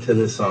sing to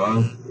the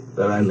song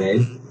that I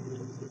made?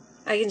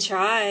 I can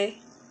try.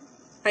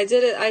 I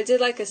did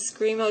like a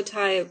screamo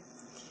type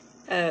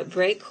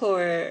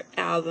breakcore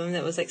album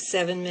that was like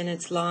 7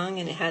 minutes long,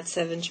 and it had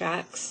 7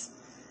 tracks.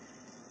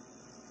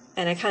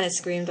 And I kind of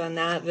screamed on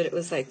that, but it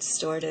was like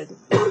distorted.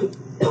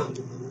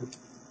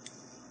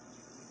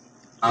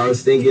 I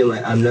was thinking,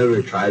 like, I've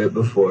never tried it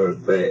before,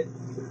 but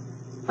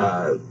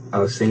I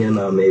was thinking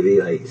about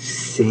maybe, like,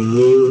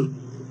 singing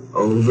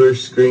over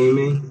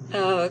screaming.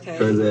 Oh, okay.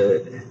 For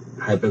the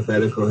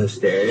hypothetical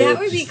hysteria. That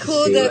would be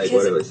cool, though, like,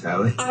 what it would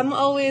sound like. I'm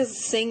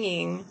always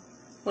singing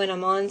when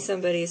I'm on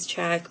somebody's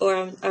track,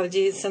 or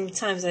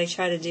sometimes I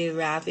try to do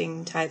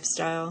rapping type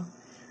style.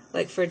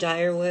 Like for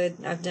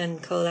Dyerwood, I've done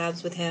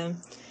collabs with him,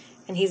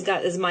 and he's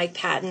got this Mike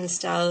Patton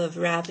style of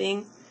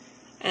rapping,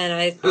 and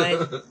I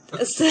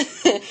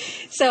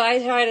so I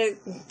try to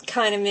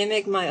kind of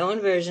mimic my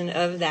own version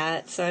of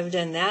that. So I've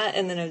done that,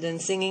 and then I've done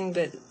singing,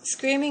 but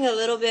screaming a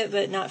little bit,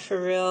 but not for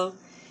real.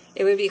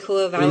 It would be cool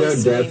if I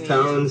was screaming.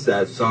 Deftones,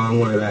 that song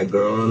where that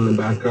girl in the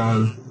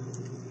background?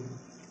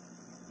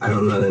 I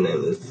don't know the name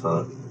of the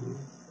song.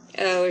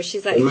 Oh, where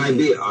she's like... It might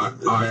be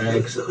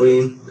RX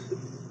Queen.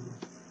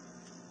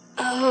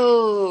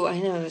 Oh, I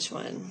know which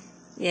one.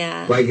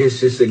 Yeah. Like it's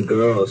just a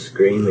girl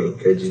screaming.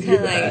 Could you do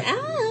that?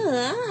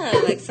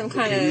 Like, like some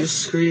kind of... You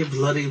scream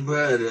bloody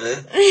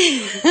murder.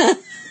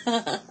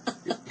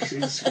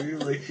 You scream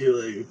like you're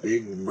like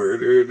being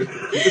murdered.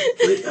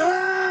 Like,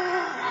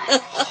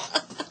 ah!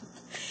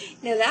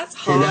 No, that's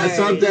hard. And that's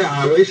something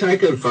I wish I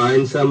could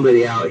find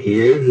somebody out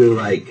here who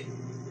like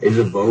is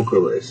a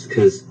vocalist,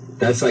 because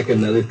that's like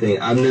another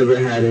thing. I've never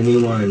had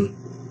anyone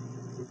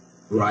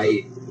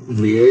write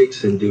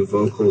lyrics and do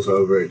vocals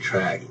over a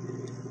track.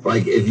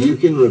 Like, if you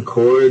can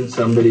record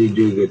somebody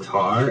do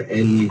guitar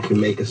and you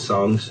can make a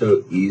song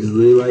so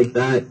easily like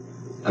that,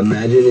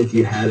 imagine if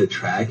you had a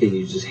track and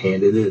you just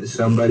handed it to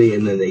somebody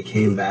and then they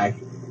came back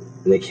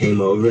and they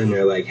came over and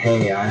they're like,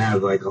 hey, I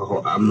have like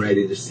I'm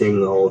ready to sing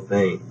the whole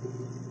thing.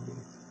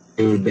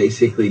 It would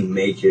basically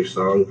make your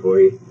song for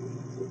you.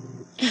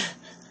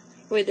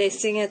 Would they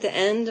sing at the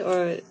end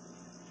or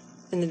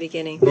in the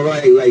beginning? Well,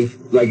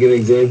 like an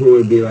example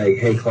would be like,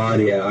 hey,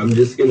 Claudia, I'm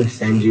just going to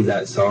send you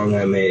that song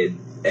I made,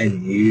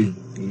 and you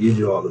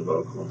do all the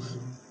vocals.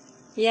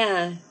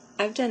 Yeah.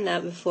 I've done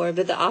that before,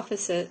 but the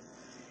opposite.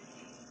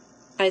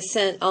 I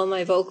sent all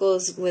my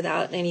vocals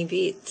without any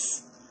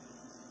beats.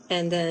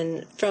 And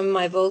then from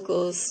my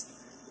vocals,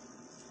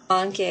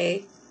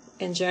 Anke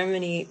in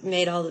Germany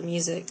made all the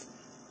music.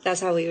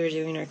 That's how we were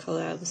doing our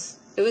collabs.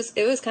 It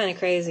was kind of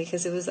crazy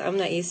because I'm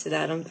not used to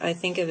that. I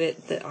think of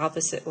it the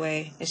opposite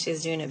way, and she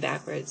was doing it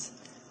backwards.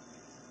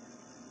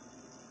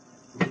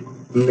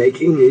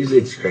 Making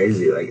music's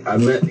crazy. Like,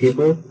 I've met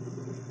people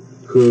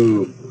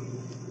who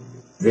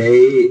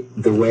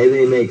the way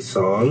they make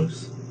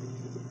songs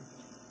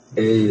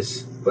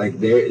is like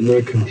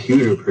they're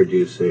computer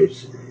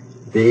producers.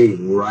 They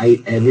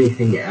write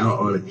everything out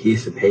on a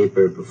piece of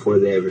paper before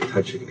they ever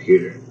touch a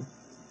computer.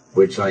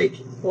 Which, like...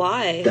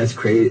 Why? That's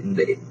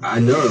crazy. I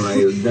know,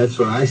 like, that's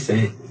what I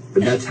say.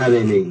 But that's how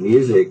they make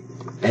music.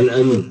 And,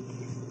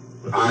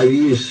 I've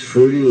used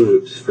Fruity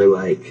Loops for,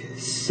 like,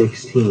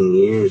 16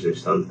 years or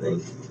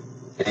something.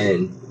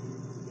 And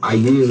I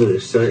use it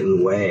a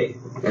certain way.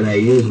 And I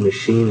use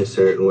Machine a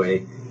certain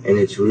way. And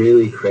it's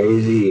really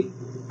crazy,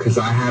 because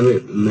I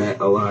haven't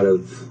met a lot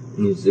of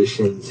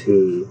musicians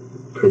who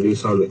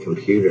produce on the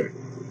computer.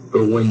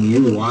 But when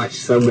you watch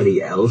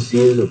somebody else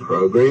use a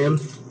program...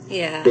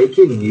 Yeah. They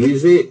can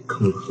use it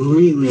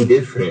completely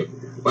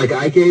different. Like,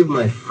 I gave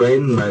my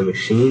friend my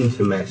Machine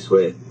to mess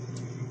with,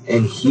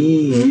 and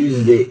he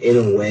used it in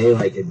a way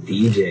like a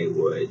DJ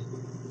would.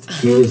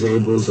 He was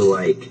able to,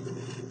 like,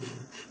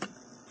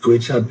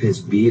 switch up his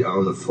beat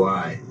on the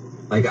fly.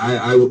 Like,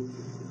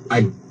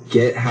 I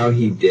get how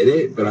he did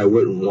it, but I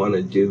wouldn't want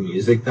to do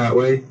music that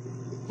way.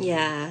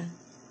 Yeah.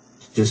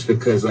 Just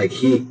because, like,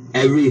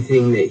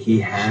 everything that he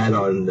had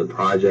on the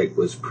project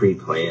was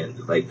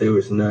pre-planned. Like, there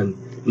was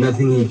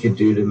nothing he could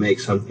do to make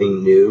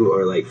something new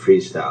or, like,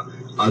 freestyle,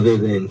 other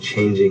than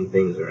changing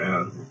things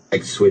around,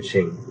 like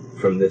switching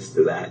from this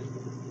to that.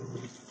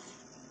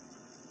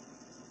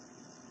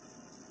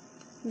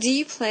 Do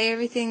you play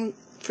everything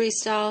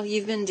freestyle?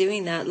 You've been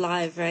doing that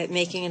live, right?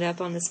 Making it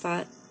up on the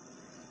spot?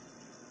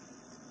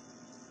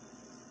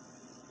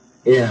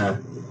 Yeah.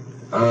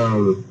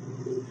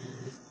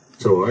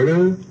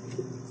 Sorta?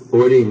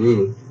 What do you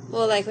mean?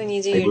 Well, like when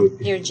you do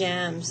your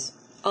jams,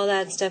 all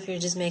that stuff, you're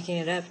just making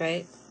it up,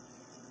 right?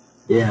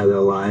 Yeah, the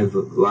live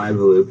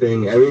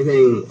looping.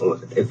 Everything,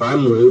 if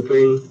I'm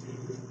looping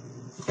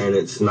and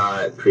it's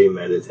not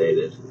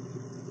premeditated,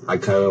 I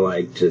kind of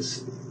like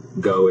just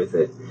go with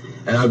it.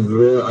 And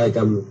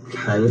I'm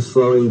kind of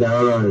slowing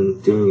down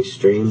on doing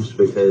streams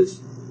because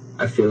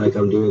I feel like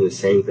I'm doing the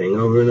same thing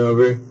over and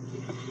over.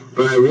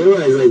 But I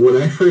realized, like, when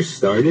I first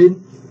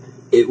started,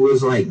 it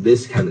was like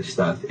this kind of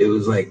stuff. It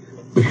was like...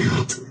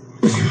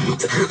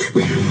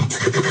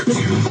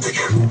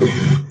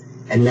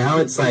 And now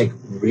it's like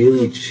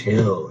really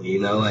chill, you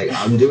know? Like,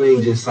 I'm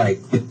doing just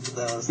like...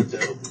 That was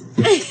dope.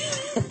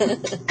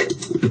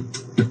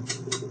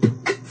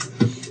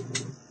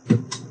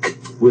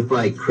 With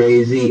like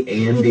crazy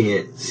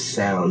ambient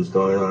sounds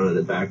going on in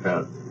the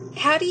background.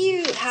 How do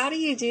you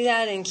do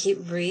that and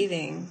keep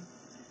breathing?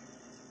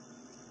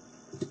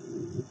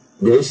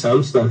 There's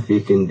some stuff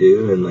you can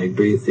do and like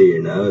breathe through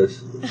your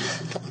nose.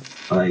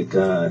 Like,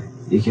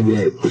 you can be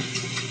like...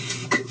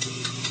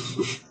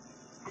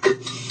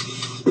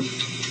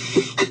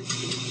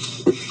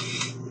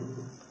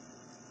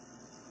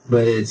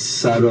 But it's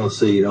subtle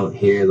so you don't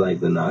hear, like,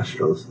 the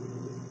nostrils.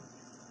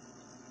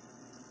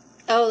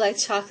 Oh, like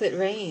chocolate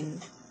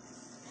rain.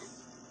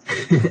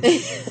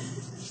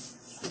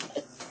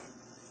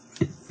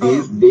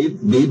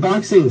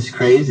 Beatboxing's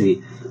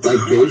crazy. Like,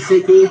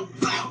 basically...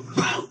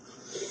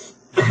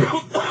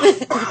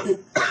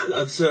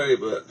 I'm sorry,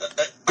 but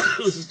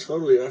this is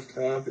totally off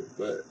topic,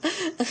 but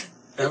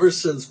ever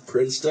since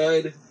Prince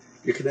died,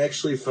 you can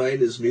actually find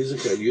his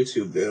music on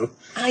YouTube now.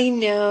 I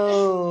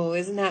know.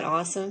 Isn't that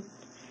awesome?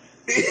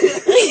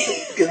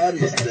 God,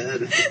 he's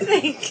dead.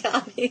 Thank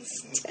God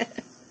he's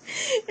dead.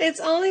 It's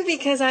only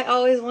because I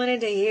always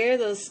wanted to hear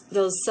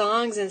those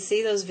songs and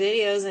see those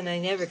videos, and I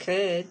never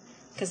could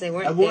because they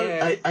weren't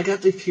there. I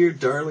got to hear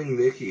Darling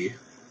Nikki.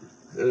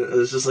 It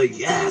was just like,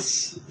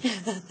 yes! You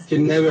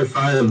can never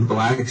find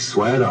Black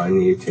Sweat on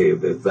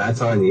YouTube. If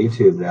that's on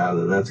YouTube now,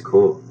 then that's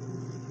cool.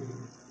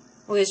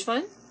 Which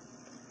one?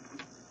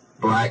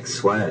 Black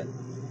Sweat.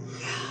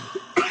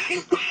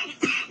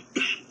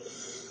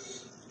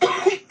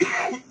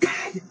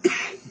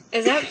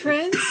 Is that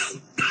Prince?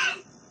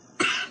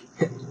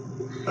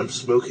 I'm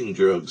smoking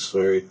drugs,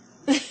 sorry.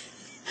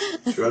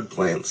 Drug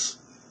plants.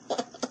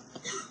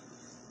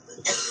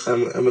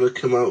 I'm gonna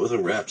come out with a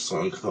rap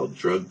song called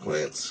Drug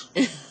Plants.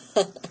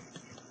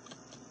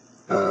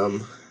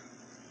 And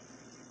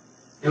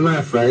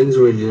my friends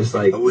were just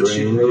like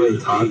randomly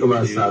talking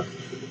about stuff.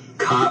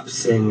 Cop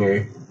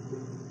Singer,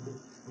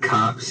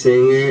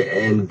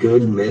 and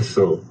Good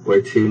Missile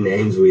were two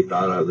names we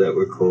thought of that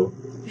were cool.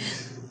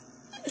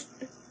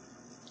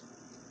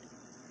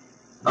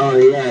 Oh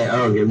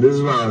yeah, okay, this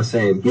is what I was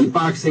saying.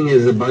 Beatboxing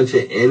is a bunch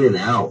of in and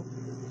out.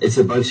 It's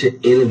a bunch of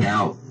in and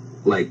out,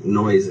 like,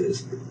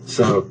 noises.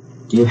 So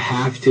you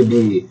have to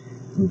be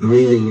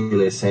breathing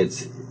in a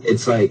sense.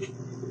 It's like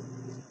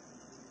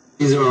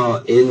these are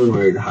all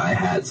inward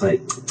hi-hats,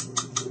 like,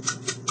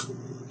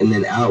 and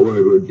then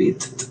outward would be,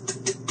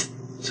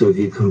 so if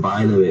you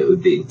combine them, it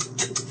would be,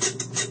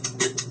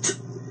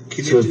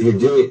 so if you're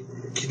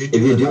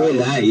doing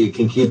that, you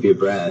can keep your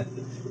breath.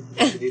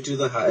 Can you do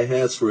the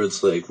hi-hats where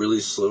it's like really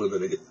slow and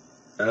then it gets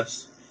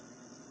fast?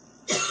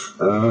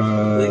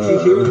 Like you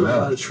hear it in a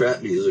lot of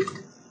trap music.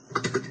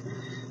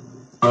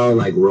 Oh,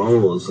 like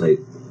rolls, like.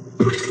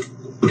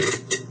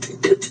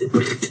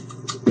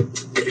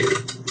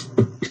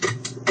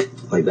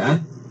 Like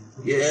that?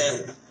 Yeah.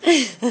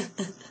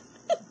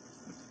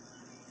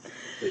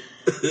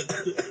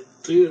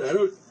 Dude, I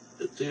don't.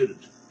 Dude.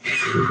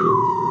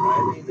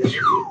 I need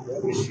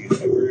that machine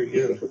ever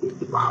again.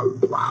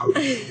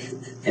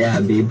 Yeah,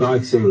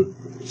 beatboxing.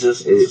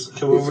 Just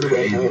come over to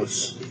my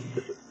house.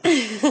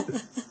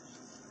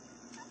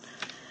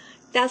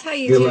 That's how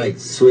you can do. Like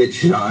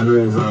switch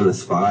genres on the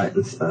spot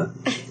and stuff.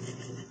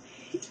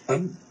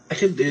 I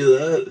can do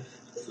that.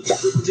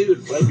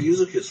 Dude, my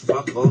music is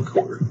fuck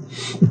hardcore.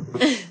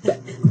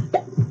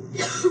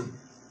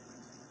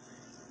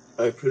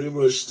 I pretty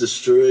much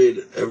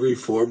destroyed every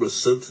form of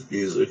synth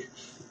music.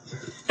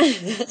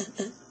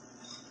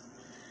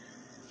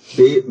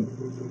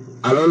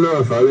 I don't know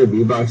if other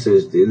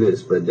beatboxers do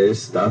this, but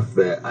there's stuff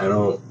that I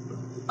don't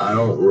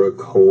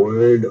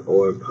record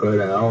or put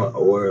out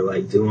or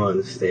like do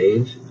on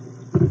stage.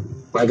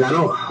 Like I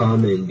don't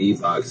hum in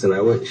beatbox, and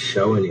I wouldn't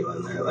show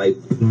anyone that. Like,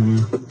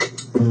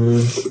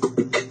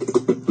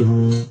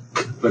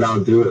 but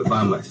I'll do it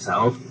by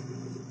myself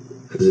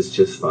because it's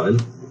just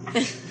fun.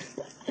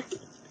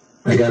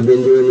 Like I've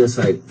been doing this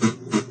like.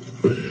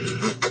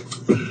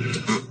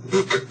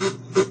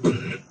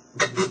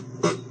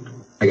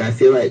 Like I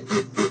feel like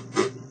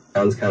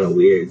sounds kind of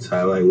weird, so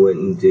I like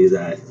wouldn't do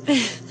that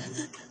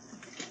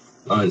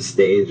on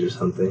stage or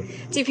something.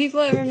 Do people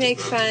ever make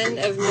fun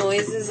of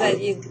noises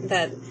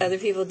that other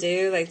people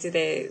do? Like, do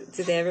they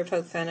ever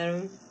poke fun at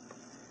them?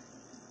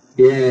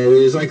 Yeah,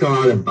 there's like a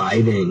lot of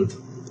biting,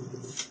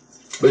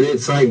 but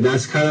it's like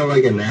that's kind of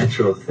like a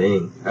natural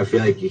thing. I feel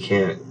like you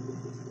can't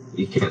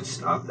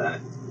stop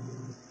that.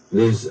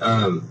 There's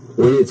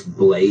when it's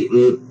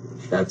blatant,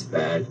 that's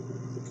bad.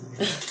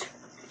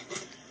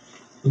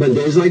 But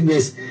there's like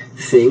this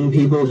thing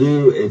people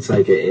do. It's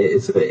like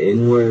it's an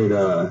inward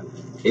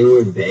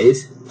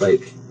bass.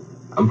 Like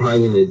I'm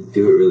probably gonna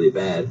do it really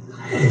bad.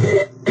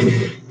 Yeah,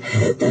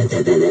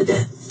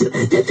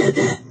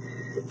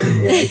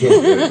 I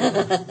can't do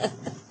it.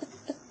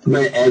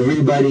 But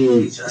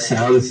everybody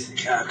sounds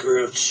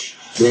cockroach.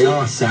 They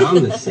all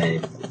sound the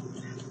same.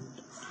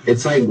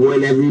 It's like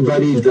when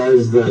everybody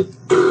does the.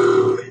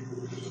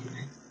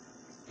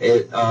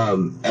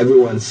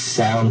 Everyone's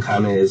sound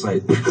kind of is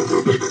like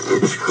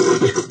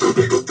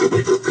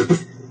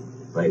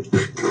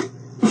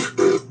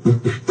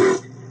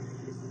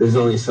there's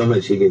only so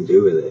much you can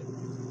do with it.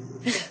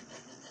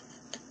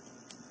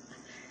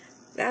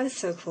 That is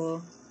so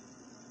cool.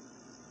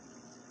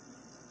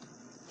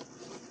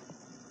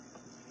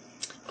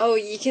 Oh,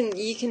 you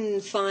can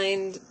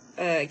find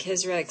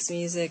CizreK's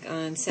music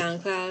on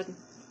SoundCloud.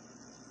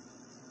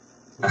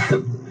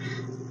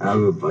 I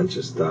have a bunch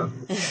of stuff.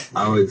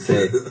 I would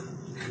say.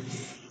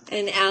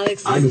 And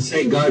Alex. I'd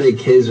say go to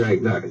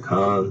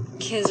CizreK.com.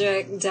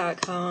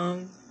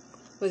 CizreK.com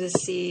with a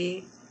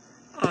C,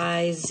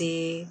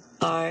 IZREK.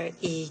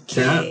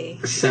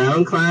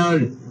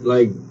 SoundCloud,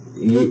 like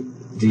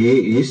do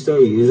you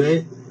still use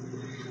it?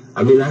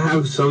 I mean, I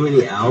have so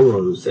many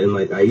albums, and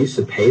like I used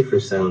to pay for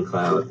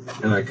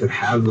SoundCloud, and I could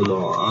have them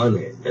all on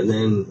it, and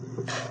then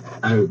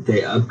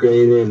they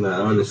upgraded, and I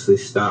honestly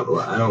stopped.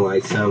 I don't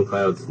like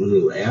SoundCloud's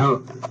new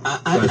layout, so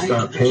I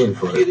stopped paying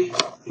for it.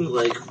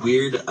 Like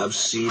weird,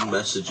 obscene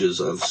messages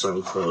on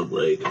SoundCloud,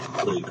 like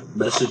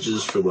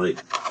messages from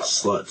like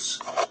sluts.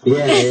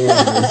 Yeah,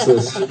 it's a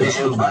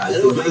spam bot.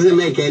 It doesn't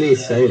make any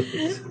sense.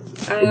 It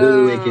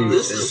doesn't make any sense.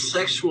 This is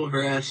sexual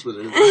harassment,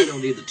 and I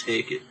don't need to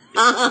take it.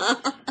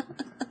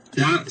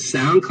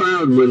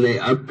 SoundCloud, when they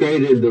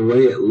upgraded the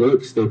way it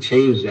looks, they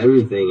changed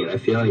everything, and I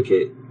feel like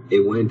it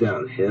went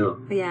downhill.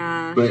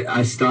 Yeah. But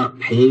I stopped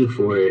paying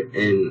for it,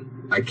 and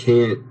I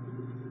can't,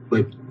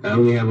 like, I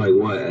only have, like,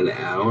 what, an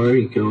hour?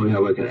 You can only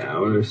have, like, an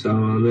hour or so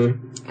on there?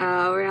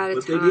 Oh, we're out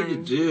of time. What they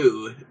need to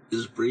do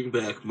is bring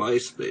back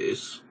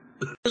MySpace.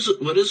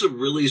 What is a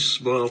really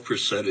small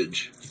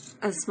percentage?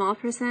 A small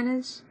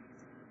percentage?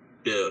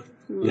 Yeah.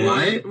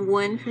 What?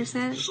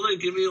 1%? Just,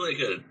 like, give me, like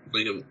a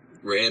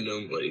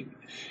random, like...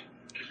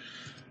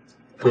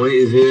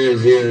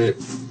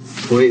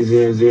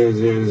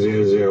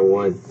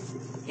 0.0000001.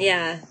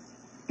 Yeah.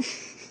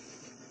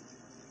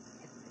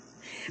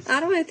 I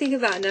don't want to think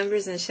about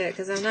numbers and shit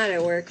because I'm not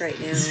at work right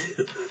now.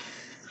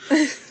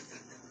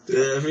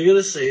 Yeah, if you're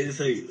gonna say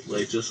anything,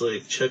 like, just,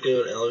 like, check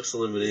out Alex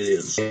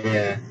Eliminatians.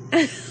 Yeah.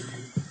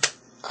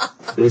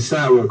 It's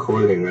not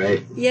recording,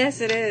 right? Yes,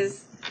 it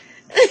is.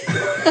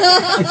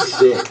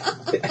 Shit.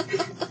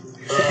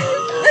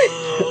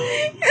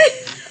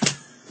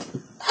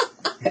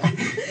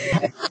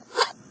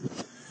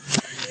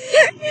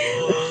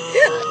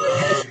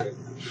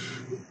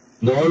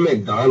 Norm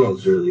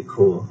Macdonald's really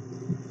cool.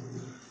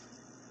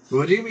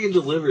 What do you mean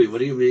delivery? What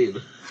do you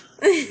mean?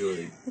 You're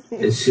like,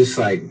 It's just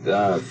like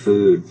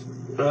food.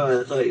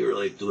 oh, I thought you were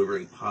like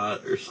delivering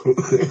pot or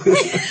something.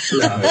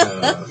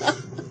 No.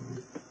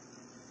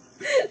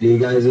 Do you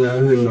guys know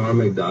who Norm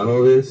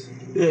Macdonald is?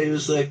 Yeah, he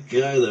was that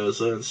guy that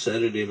was on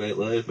Saturday Night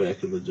Live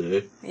back in the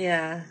day.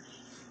 Yeah.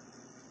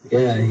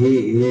 Yeah,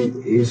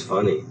 he's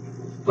funny.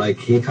 Like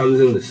he comes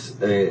in the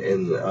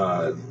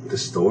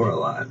store a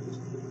lot.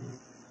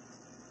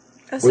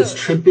 Also, What's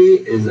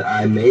trippy is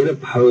I made a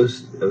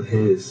post of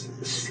his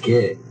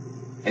skit,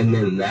 and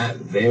then that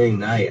very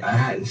night, I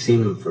hadn't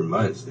seen him for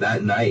months.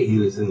 That night he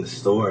was in the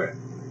store,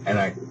 and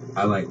I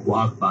like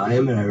walked by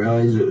him and I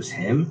realized it was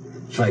him.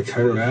 So I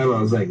turned around and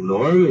I was like,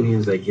 Norm? And he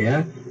was like,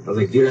 yeah. I was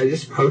like, dude, I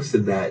just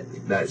posted that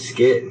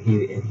skit.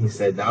 And he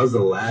said, that was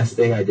the last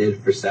thing I did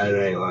for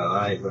Saturday Night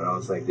Live. And I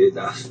was like, dude,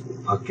 that's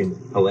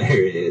fucking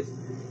hilarious.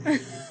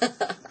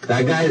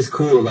 That guy is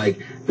cool.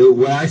 Like,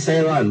 what I say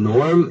about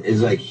Norm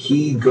is like,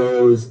 he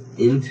goes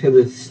into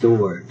the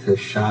store to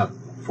shop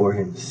for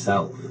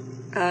himself.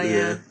 oh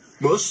yeah.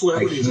 Most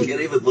celebrities Like, can't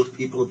even look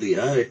people in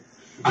the eye.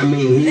 I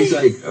mean, he's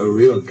like a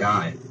real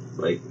guy.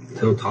 Like,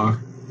 he'll talk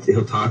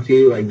to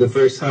you. Like, the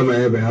first time I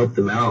ever helped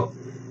him out,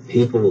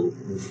 people,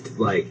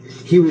 like,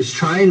 he was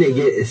trying to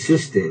get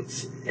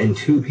assistance, and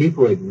 2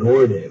 people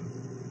ignored him.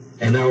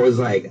 And I was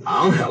like,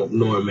 I'll help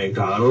Norm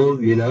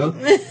Macdonald, you know?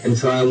 And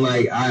so I'm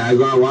like, I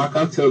walk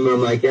up to him, and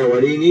I'm like, yeah,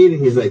 what do you need?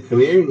 And he's like, come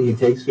here. And he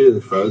takes me to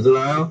the frozen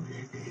aisle,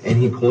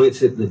 and he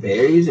points at the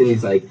berries, and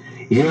he's like,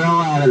 you're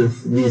all out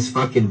of these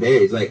fucking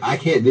berries. Like, I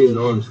can't do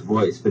Norm's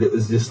voice, but it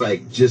was just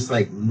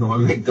like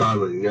Norm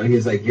Macdonald, you know? He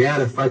was like, you're out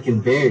of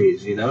fucking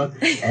berries, you know?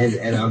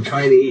 And I'm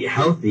trying to eat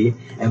healthy,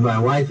 and my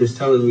wife is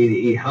telling me to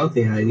eat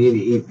healthy, and I need to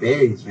eat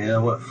berries, man. I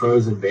want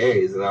frozen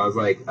berries. And I was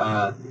like,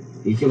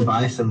 you can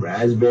buy some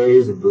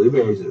raspberries and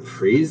blueberries and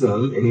freeze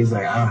them. And he's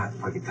like, I don't have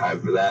fucking time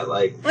for that.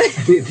 Like,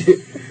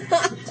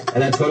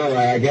 and I told him,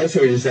 like, I guess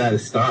we're just out of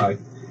stock.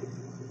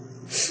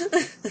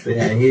 But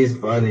yeah, he's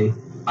funny.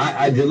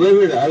 I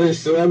deliver to other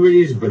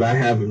celebrities, but I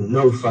have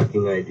no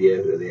fucking idea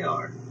who they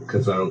are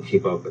because I don't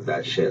keep up with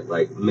that shit.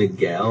 Like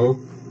Miguel,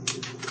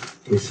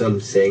 he's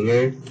some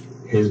singer.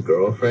 His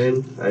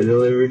girlfriend I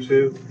deliver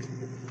to.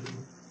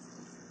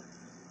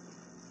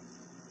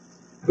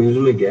 Who's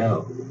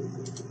Miguel?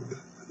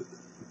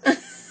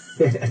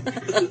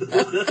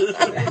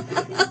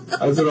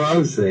 That's what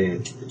I'm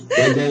saying.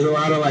 Like, there's a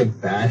lot of like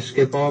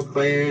basketball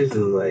players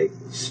and like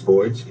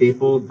sports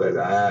people, but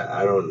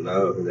I don't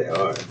know who they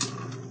are.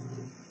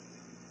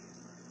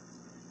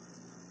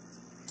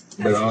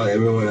 But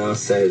everyone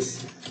else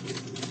says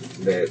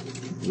that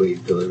we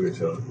deliver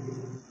to them.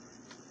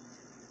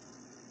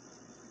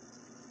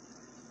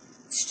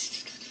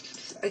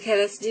 Okay,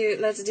 let's do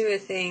a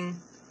thing.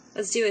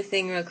 Let's do a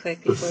thing real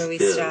quick before we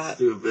stop. Let's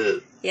do a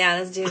bit. Yeah,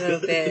 let's do a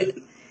little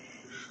bit.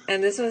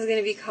 And this one's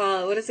gonna be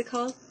called. What is it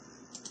called?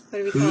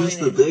 What are we calling it? Who's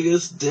the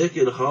biggest dick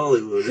in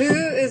Hollywood? Who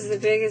is the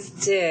biggest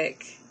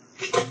dick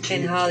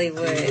in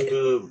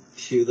Hollywood?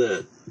 Cue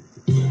that.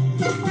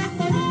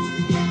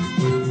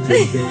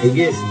 The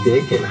biggest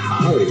dick in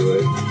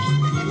Hollywood.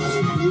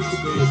 Who's the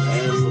biggest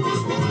asshole in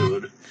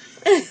Hollywood?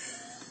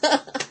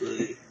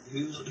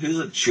 Who's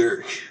a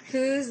jerk?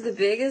 Who's the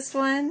biggest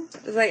one?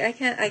 Like I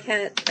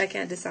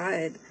can't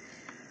decide.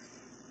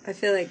 I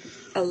feel like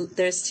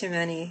there's too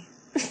many.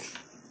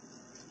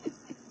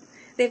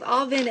 They've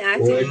all been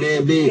acting Wouldn't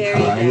it be very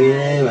Kanye?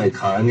 bad. Like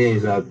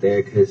Kanye's out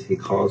there because he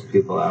calls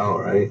people out,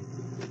 right?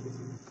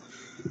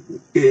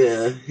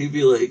 Yeah, he'd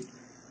be like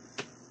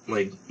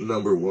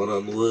number 1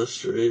 on the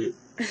list, right?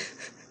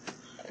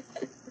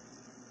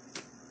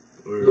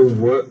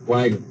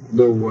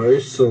 The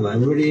worst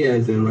celebrity,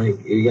 as in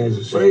like you guys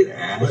are saying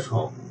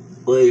asshole.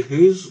 Like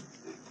who's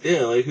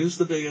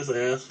the biggest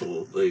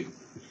asshole? Like,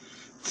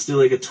 let's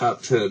do like a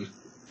top 10.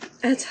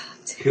 A top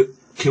 10.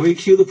 Can we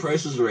cue the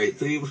Price is Right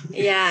theme?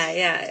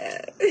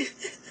 Yeah.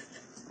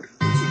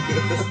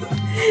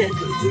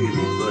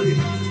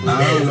 I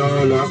don't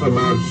know enough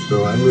about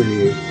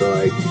celebrities to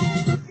like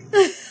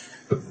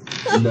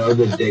know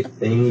the dick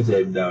things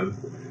they've done.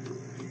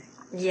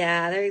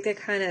 Yeah, they're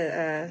kind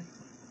of.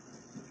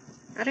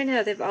 I don't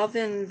know. They've all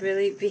been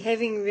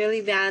behaving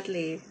really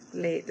badly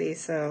lately.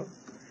 So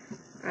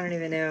I don't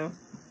even know.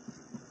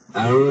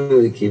 I don't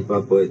really keep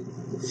up with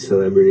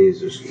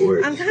celebrities or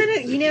sports. I'm kind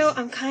of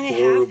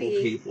Horrible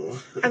happy. people.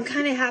 I'm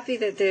kind of happy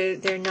that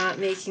they're not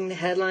making the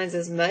headlines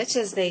as much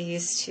as they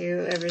used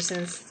to ever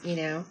since,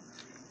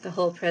 the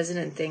whole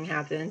president thing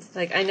happened.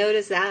 Like, I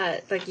noticed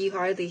that. Like, you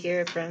hardly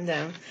hear from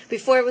them.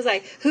 Before it was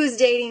like, who's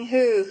dating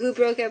who? Who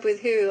broke up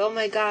with who? Oh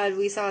my God,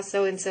 we saw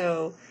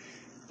so-and-so.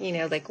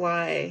 Like,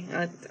 why?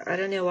 I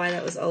don't know why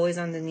that was always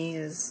on the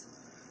news.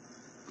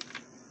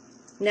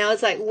 Now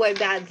it's like, what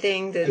bad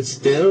thing that... It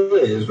still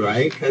is,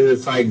 right? Because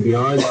it's like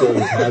Beyonce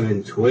was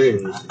having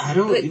twins. I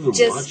don't even watch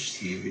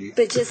TV.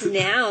 But just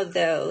now,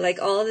 though,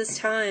 like all this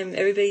time,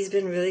 everybody's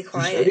been really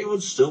quiet. Does anyone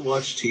still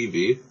watch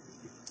TV?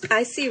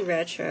 I see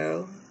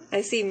retro.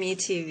 I see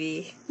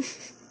MeTV.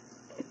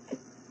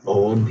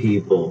 Old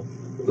people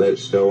that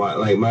still watch.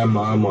 Like, my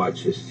mom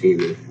watches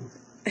TV.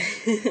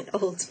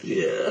 Old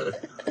people. Yeah.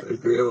 My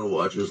grandma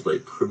watches,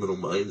 like, Criminal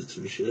Minds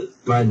and shit.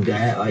 My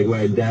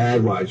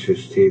dad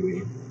watches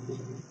TV.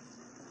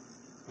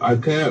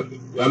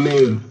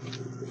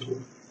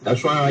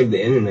 That's why I like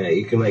the internet.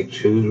 You can, like,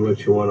 choose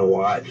what you want to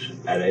watch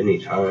at any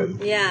time.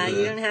 Yeah,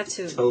 you don't have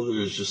to...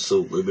 Television is just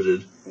so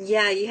limited.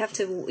 Yeah,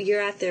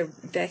 you're at their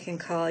beck and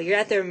call. You're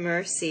at their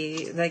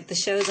mercy. Like, the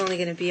show's only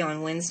going to be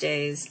on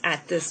Wednesdays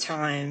at this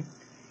time.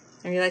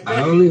 And you're like, what?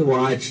 I only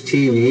watch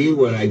TV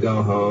when I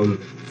go home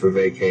for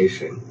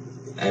vacation.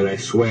 And I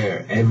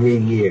swear, every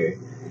year,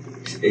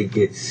 it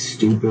gets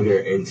stupider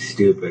and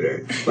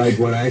stupider. Like,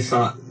 when I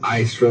saw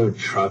Ice Road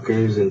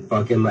Truckers and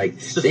fucking, like,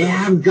 they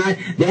have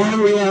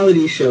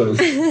reality shows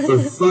for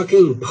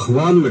fucking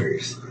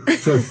plumbers.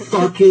 For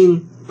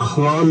fucking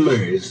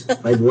plumbers.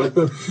 Like, what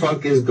the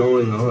fuck is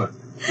going on?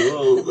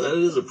 Well, that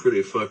is a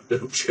pretty fucked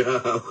up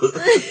job.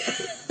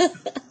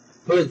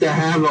 But to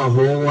have a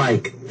whole,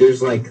 like,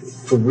 there's, like,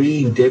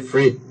 3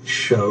 different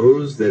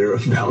shows that are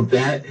about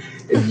that,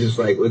 it's just,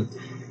 like,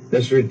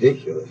 that's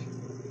ridiculous.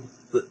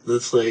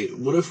 That's like,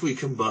 what if we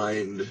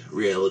combined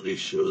reality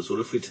shows? What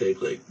if we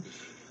take, like,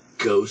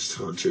 ghost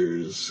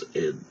hunters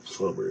and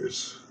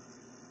plumbers?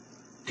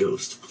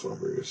 Ghost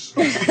plumbers.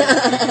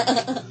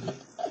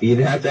 You'd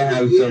have to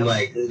have some,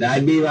 like,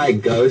 that'd be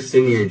like ghosts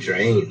in your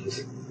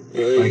drains.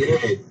 Like,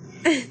 hey,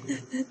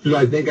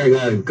 I think I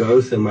got a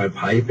ghost in my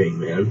piping,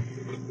 man.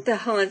 The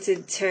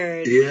haunted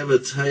turd. Do you have a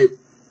Type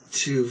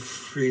 2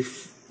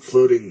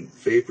 free-floating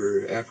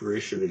vapor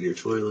apparition in your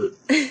toilet?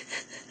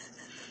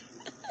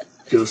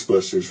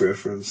 Ghostbusters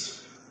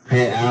reference.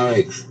 Hey,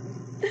 Alex.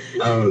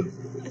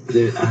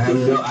 Dude, I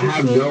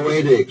have no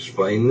way to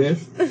explain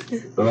this,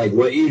 but, like,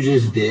 what you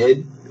just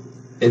did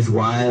is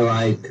why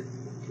I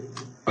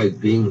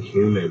like being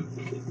human.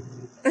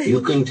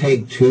 You can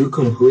take 2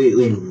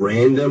 completely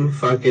random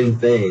fucking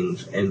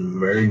things and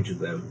merge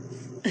them.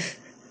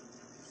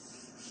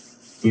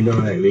 You know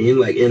what I mean?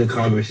 Like, in a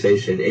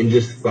conversation, in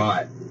just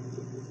thought.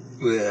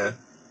 Yeah.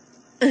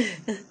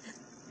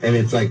 And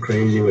it's, like,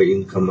 crazy what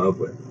you can come up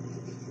with.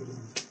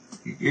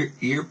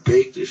 You're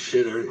baked as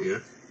shit, aren't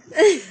you?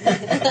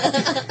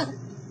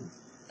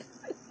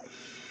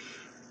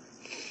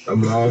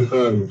 I'm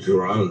also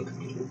drunk.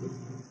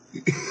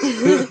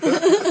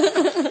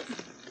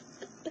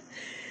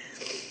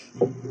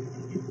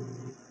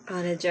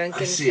 On a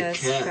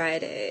Drunkenfest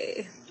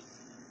Friday.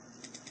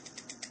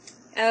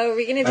 Oh, are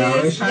we gonna do I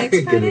this wish I next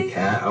could Friday? get a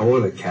cat. I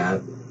want a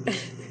cat.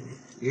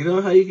 You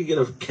know how you can get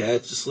a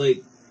cat? Just,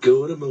 like,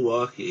 go to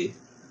Milwaukee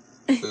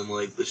in,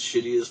 like, the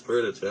shittiest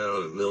part of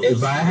town and they'll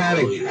If I had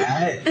a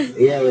cat,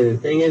 yeah, but the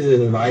thing is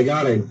if I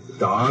got a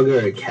dog or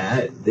a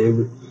cat, they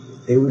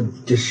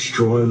would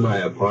destroy my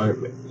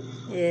apartment.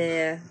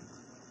 Yeah.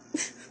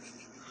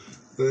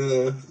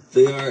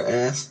 They are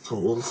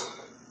assholes.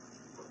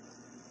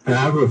 I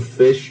have a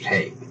fish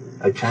tank.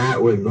 A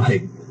cat would,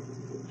 like,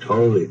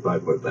 totally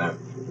fuck with that.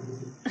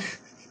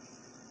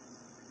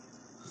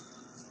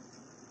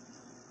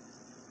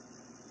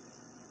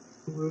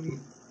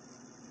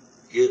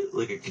 Get,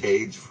 like, a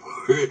cage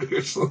for it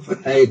or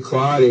something. Hey,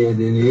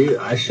 Claudia,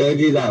 I showed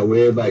you that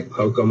weird, like,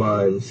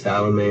 Pokemon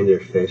salamander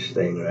fish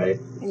thing, right?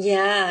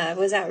 Yeah,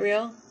 was that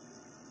real?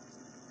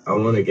 I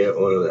want to get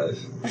one of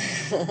those.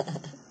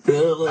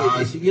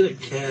 If you get a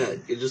cat,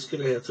 you're just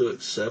gonna have to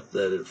accept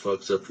that it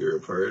fucks up your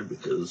apartment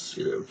because,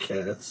 you know,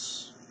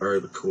 cats are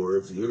the core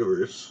of the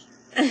universe.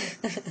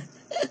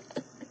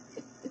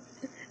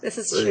 This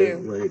is true.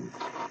 Like,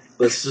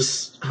 that's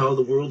just how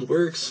the world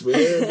works,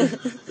 man.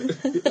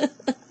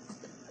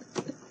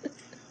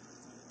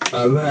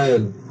 I've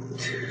had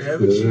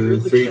Haven't you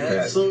heard the 3 cat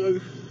cats.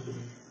 song?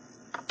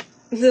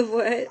 The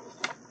what?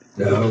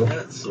 No. The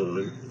cat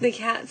song. The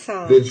cat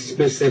song. It's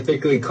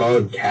specifically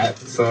called Cat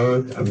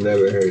Song. I've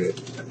never heard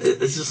it.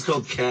 It's just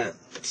called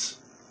Cats.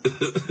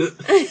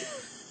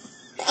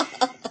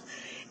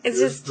 It's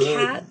just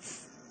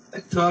cats? I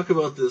talk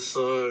about this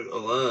song a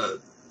lot.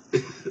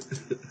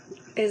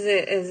 Is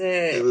it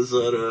It was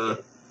on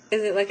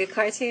is it like a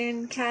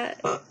cartoon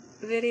cat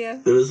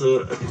video? It was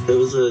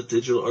a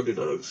Digital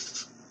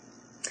Underdogs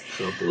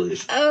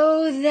compilation.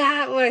 Oh,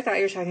 that one. I thought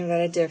you were talking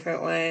about a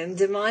different one.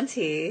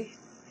 DeMonte.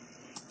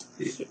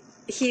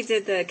 He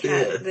did the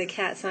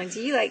cat song. Do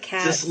you like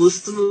cats? Just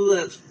listen to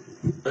that.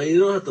 You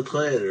don't have to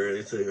play it or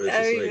anything. It's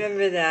I just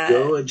remember that.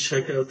 Go and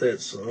check out that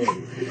song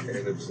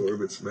and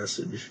absorb its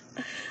message.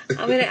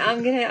 I'm gonna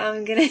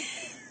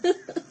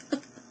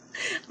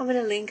I'm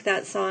gonna link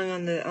that song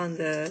on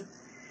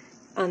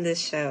this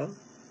show.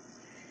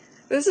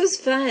 This was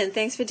fun.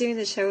 Thanks for doing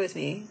the show with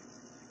me.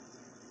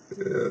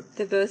 Yeah.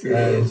 The both of you.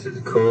 This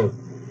is cool.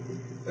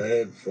 I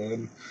had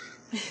fun.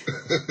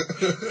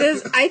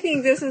 I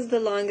think this is the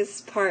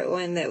longest part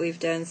one that we've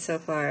done so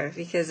far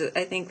because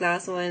I think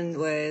last one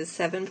was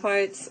 7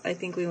 parts. I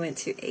think we went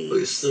to 8. Are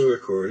you still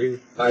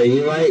recording?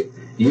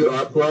 You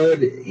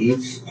upload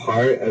each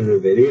part of the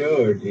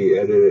video or do you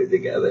edit it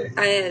together?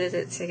 I edit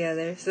it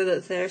together so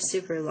that they're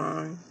super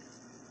long.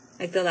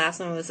 Like the last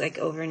one was like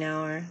over an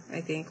hour, I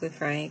think, with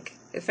Frank.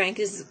 Frank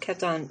just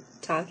kept on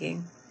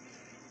talking.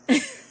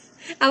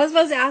 I was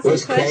supposed to ask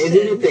What's a question.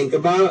 crazy to think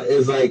about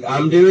is like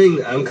I'm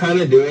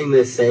kind of doing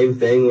the same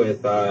thing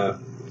with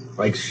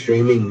like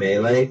streaming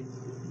Melee,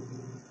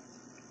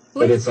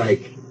 but it's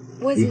like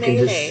you can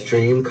just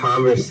stream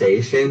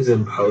conversations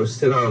and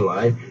post it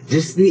online.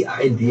 Just the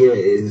idea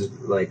is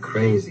like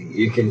crazy.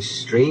 You can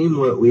stream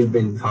what we've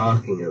been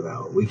talking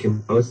about. We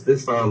can post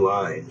this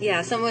online.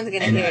 Yeah, someone's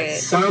gonna hear it. And at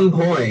some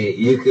point,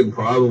 you could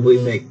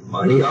probably make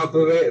money off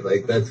of it.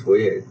 Like, that's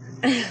weird.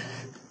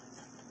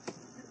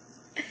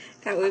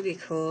 That would be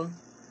cool.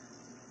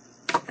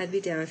 I'd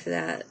be down for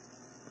that.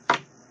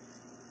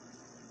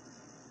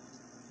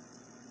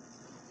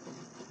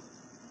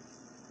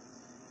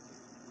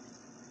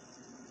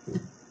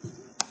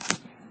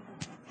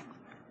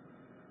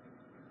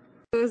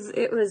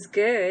 It was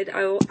good.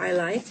 I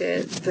liked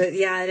it, but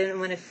yeah, I didn't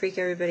want to freak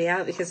everybody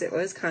out because it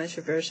was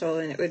controversial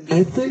and it would be.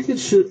 I think it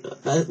should.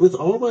 With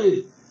all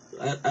my,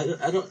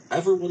 I don't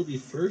ever want to be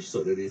first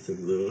on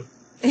anything though.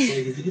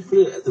 Like if you could put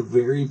it at the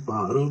very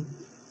bottom,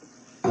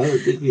 I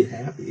would think me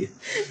happy.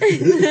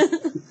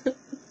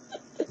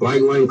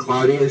 Like when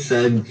Claudia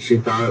said she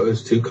thought it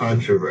was too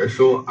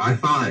controversial, I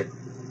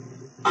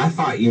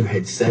thought you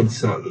had said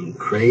something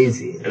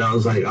crazy, and I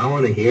was like, I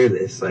want to hear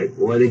this. Like,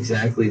 what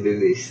exactly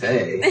did he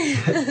say?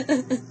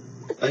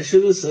 I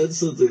should have said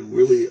something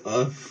really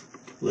off,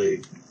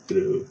 like,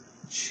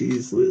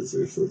 Cheese Whiz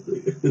or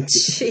something.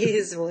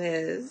 Cheese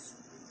Whiz.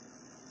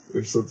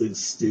 Or something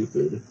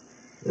stupid.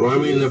 Well, I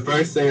mean, the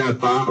first thing I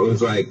thought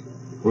was like,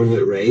 was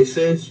it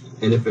racist?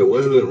 And if it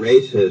wasn't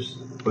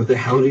racist, what the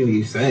hell did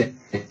he say?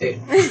 It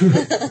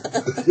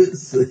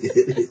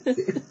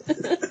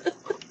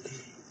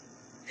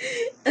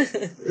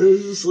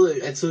was just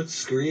like, I took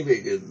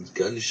screaming and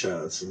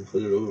gunshots and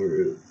put it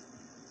over it.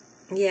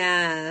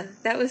 Yeah,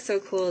 that was so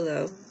cool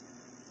though.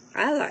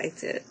 I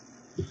liked it.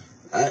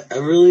 I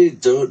really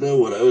don't know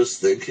what I was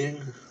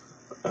thinking.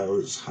 I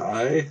was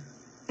high.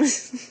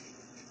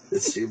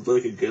 It seemed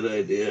like a good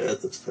idea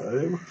at the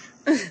time.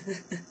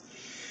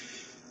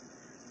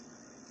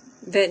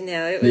 But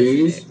no, it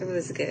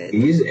was good.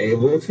 He's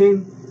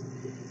Ableton?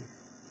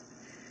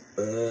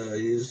 I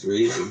used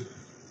Reason.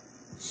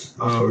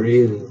 Oh,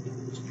 Reason.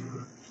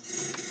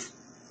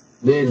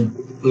 Then,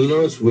 you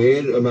know what's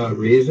weird about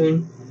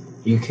Reason?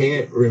 You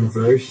can't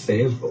reverse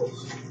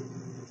samples.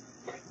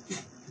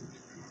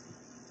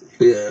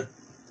 Yeah.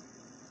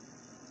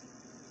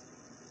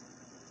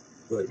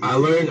 I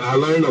learned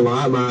a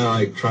lot by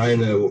like trying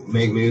to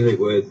make music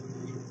with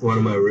one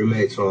of my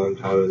roommates a long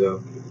time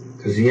ago,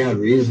 because he had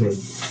Reason,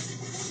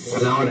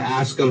 and I would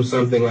ask him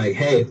something like,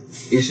 "Hey,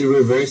 you should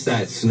reverse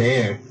that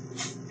snare,"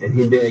 and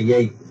he'd be like,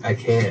 "Yeah, I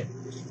can't."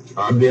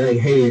 I'd be like,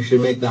 "Hey, you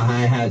should make the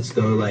hi-hats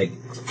go like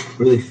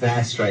really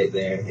fast right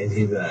there," and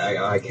he'd be like,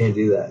 "I can't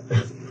do that."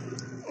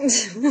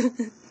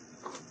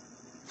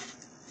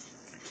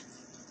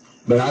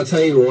 But I'll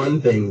tell you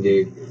one thing,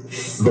 dude.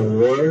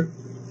 Thor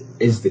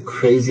is the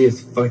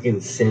craziest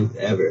fucking synth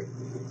ever.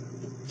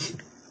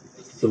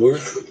 Thor?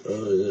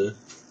 Oh, yeah.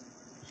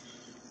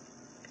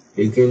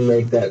 You can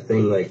make that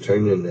thing, like,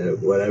 turn into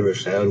whatever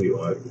sound you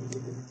want.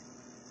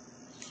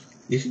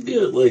 You can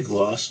get, like,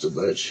 lost in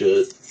that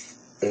shit,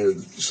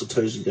 and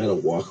sometimes you gotta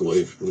walk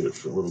away from it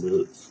for a little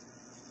bit.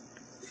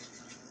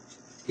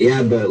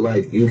 Yeah, but,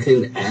 like, you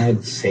can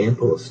add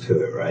samples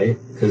to it, right?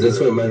 Because that's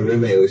what my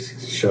roommate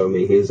was showing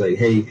me. He was like,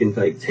 hey, you can,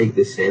 like, take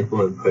the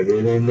sample and put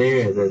it in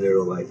there, and then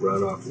it'll, like,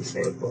 run off the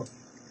sample.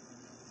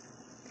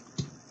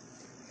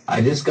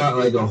 I just got,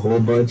 like, a whole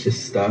bunch of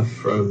stuff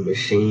from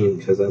Machine,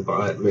 because I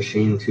bought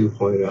Machine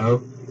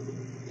 2.0,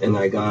 and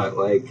I got,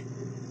 like,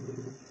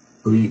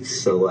 Bleach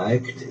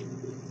Select,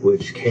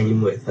 which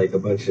came with, like, a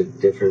bunch of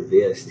different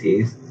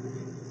VSTs.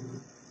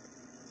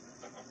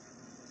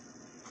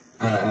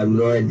 I have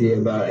no idea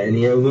about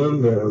any of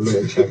them, but I'm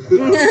going to check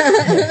them out.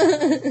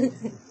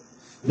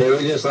 They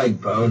were just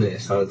like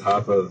bonus on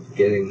top of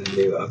getting the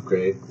new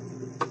upgrade.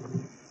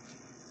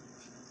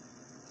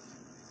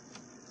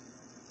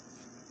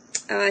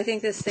 Oh, I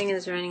think this thing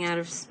is running out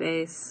of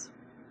space.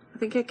 I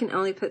think I can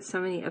only put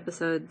so many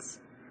episodes.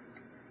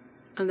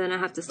 And then I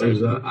have to start...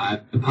 There's an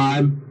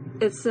iPod?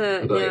 It's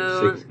like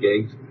no... 6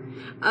 gigs?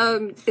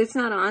 It's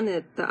not on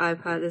the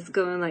iPod. It's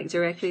going like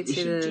directly to the.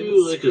 You should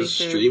do like speaker. a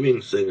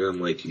streaming thing on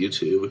like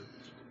YouTube.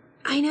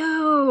 I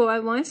know. I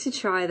want to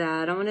try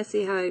that. I want to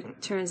see how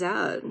it turns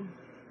out.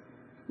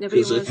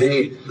 Nobody wants.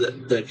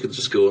 That could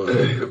just go on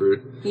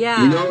forever.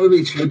 Yeah. You know what would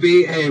be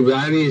trippy? Hey,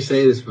 I need to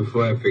say this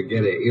before I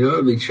forget it. You know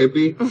what would be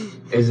trippy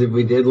is if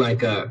we did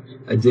like a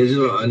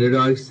Digital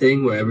Underdogs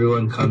thing where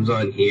everyone comes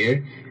on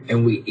here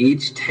and we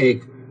each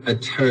take a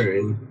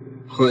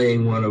turn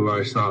playing one of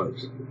our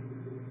songs.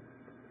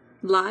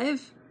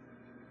 Live?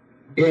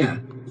 Yeah.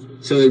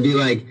 So it'd be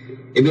like,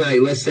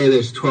 let's say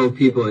there's 12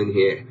 people in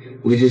here.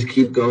 We just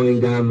keep going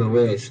down the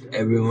list.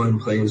 Everyone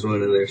plays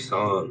one of their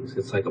songs.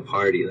 It's like a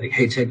party. Like,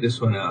 hey, check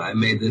this one out. I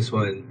made this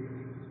one,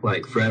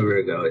 like, forever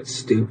ago. It's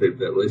stupid,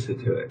 but listen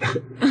to it.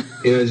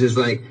 You know, it's just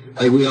like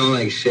we all,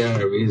 like,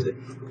 share our music.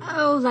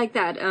 Oh, like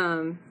that,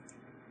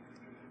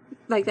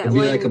 like that It'd be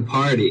one. like a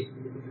party.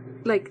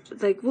 Like,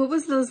 what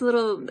was those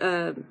little,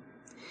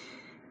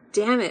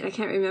 damn it, I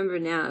can't remember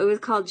now. It was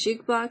called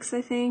Jukebox,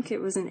 I think.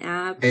 It was an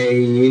app.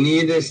 Hey, you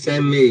need to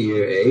send me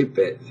your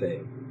 8-bit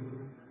thing.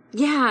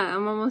 Yeah,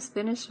 I'm almost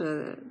finished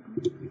with it.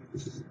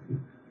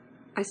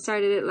 I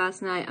started it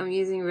last night. I'm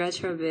using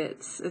retro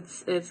bits.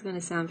 It's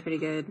gonna sound pretty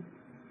good.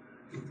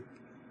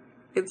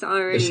 It's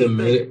already. It's a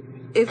minute.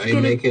 Are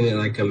you making it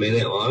like a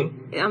minute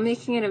long? I'm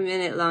making it a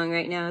minute long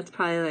right now. It's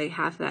probably like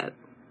half that.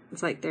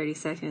 It's like 30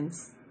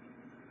 seconds.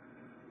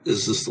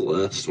 Is this the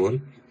last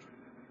one?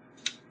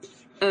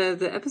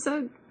 The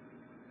episode?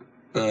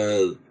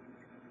 How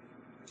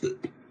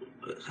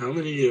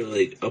many are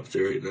like up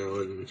there right now,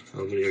 and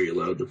how many are you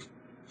allowed to?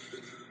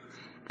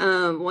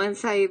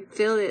 Once I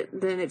fill it,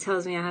 then it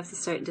tells me I have to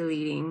start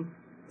deleting,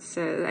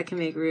 so I can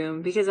make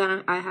room, because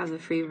I have the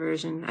free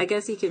version. I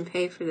guess you can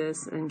pay for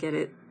this and get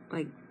it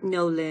like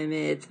no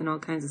limits and all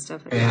kinds of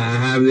stuff like that. I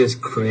have this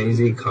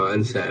crazy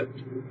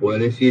concept.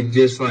 What if you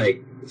just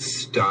like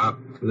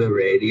stopped the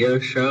radio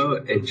show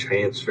and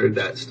transferred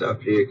that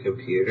stuff to your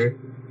computer?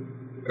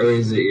 Or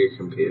is it your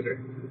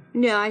computer?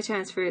 No, I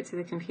transfer it to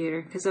the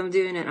computer because I'm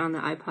doing it on the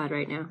iPod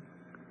right now.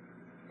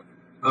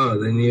 Oh,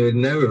 then you would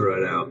never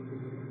run out.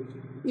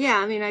 Yeah,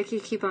 I mean I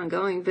could keep on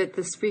going, but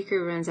the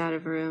Spreaker runs out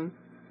of room,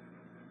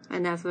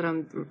 and that's what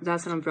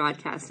I'm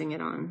broadcasting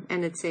it on,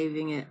 and it's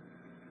saving it.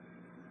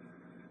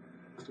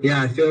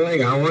 Yeah, I feel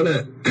like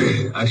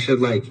I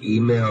should like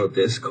email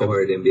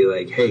Discord and be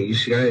like, hey, you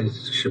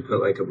guys should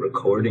put like a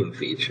recording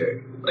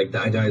feature. Like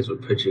that guys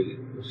would put you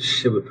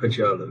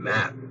on the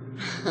map.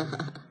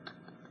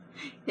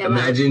 Yeah,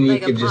 imagine you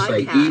could just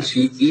like each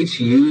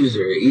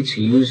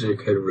user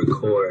could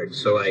record.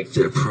 So like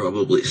they're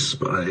probably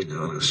spying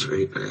on us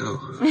right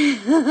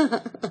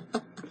now.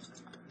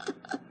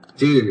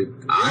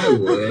 Dude, I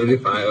would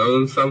if I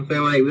owned something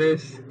like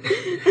this.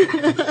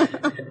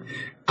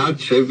 How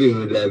trippy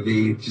would that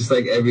be? Just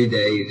like every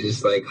day you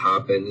just like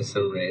hop into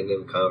some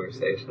random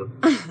conversation.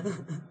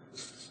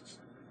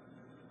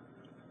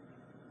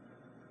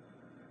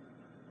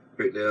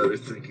 Right now they're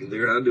thinking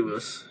they're onto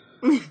us.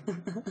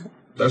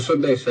 That's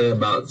what they say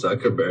about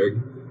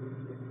Zuckerberg.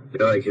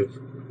 They're like,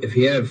 if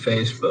he had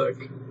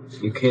Facebook,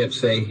 you can't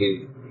say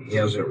he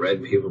hasn't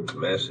read people's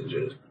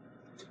messages.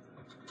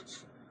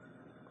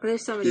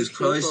 There's so many He's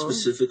people. probably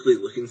specifically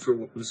looking for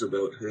ones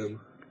about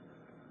him.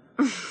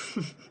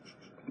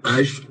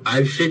 I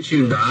shit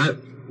you not,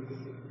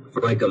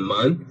 for like a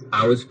month,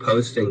 I was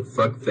posting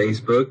fuck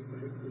Facebook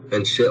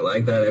and shit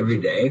like that every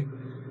day.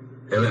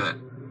 And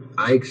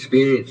I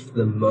experienced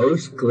the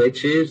most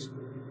glitches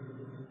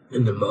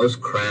and the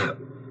most crap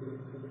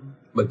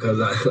because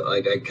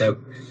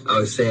I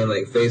was saying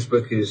like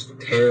Facebook is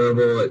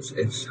terrible,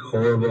 it's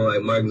horrible,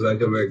 like Mark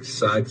Zuckerberg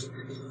sucks,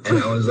 and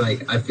I was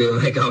like, I feel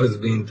like I was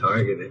being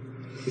targeted.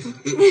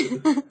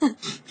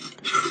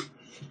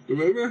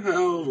 Remember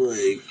how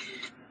like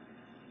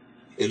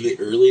in the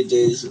early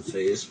days of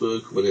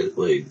Facebook when it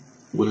like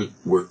wouldn't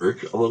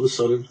work all of a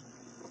sudden?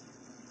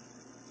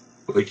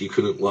 Like you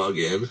couldn't log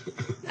in?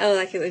 Oh,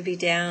 like it would be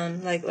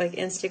down, like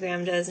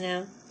Instagram does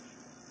now?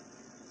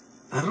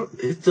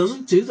 It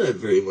doesn't do that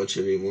very much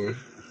anymore.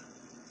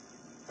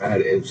 I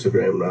had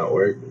Instagram not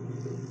work.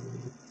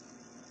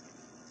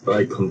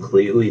 Like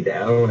completely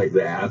down, like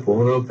the app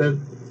won't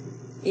open?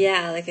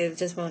 Yeah, like it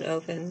just won't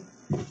open.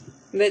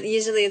 But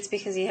usually it's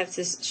because you have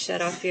to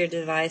shut off your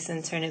device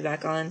and turn it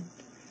back on.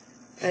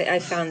 I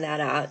found that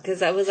out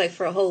because I was like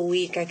for a whole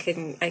week I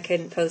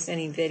couldn't post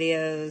any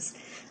videos.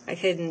 I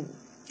couldn't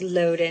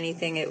load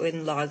anything. It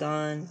wouldn't log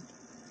on.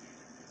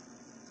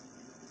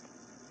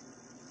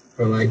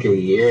 For like a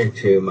year or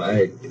two,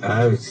 I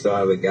still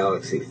have a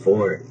Galaxy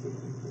 4.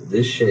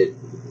 This shit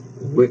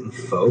wouldn't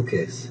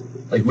focus.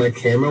 Like my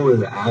camera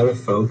was out of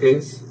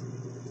focus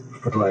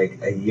for like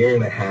a year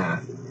and a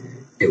half.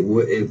 It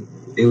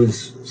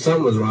was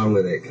something was wrong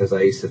with it because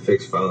I used to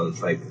fix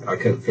phones. Like I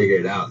couldn't figure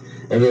it out,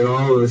 and then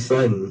all of a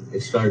sudden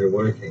it started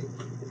working,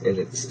 and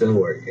it's still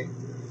working.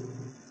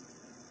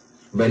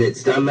 But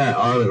it's done that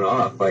on and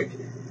off. Like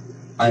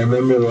I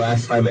remember the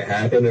last time it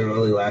happened, it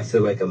only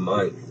lasted like a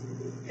month.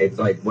 It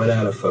like went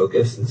out of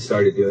focus and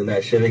started doing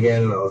that shit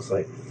again, and I was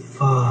like,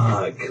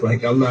 fuck,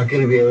 like I'm not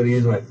gonna be able to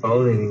use my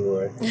phone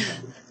anymore.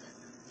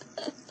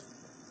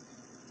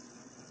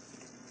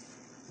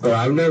 But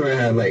I've never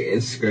had like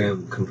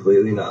Instagram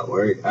completely not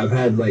work. I've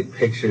had like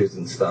pictures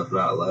and stuff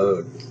not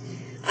load.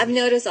 I've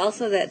noticed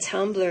also that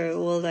Tumblr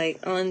will like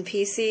on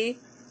PC,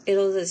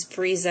 it'll just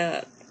freeze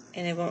up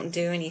and it won't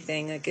do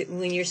anything. Like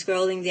when you're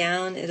scrolling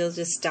down, it'll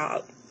just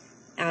stop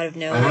out of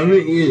nowhere. I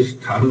haven't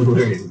used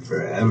Tumblr in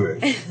forever.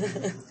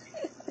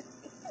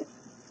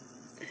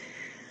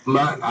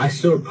 I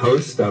still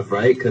post stuff,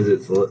 right? Because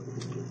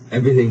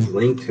everything's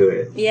linked to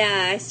it.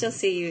 Yeah, I still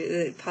see you.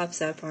 It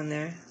pops up on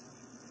there.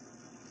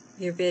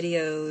 Your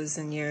videos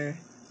and your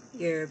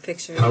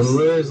pictures.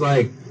 Tumblr is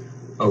like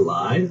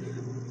alive.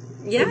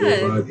 Yeah,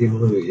 there's a lot of people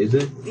who use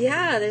it.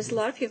 Yeah, there's a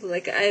lot of people.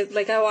 Like I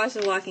watched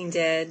The Walking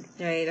Dead.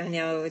 Right, I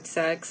know it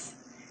sucks.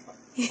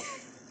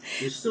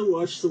 You still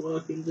watch The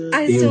Walking Dead?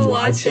 I still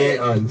watch it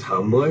on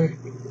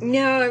Tumblr.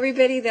 No,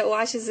 everybody that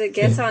watches it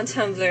gets on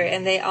Tumblr,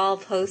 and they all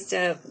post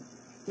up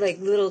like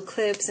little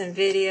clips and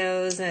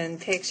videos and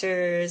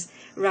pictures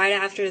right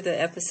after the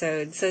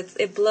episode, so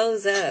it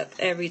blows up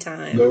every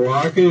time. The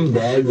Walking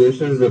Dead, this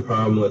is the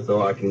problem with The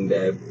Walking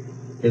Dead.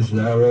 It's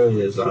not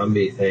really a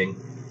zombie thing.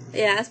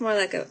 Yeah, it's more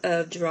like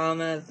a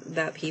drama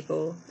about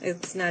people.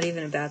 It's not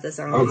even about the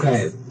zombies.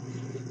 Okay.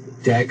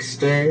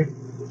 Dexter.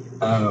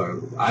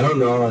 I don't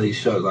know all these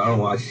shows. I don't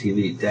watch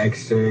TV.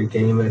 Dexter,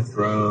 Game of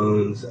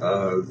Thrones,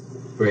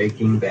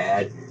 Breaking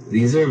Bad.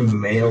 These are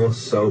male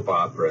soap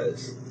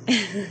operas.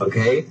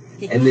 Okay?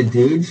 And the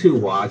dudes who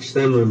watch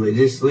them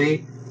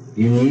religiously,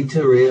 you need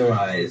to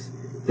realize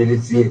that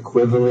it's the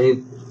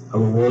equivalent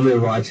of a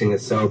woman watching a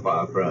soap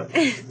opera.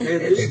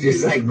 It's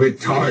just like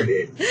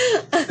retarded.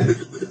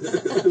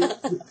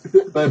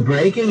 But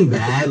Breaking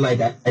Bad, like,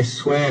 I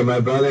swear,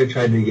 my brother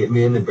tried to get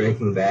me into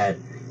Breaking Bad.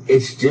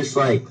 It's just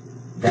like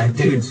that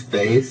dude's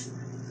face.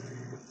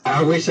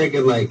 I wish I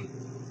could, like,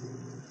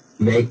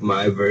 make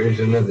my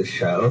version of the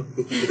show.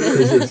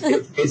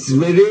 It's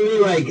literally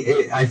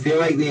like, I feel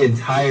like the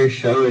entire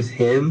show is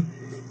him.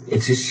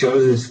 It just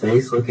shows his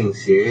face looking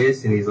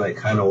serious, and he's like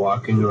kind of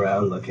walking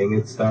around looking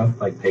at stuff,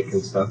 like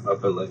picking stuff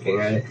up and looking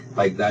at it.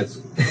 Like that's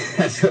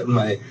what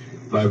my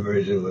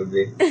version would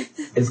be.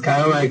 It's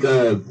kind of like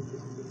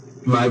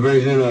my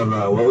version of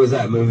what was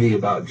that movie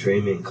about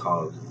dreaming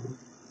called?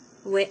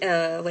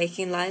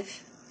 Waking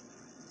Life?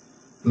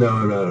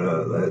 No,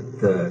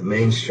 the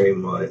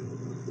mainstream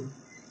one.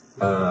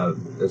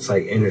 It's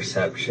like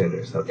Interception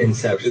or something.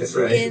 Inception,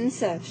 right?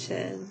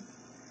 Inception.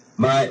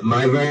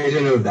 My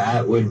version of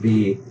that would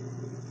be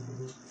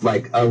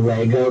like a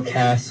Lego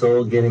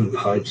castle getting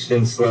punched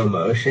in slow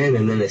motion,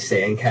 and then a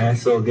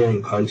sandcastle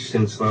getting punched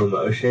in slow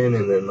motion,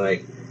 and then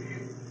like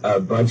a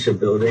bunch of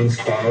buildings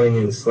falling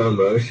in slow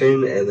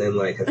motion, and then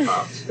like a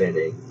top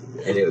spinning.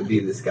 And it would be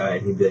this guy,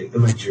 and he'd be like,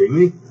 "Am I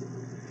dreaming?"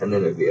 And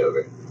then it'd be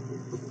over.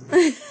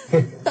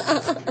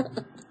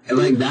 And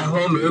like that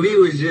whole movie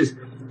was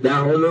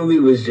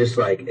just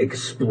like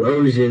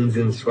explosions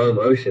in slow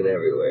motion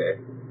everywhere.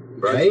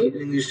 Right?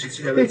 And you should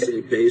have it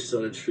say based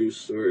on a true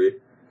story.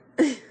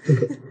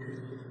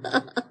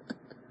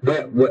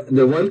 But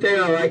the one thing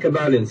I like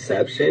about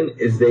Inception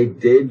is they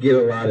did get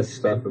a lot of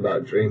stuff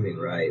about dreaming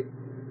right,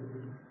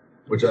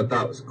 which I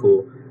thought was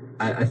cool.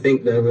 I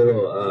think their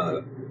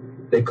little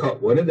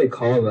what did they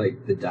call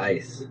like the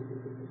dice?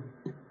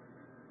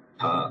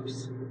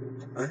 Tops.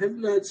 I have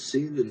not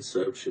seen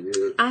Inception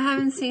yet. I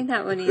haven't seen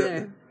that one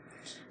either.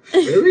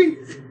 Really?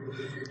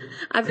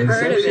 I've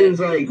heard of Inception's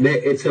it. like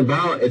it's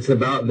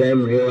about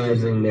them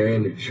realizing they're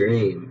in a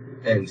dream,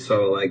 and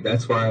so like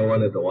that's why I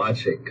wanted to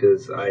watch it,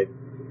 because I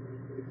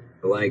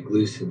like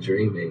lucid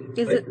dreaming.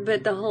 Is it?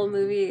 But the whole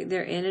movie,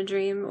 they're in a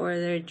dream or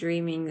they're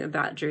dreaming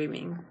about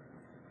dreaming?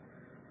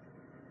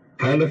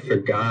 Kind of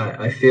forgot.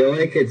 I feel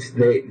like it's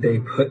they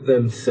put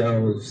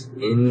themselves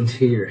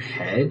into your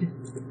head.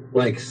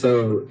 Like,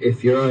 so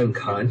if you're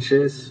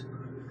unconscious,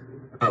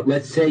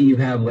 let's say you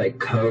have like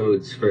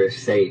codes for a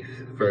safe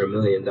for $1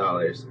 million,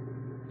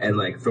 and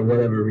like for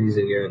whatever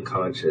reason you're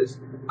unconscious.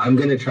 I'm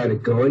gonna try to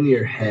go into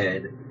your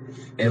head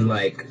and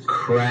like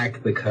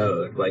crack the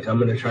code. Like I'm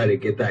gonna try to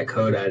get that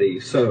code out of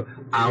you. So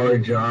our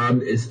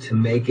job is to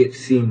make it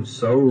seem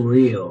so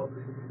real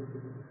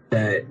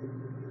that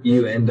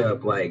you end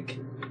up like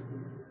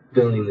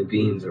spilling the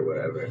beans or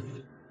whatever.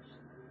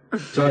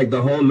 So like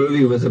the whole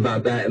movie was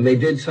about that, and they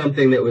did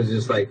something that was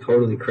just like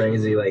totally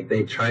crazy. Like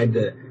they tried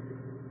to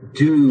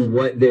do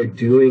what they're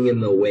doing in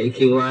the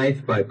waking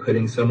life by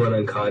putting someone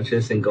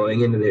unconscious and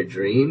going into their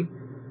dream.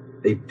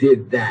 They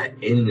did that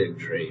in their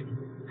dream.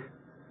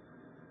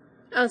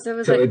 Oh, so it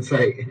was it's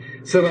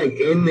like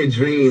in the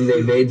dream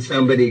they made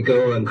somebody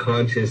go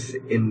unconscious,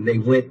 and they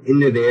went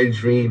into their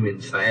dream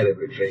inside of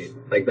a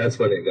dream. Like that's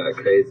when it got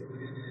crazy.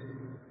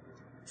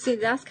 See,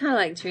 that's kind of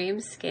like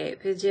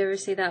Dreamscape. Did you ever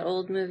see that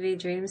old movie,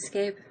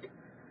 Dreamscape?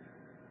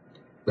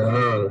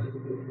 No.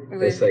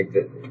 It's like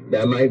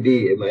that might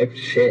be,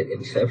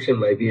 Inception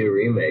might be a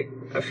remake.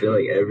 I feel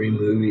like every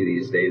movie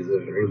these days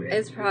is a remake.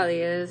 It probably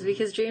is,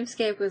 because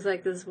Dreamscape was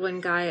like this one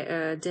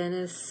guy,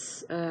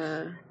 Dennis,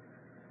 Quaid.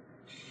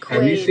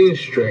 Have you seen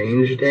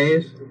Strange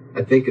Days?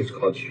 I think it's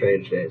called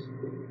Strange Days.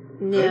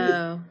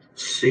 No. I've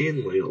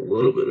seen like a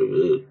little bit of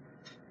it.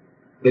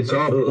 It's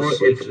all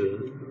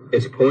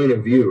it's point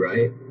of view,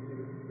 right?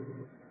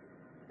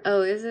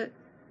 Oh, is it?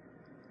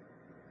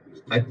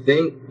 I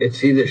think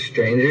it's either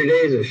Stranger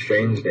Days or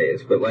Strange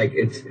Days, but like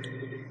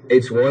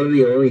it's one of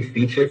the only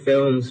feature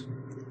films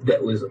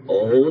that was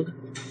old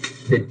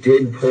that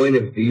did point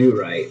of view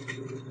right.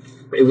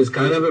 It was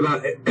kind of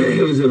about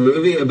it was a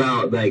movie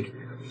about like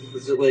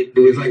it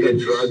was like a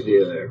drug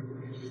dealer.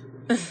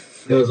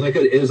 It was like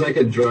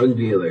a drug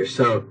dealer.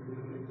 So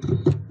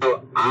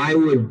I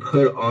would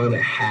put on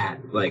a hat.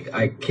 Like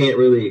I can't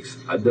really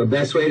the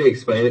best way to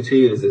explain it to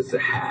you is it's a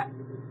hat.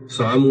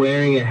 So I'm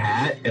wearing a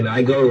hat, and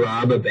I go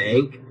rob a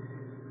bank,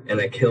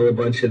 and I kill a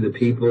bunch of the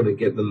people to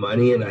get the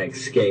money, and I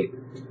escape.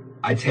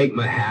 I take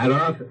my hat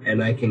off,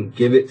 and I can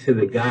give it to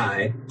the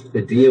guy,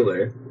 the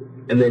dealer,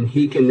 and then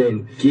he can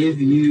then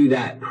give you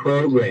that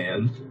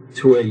program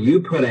to where you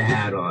put a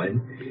hat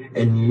on,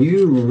 and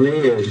you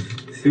live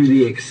through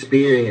the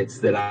experience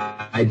that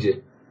I just.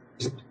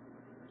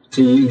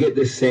 So you get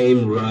the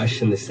same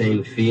rush and the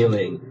same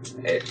feeling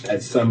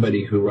as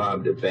somebody who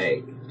robbed a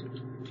bank.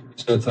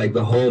 So it's like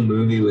the whole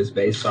movie was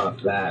based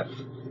off that.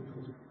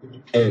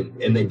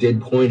 And they did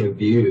point of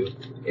view.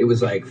 It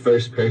was like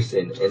first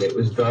person, and it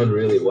was done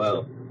really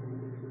well.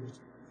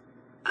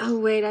 Oh,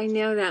 wait, I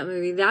know that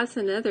movie. That's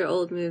another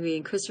old movie,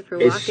 and Christopher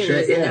Walken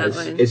is in that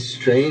one. It's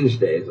Strange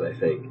Days, I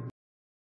think.